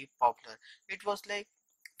got really popular. It was like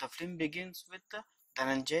the film begins with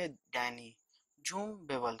Dhananjay Danny, Jhum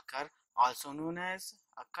Bewalkar, also known as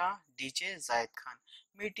Akka DJ Zaid Khan,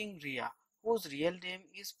 meeting Ria, whose real name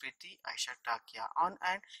is Priti Aisha Takia, on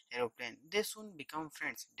an aeroplane. They soon become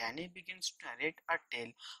friends. Danny begins to narrate a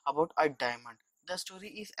tale about a diamond. The story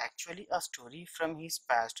is actually a story from his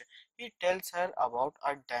past. He tells her about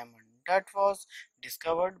a diamond that was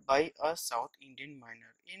discovered by a South Indian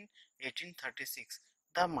miner in 1836.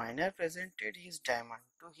 The miner presented his diamond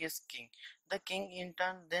to his king. The king in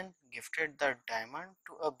turn then gifted the diamond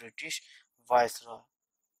to a British viceroy.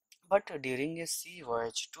 But during a sea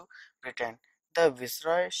voyage to Britain, the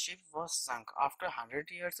Viceroy ship was sunk. After 100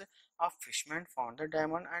 years, a fisherman found the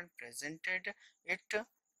diamond and presented it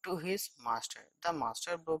to his master. The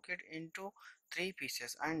master broke it into three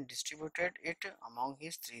pieces and distributed it among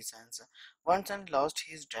his three sons. One son lost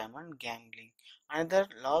his diamond gambling, another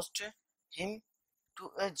lost him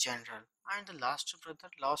to a general, and the last brother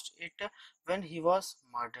lost it when he was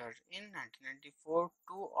murdered. In 1994,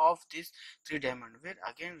 two of these three diamonds were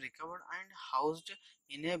again recovered and housed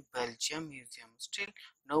in a Belgium museum. Still,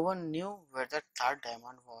 no one knew where the third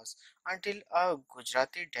diamond was until a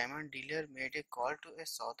Gujarati diamond dealer made a call to a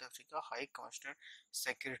South Africa High Commissioner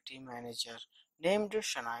Security Manager named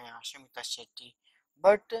Shania Shimita Shetty.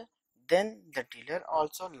 But then the dealer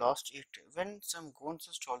also lost it when some goons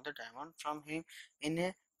stole the diamond from him in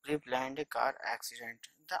a pre-planned car accident.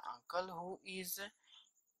 The uncle, who is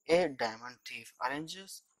a diamond thief,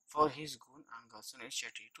 arranges for his goon uncle Sunil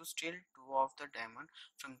Shetty to steal two of the diamonds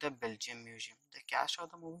from the Belgium museum. The cast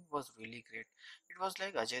of the movie was really great. It was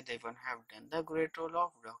like Ajay Devgn have done the great role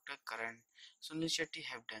of Dr. Karan. Sunil Shetty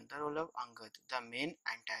have done the role of Angad, the main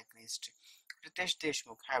antagonist. Riteish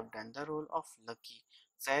Deshmukh have done the role of Lucky.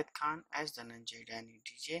 Zayed Khan as Dhananjay Danny,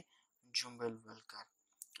 DJ Jumbelwalkar.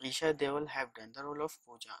 Isha Deval have done the role of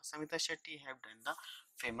Pooja. Samita Shetty have done the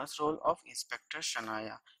famous role of Inspector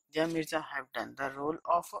Shanaya. Dia Mirza have done the role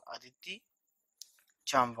of Aditi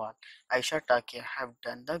Jamwal. Aisha Takia have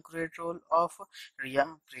done the great role of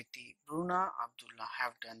Ria Preeti. Bruna Abdullah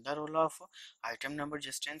have done the role of item number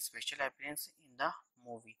just and special appearance in the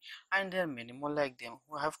movie. And there are many more like them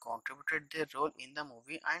who have contributed their role in the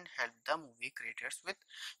movie and helped the movie creators with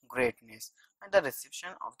greatness. And the reception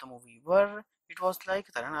of the movie were it was like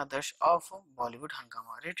Taran Adarsh of Bollywood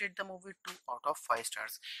Hangama rated the movie 2 out of 5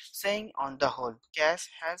 stars, saying on the whole, Cass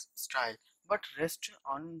has style but rests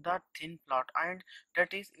on the thin plot and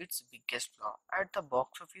that is its biggest flaw. At the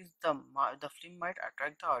box office, the film might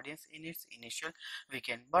attract the audience in its initial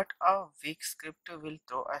weekend, but a weak script will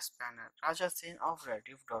throw a spanner. Raja Sen of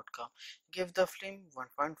Rediff.com gave the film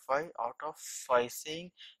 1.5 out of 5,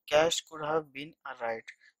 saying cash could have been a right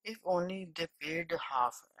if only they paid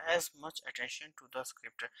half as much attention to the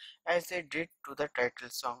script as they did to the title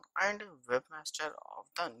song. And webmaster of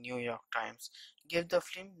the New York Times gave the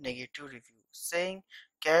film negative review, saying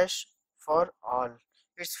cash for all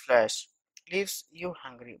its flash leaves you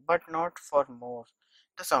hungry, but not for more.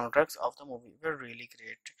 The soundtracks of the movie were really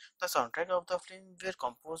great. The soundtrack of the film were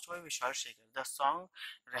composed by Vishal Shekhar. The song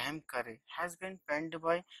Raham Kare has been penned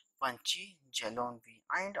by Panchi Jalonvi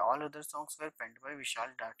and all other songs were penned by Vishal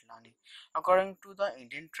Datlani. According to the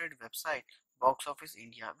Indian Trade website, Box Office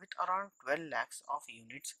India with around 12 lakhs of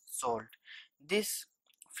units sold. This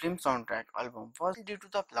film soundtrack album was due to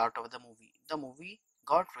the plot of the movie. The movie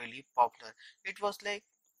got really popular. It was like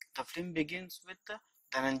the film begins with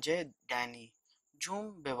Dhananjay Danny,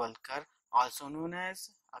 Jhum Bewalkar, also known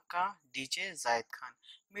as Aka DJ Zaid Khan,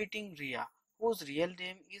 meeting Ria, whose real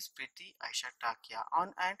name is Priti Aisha Takia,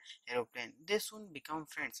 on an aeroplane. They soon become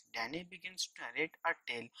friends. Danny begins to narrate a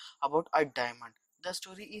tale about a diamond. The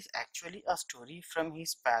story is actually a story from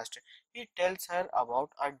his past. He tells her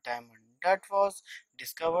about a diamond that was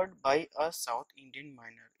discovered by a South Indian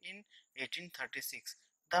miner in 1836.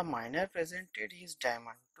 The miner presented his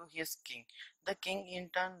diamond to his king. The king in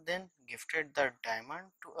turn then gifted the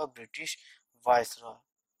diamond to a British viceroy.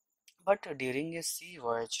 But during a sea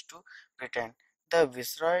voyage to Britain, the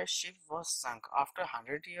Viceroy ship was sunk. After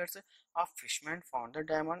 100 years, a fisherman found the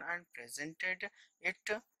diamond and presented it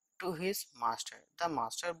to his master. The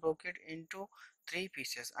master broke it into three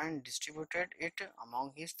pieces and distributed it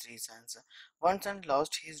among his three sons. One son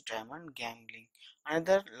lost his diamond gambling,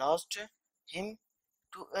 another lost him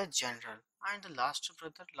to a general, and the last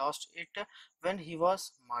brother lost it when he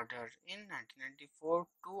was murdered. In 1994,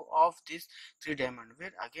 two of these three diamonds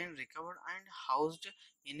were again recovered and housed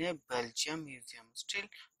in a Belgium museum. Still,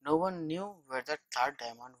 no one knew where the third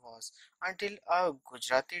diamond was until a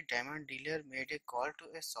Gujarati diamond dealer made a call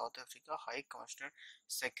to a South Africa High Commissioner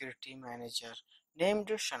Security Manager named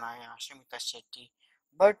Shanaya Shimita Shetty.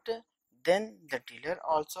 But then the dealer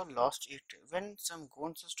also lost it when some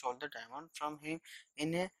goons stole the diamond from him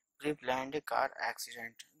in a pre-planned car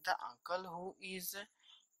accident. The uncle, who is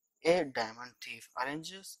a diamond thief,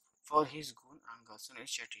 arranges for his goon uncle Sunil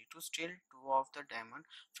Shetty to steal two of the diamonds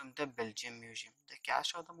from the Belgium museum. The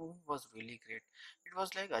cast of the movie was really great. It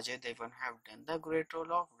was like Ajay Devgn have done the great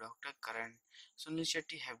role of Dr. Karan. Sunil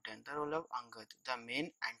Shetty have done the role of Angad, the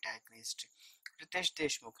main antagonist. Riteish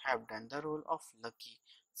Deshmukh have done the role of Lucky.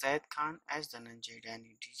 Zayed Khan as Dhananjay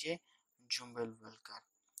Danny, DJ Jumbelwalkar.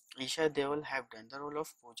 Isha Deval have done the role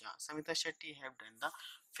of Pooja. Samita Shetty have done the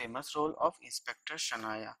famous role of Inspector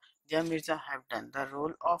Shanaya. Dia Mirza have done the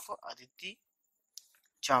role of Aditi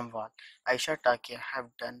Jamwal. Aisha Takia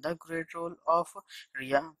have done the great role of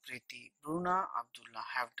Ria Preeti. Bruna Abdullah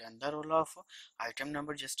have done the role of item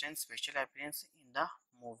number just and special appearance in the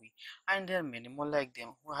movie. And there are many more like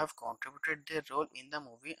them who have contributed their role in the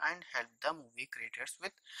movie and helped the movie creators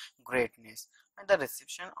with greatness. And the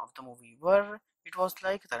reception of the movie were it was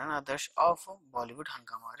like Taran Adarsh of Bollywood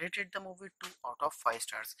Hangama rated the movie 2 out of 5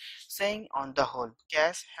 stars, saying on the whole,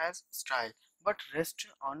 Cass has style but rests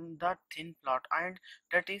on the thin plot and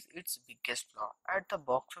that is its biggest flaw. At the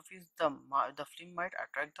box office, the film might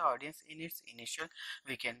attract the audience in its initial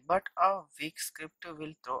weekend, but a weak script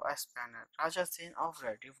will throw a spanner. Raja Sen of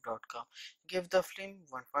Rediff.com gave the film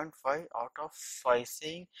 1.5 out of 5,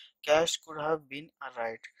 saying cash could have been a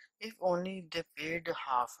right if only they paid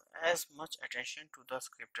half as much attention to the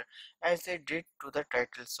script as they did to the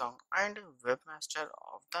title song. And webmaster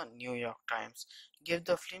of the New York Times gave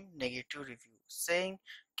the film negative review, saying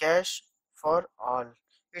cash for all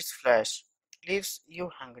its flash leaves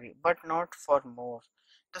you hungry but not for more.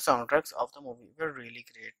 The soundtracks of the movie were really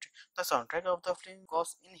great. The soundtrack of the film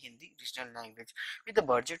was in Hindi regional language with a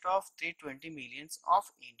budget of 320 millions of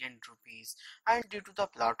Indian rupees. And due to the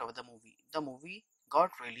plot of the movie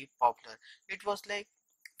got really popular. It was like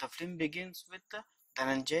the film begins with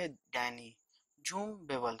Dhananjay Dani, Jhum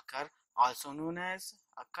Bewalkar, also known as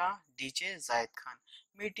Akka DJ Zaid Khan,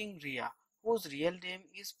 meeting Ria, whose real name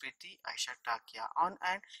is Priti Aisha Takia, on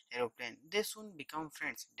an aeroplane. They soon become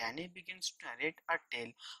friends. Danny begins to narrate a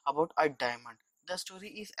tale about a diamond. The story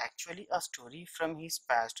is actually a story from his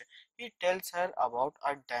past. He tells her about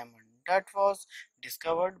a diamond that was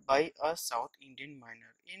discovered by a South Indian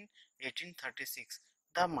miner in 1836.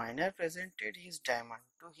 The miner presented his diamond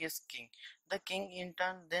to his king. The king in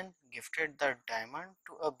turn then gifted the diamond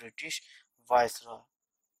to a British viceroy.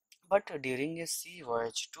 But during a sea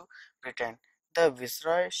voyage to Britain, the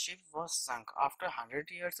Viceroy ship was sunk. After 100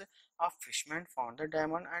 years, a fisherman found the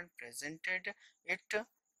diamond and presented it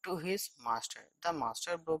to his master. The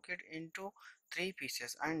master broke it into three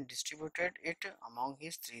pieces and distributed it among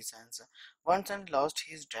his three sons. One son lost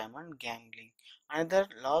his diamond gambling, another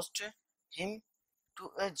lost him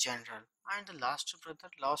to a general, and the last brother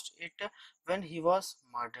lost it when he was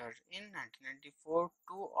murdered. In 1994,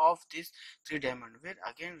 two of these three diamonds were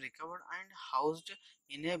again recovered and housed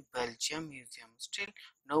in a Belgium museum. Still,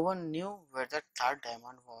 no one knew where the third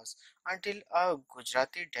diamond was until a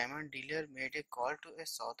Gujarati diamond dealer made a call to a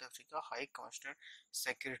South Africa High Commissioner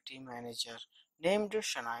Security Manager named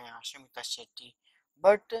Shanaya Shamita Shetty.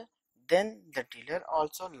 But then the dealer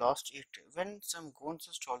also lost it when some goons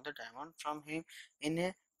stole the diamond from him in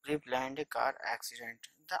a pre-planned car accident.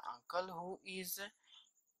 The uncle, who is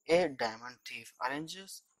a diamond thief,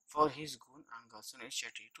 arranges for his goon uncle Sunil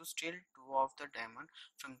Shetty to steal two of the diamonds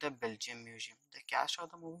from the Belgium Museum. The cast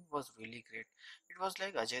of the movie was really great. It was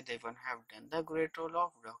like Ajay Devgn have done the great role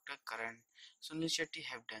of Dr. Karan. Sunil Shetty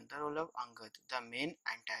have done the role of Angad, the main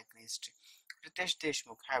antagonist. Riteish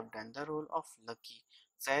Deshmukh have done the role of Lucky.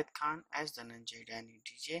 Zaid Khan as Dhananjay Dani,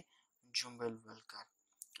 DJ Jumbel Walkar.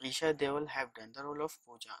 Isha Deol have done the role of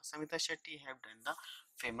Pooja. Samita Shetty have done the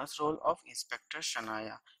famous role of Inspector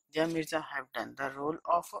Shanaya. Dia Mirza have done the role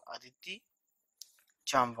of Aditi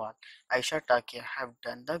Jamwal. Aisha Takia have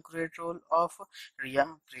done the great role of Ria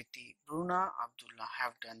Preeti. Bruna Abdullah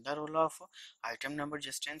have done the role of item number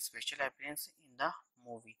just and special appearance in the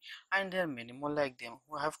movie. And there are many more like them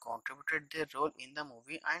who have contributed their role in the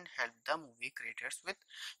movie and helped the movie creators with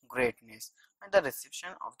greatness. And the reception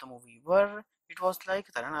of the movie were it was like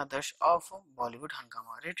Taran Adarsh of Bollywood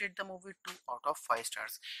Hangama rated the movie 2 out of 5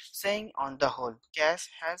 stars, saying on the whole, Cash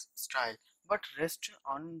has style but rests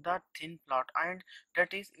on the thin plot and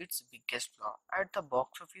that is its biggest flaw. At the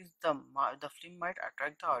box office, the film might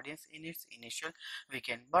attract the audience in its initial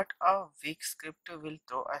weekend, but a weak script will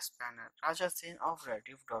throw a spanner. Raja Sen of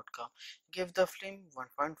Rediff.com gave the film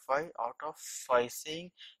 1.5 out of 5,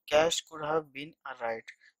 saying cash could have been a right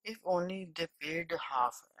if only they paid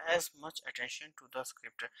half as much attention to the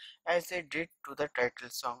script as they did to the title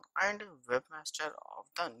song. And webmaster of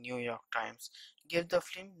the New York Times gave the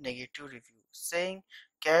film negative review, saying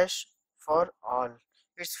cash for all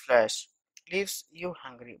its flash leaves you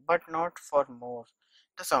hungry but not for more.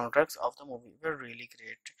 The soundtracks of the movie were really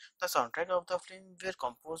great. The soundtrack of the film were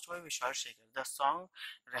composed by Vishal Shekhar. The song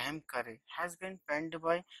Raham Kare has been penned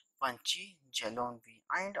by Panchi Jalonvi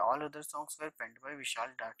and all other songs were penned by Vishal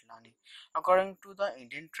Datlani. According to the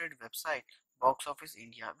Indian Trade website Box Office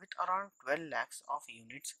India, with around 12 lakhs of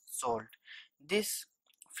units sold, this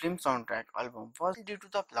film soundtrack album was due to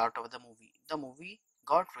the plot of the movie. The movie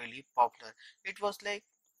got really popular. It was like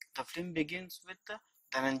the film begins with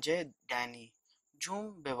Dhananjay Dani,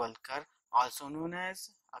 Jhum Bewalkar, also known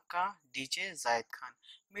as Akka DJ Zaid Khan,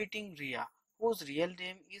 meeting Ria, whose real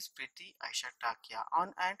name is Priti Aisha Takia,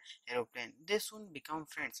 on an aeroplane. They soon become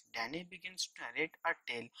friends. Danny begins to narrate a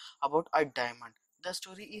tale about a diamond. The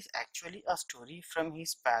story is actually a story from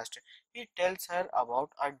his past. He tells her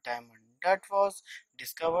about a diamond that was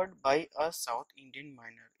discovered by a South Indian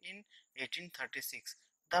miner in 1836.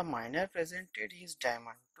 The miner presented his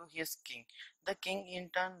diamond to his king. The king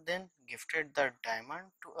in turn then gifted the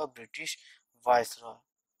diamond to a British viceroy.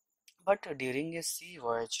 But during a sea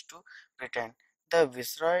voyage to Britain, the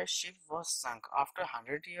Viceroy ship was sunk. After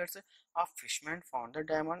 100 years, a fisherman found the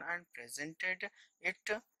diamond and presented it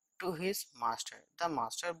to his master. The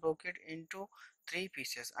master broke it into three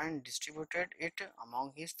pieces and distributed it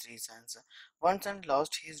among his three sons. One son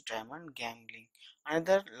lost his diamond gambling,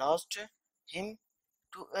 another lost him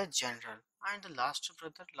to a general, and the last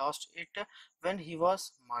brother lost it when he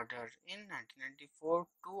was murdered. In 1994,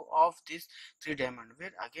 two of these three diamonds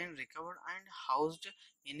were again recovered and housed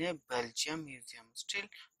in a Belgium museum. Still,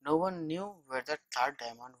 no one knew where the third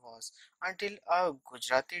diamond was until a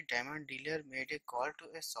Gujarati diamond dealer made a call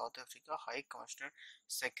to a South Africa High Commissioner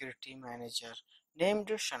Security Manager named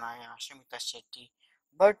Shania Shamita Shetty.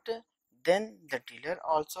 But then the dealer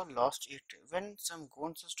also lost it when some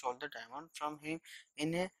goons stole the diamond from him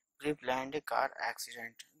in a pre-planned car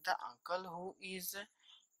accident. The uncle, who is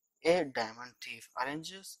a diamond thief,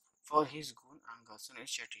 arranges for his goon Angus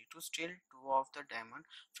Shetty to steal two of the diamonds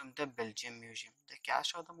from the Belgium Museum. The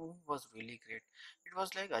cast of the movie was really great. It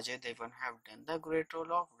was like Ajay Devgn have done the great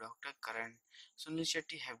role of Dr. Karan. Sunil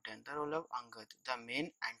Shetty have done the role of Angad, the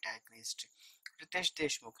main antagonist. Riteish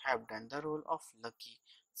Deshmukh have done the role of Lucky.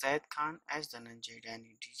 Zayed Khan as Dhananjay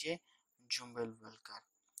Danny DJ Jumbelwalkar.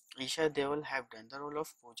 Isha Deol have done the role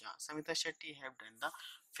of Pooja. Samita Shetty have done the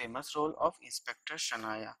famous role of Inspector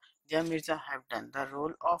Shanaya. Dia Mirza have done the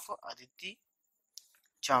role of Aditi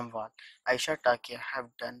Chamwal. Aisha Takia have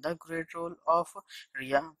done the great role of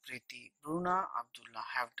Ria Preeti. Bruna Abdullah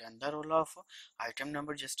have done the role of item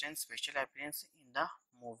number just and special appearance in the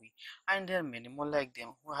movie. And there are many more like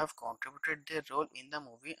them who have contributed their role in the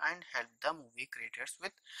movie and helped the movie creators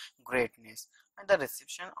with greatness. And the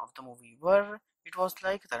reception of the movie were it was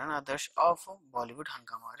like Taran Adarsh of Bollywood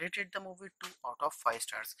Hangama rated the movie 2 out of 5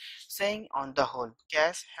 stars, saying on the whole,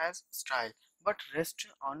 Cash has style but rests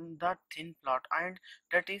on the thin plot and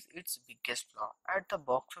that is its biggest flaw. At the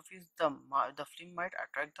box office, the film might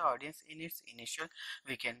attract the audience in its initial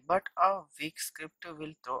weekend, but a weak script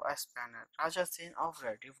will throw a spanner. Raja Sen of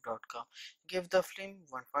Rediff.com gave the film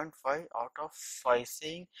 1.5 out of 5,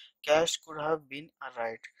 saying Cash could have been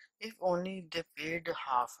alright if only they paid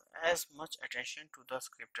half as much attention to the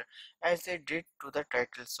script as they did to the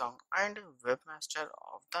title song. And webmaster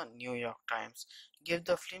of the New York Times gave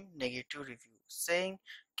the film negative review, saying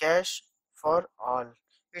Cash for all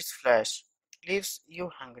its flash leaves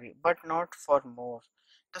you hungry, but not for more.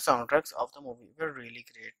 The soundtracks of the movie were really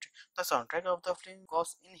great. The soundtrack of the film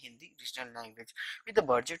was in Hindi regional language with a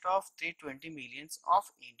budget of 320 millions of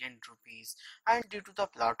Indian rupees. And due to the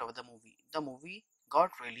plot of the movie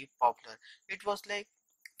got really popular. It was like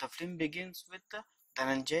the film begins with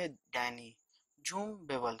Dhananjay Danny, Jhum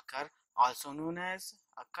Bewalkar, also known as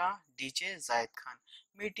Akka DJ Zaid Khan,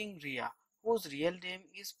 meeting Ria, whose real name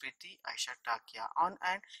is Priti Aisha Takia, on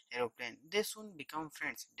an aeroplane. They soon become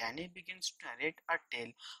friends. Danny begins to narrate a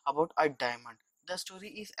tale about a diamond. The story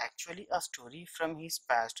is actually a story from his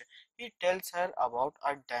past. He tells her about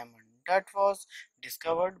a diamond that was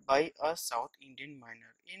discovered by a South Indian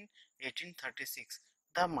miner in 1836.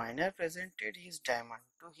 The miner presented his diamond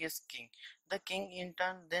to his king. The king in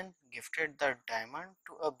turn then gifted the diamond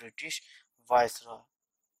to a British viceroy.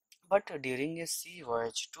 But during a sea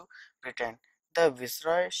voyage to Britain, the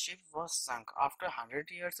Viceroy ship was sunk. After 100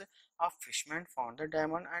 years, a fisherman found the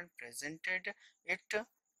diamond and presented it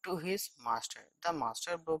to his master. The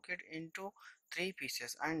master broke it into three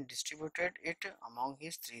pieces and distributed it among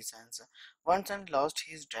his three sons. One son lost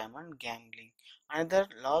his diamond gambling, another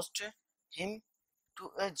lost him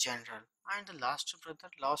to a general, and the last brother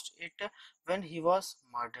lost it when he was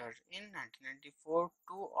murdered. In 1994,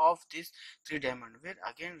 two of these three diamonds were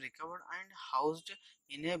again recovered and housed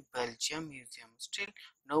in a Belgium museum. Still,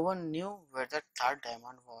 no one knew where the third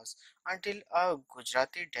diamond was until a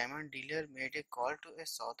Gujarati diamond dealer made a call to a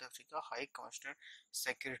South Africa High Commissioner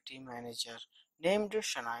Security Manager named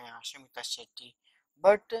Shania Shamita Shetty.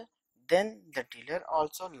 But then the dealer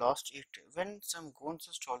also lost it when some goons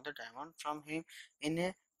stole the diamond from him in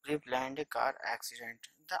a pre-planned car accident.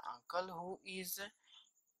 The uncle, who is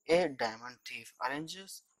a diamond thief,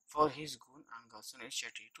 arranges for his goon Angus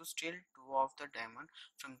Shetty to steal two of the diamonds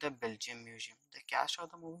from the Belgium Museum. The cast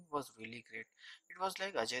of the movie was really great. It was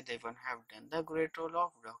like Ajay Devgn have done the great role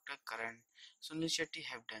of Dr. Karan. Sunil Shetty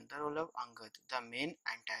have done the role of Angad, the main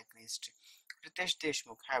antagonist. Riteish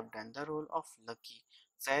Deshmukh have done the role of Lucky.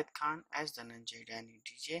 Zayed Khan as Dhananjay Danny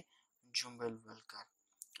DJ Jumbelwalkar.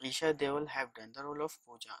 Isha Deol have done the role of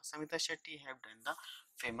Pooja. Samita Shetty have done the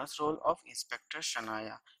famous role of Inspector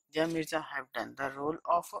Shanaya. Dia Mirza have done the role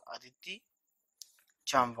of Aditi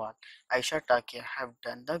Chamwal. Aisha Takia have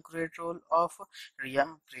done the great role of Ria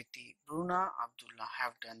Preeti. Bruna Abdullah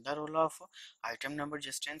have done the role of item number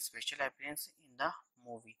just and special appearance in the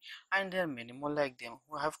movie, and there are many more like them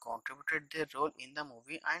who have contributed their role in the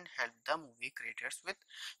movie and helped the movie creators with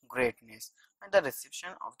greatness. And the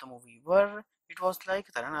reception of the movie were it was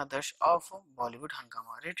like Taran Adarsh of Bollywood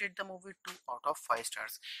Hangama rated the movie 2 out of 5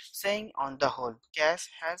 stars, saying on the whole, Cash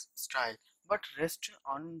has style but rests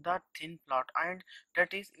on the thin plot, and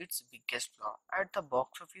that is its biggest flaw. At the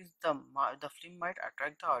box office, the film might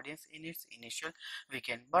attract the audience in its initial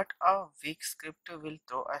weekend, but a weak script will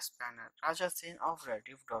throw a spanner. Raja Sen of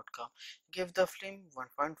Rediff.com gave the film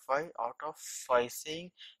 1.5 out of 5,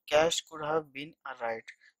 saying Cash could have been a right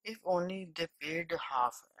if only they paid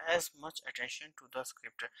half as much attention to the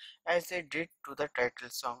script as they did to the title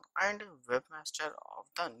song. And webmaster of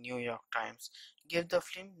the New York Times gave the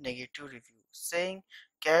film negative review, saying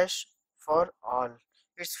Cash for all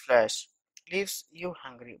its flash leaves you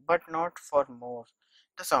hungry, but not for more.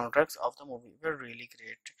 The soundtracks of the movie were really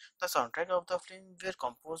great. The soundtrack of the film were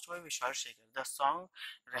composed by Vishal Shekhar. The song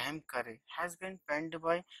Rahim Kare has been penned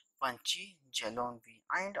by Panchi Jalonvi,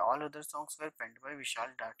 and all other songs were penned by Vishal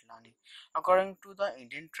Datlani. According to the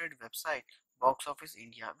Indian trade website Box Office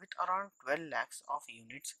India, with around 12 lakhs of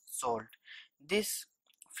units sold, this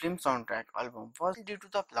film soundtrack album was due to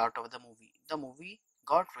the plot of the movie. The movie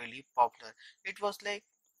got really popular. It was like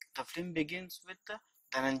the film begins with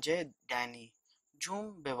Dhananjay Dani,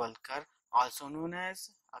 Jhum Bewalkar, also known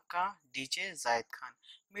as Aka DJ Zaid Khan,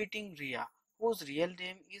 meeting Ria, whose real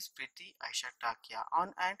name is Priti Aisha Takia,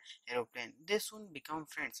 on an aeroplane. They soon become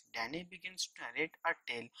friends. Danny begins to narrate a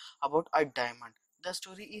tale about a diamond. The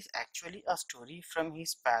story is actually a story from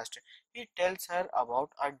his past. He tells her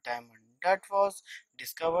about a diamond that was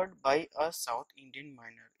discovered by a South Indian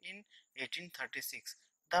miner in 1836.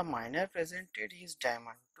 The miner presented his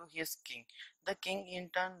diamond to his king. The king in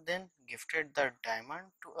turn then gifted the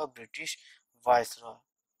diamond to a British viceroy.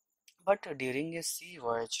 But during a sea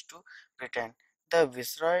voyage to Britain, the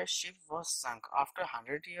Viceroy ship was sunk. After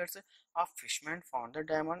 100 years, a fisherman found the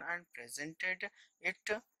diamond and presented it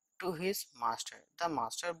to his master. The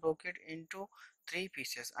master broke it into three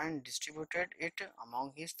pieces and distributed it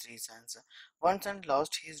among his three sons. One son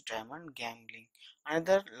lost his diamond gambling,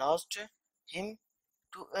 another lost him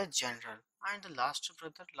to a general, and the last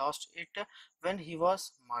brother lost it when he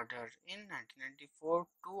was murdered. In 1994,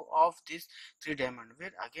 two of these three diamonds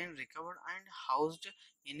were again recovered and housed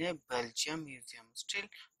in a Belgium museum. Still,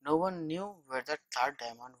 no one knew where the third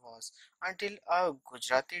diamond was until a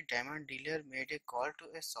Gujarati diamond dealer made a call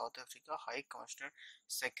to a South Africa High Commissioner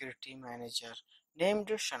Security Manager named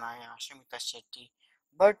Shanaya Shamita Shetty.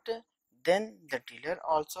 But then the dealer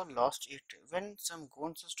also lost it when some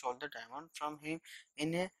goons stole the diamond from him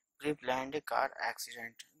in a pre-planned car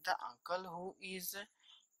accident. The uncle, who is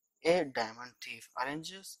a diamond thief,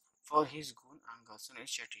 arranges for his goon uncle Sunil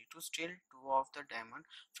Shetty to steal two of the diamonds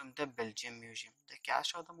from the Belgium Museum. The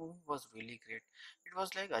cast of the movie was really great. It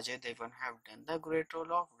was like Ajay Devgn have done the great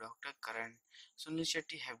role of Dr. Karan. Sunil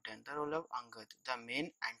Shetty have done the role of Angad, the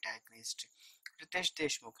main antagonist. Riteish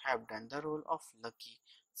Deshmukh have done the role of Lucky.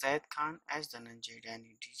 Zaid Khan as Dhananjay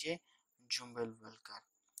Dani, DJ Jumbel Valkar.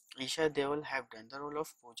 Isha Deol have done the role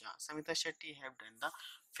of Pooja. Samita Shetty have done the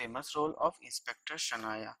famous role of Inspector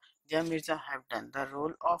Shanaya. Dia Mirza have done the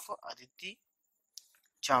role of Aditi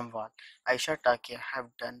Jamwal. Aisha Takia have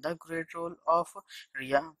done the great role of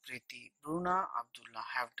Ria Preeti. Bruna Abdullah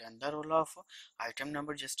have done the role of item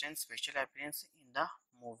number Justin special appearance in the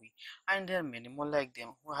movie. And there are many more like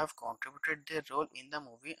them who have contributed their role in the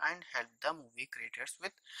movie and helped the movie creators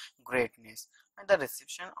with greatness. And the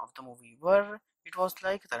reception of the movie were it was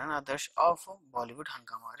like Taran Adarsh of Bollywood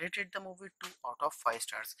Hangama rated the movie 2 out of 5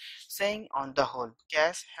 stars, saying on the whole,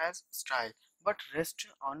 Cash has style but rests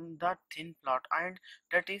on the thin plot, and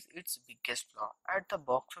that is its biggest flaw. At the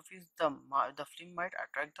box office, the film might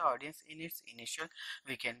attract the audience in its initial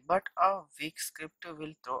weekend, but a weak script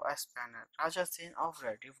will throw a spanner. Raja Sen of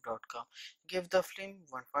Rediff.com gave the film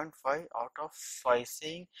 1.5 out of 5,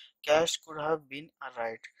 saying Cash could have been a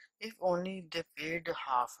right if only they paid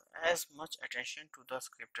half as much attention to the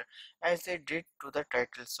script as they did to the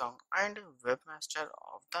title song. And webmaster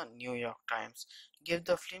of the New York Times gave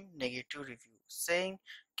the film negative review, saying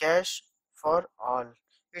Cash for all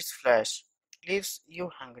its flash leaves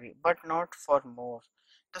you hungry, but not for more.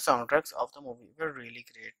 The soundtracks of the movie were really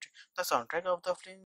great. The soundtrack of the film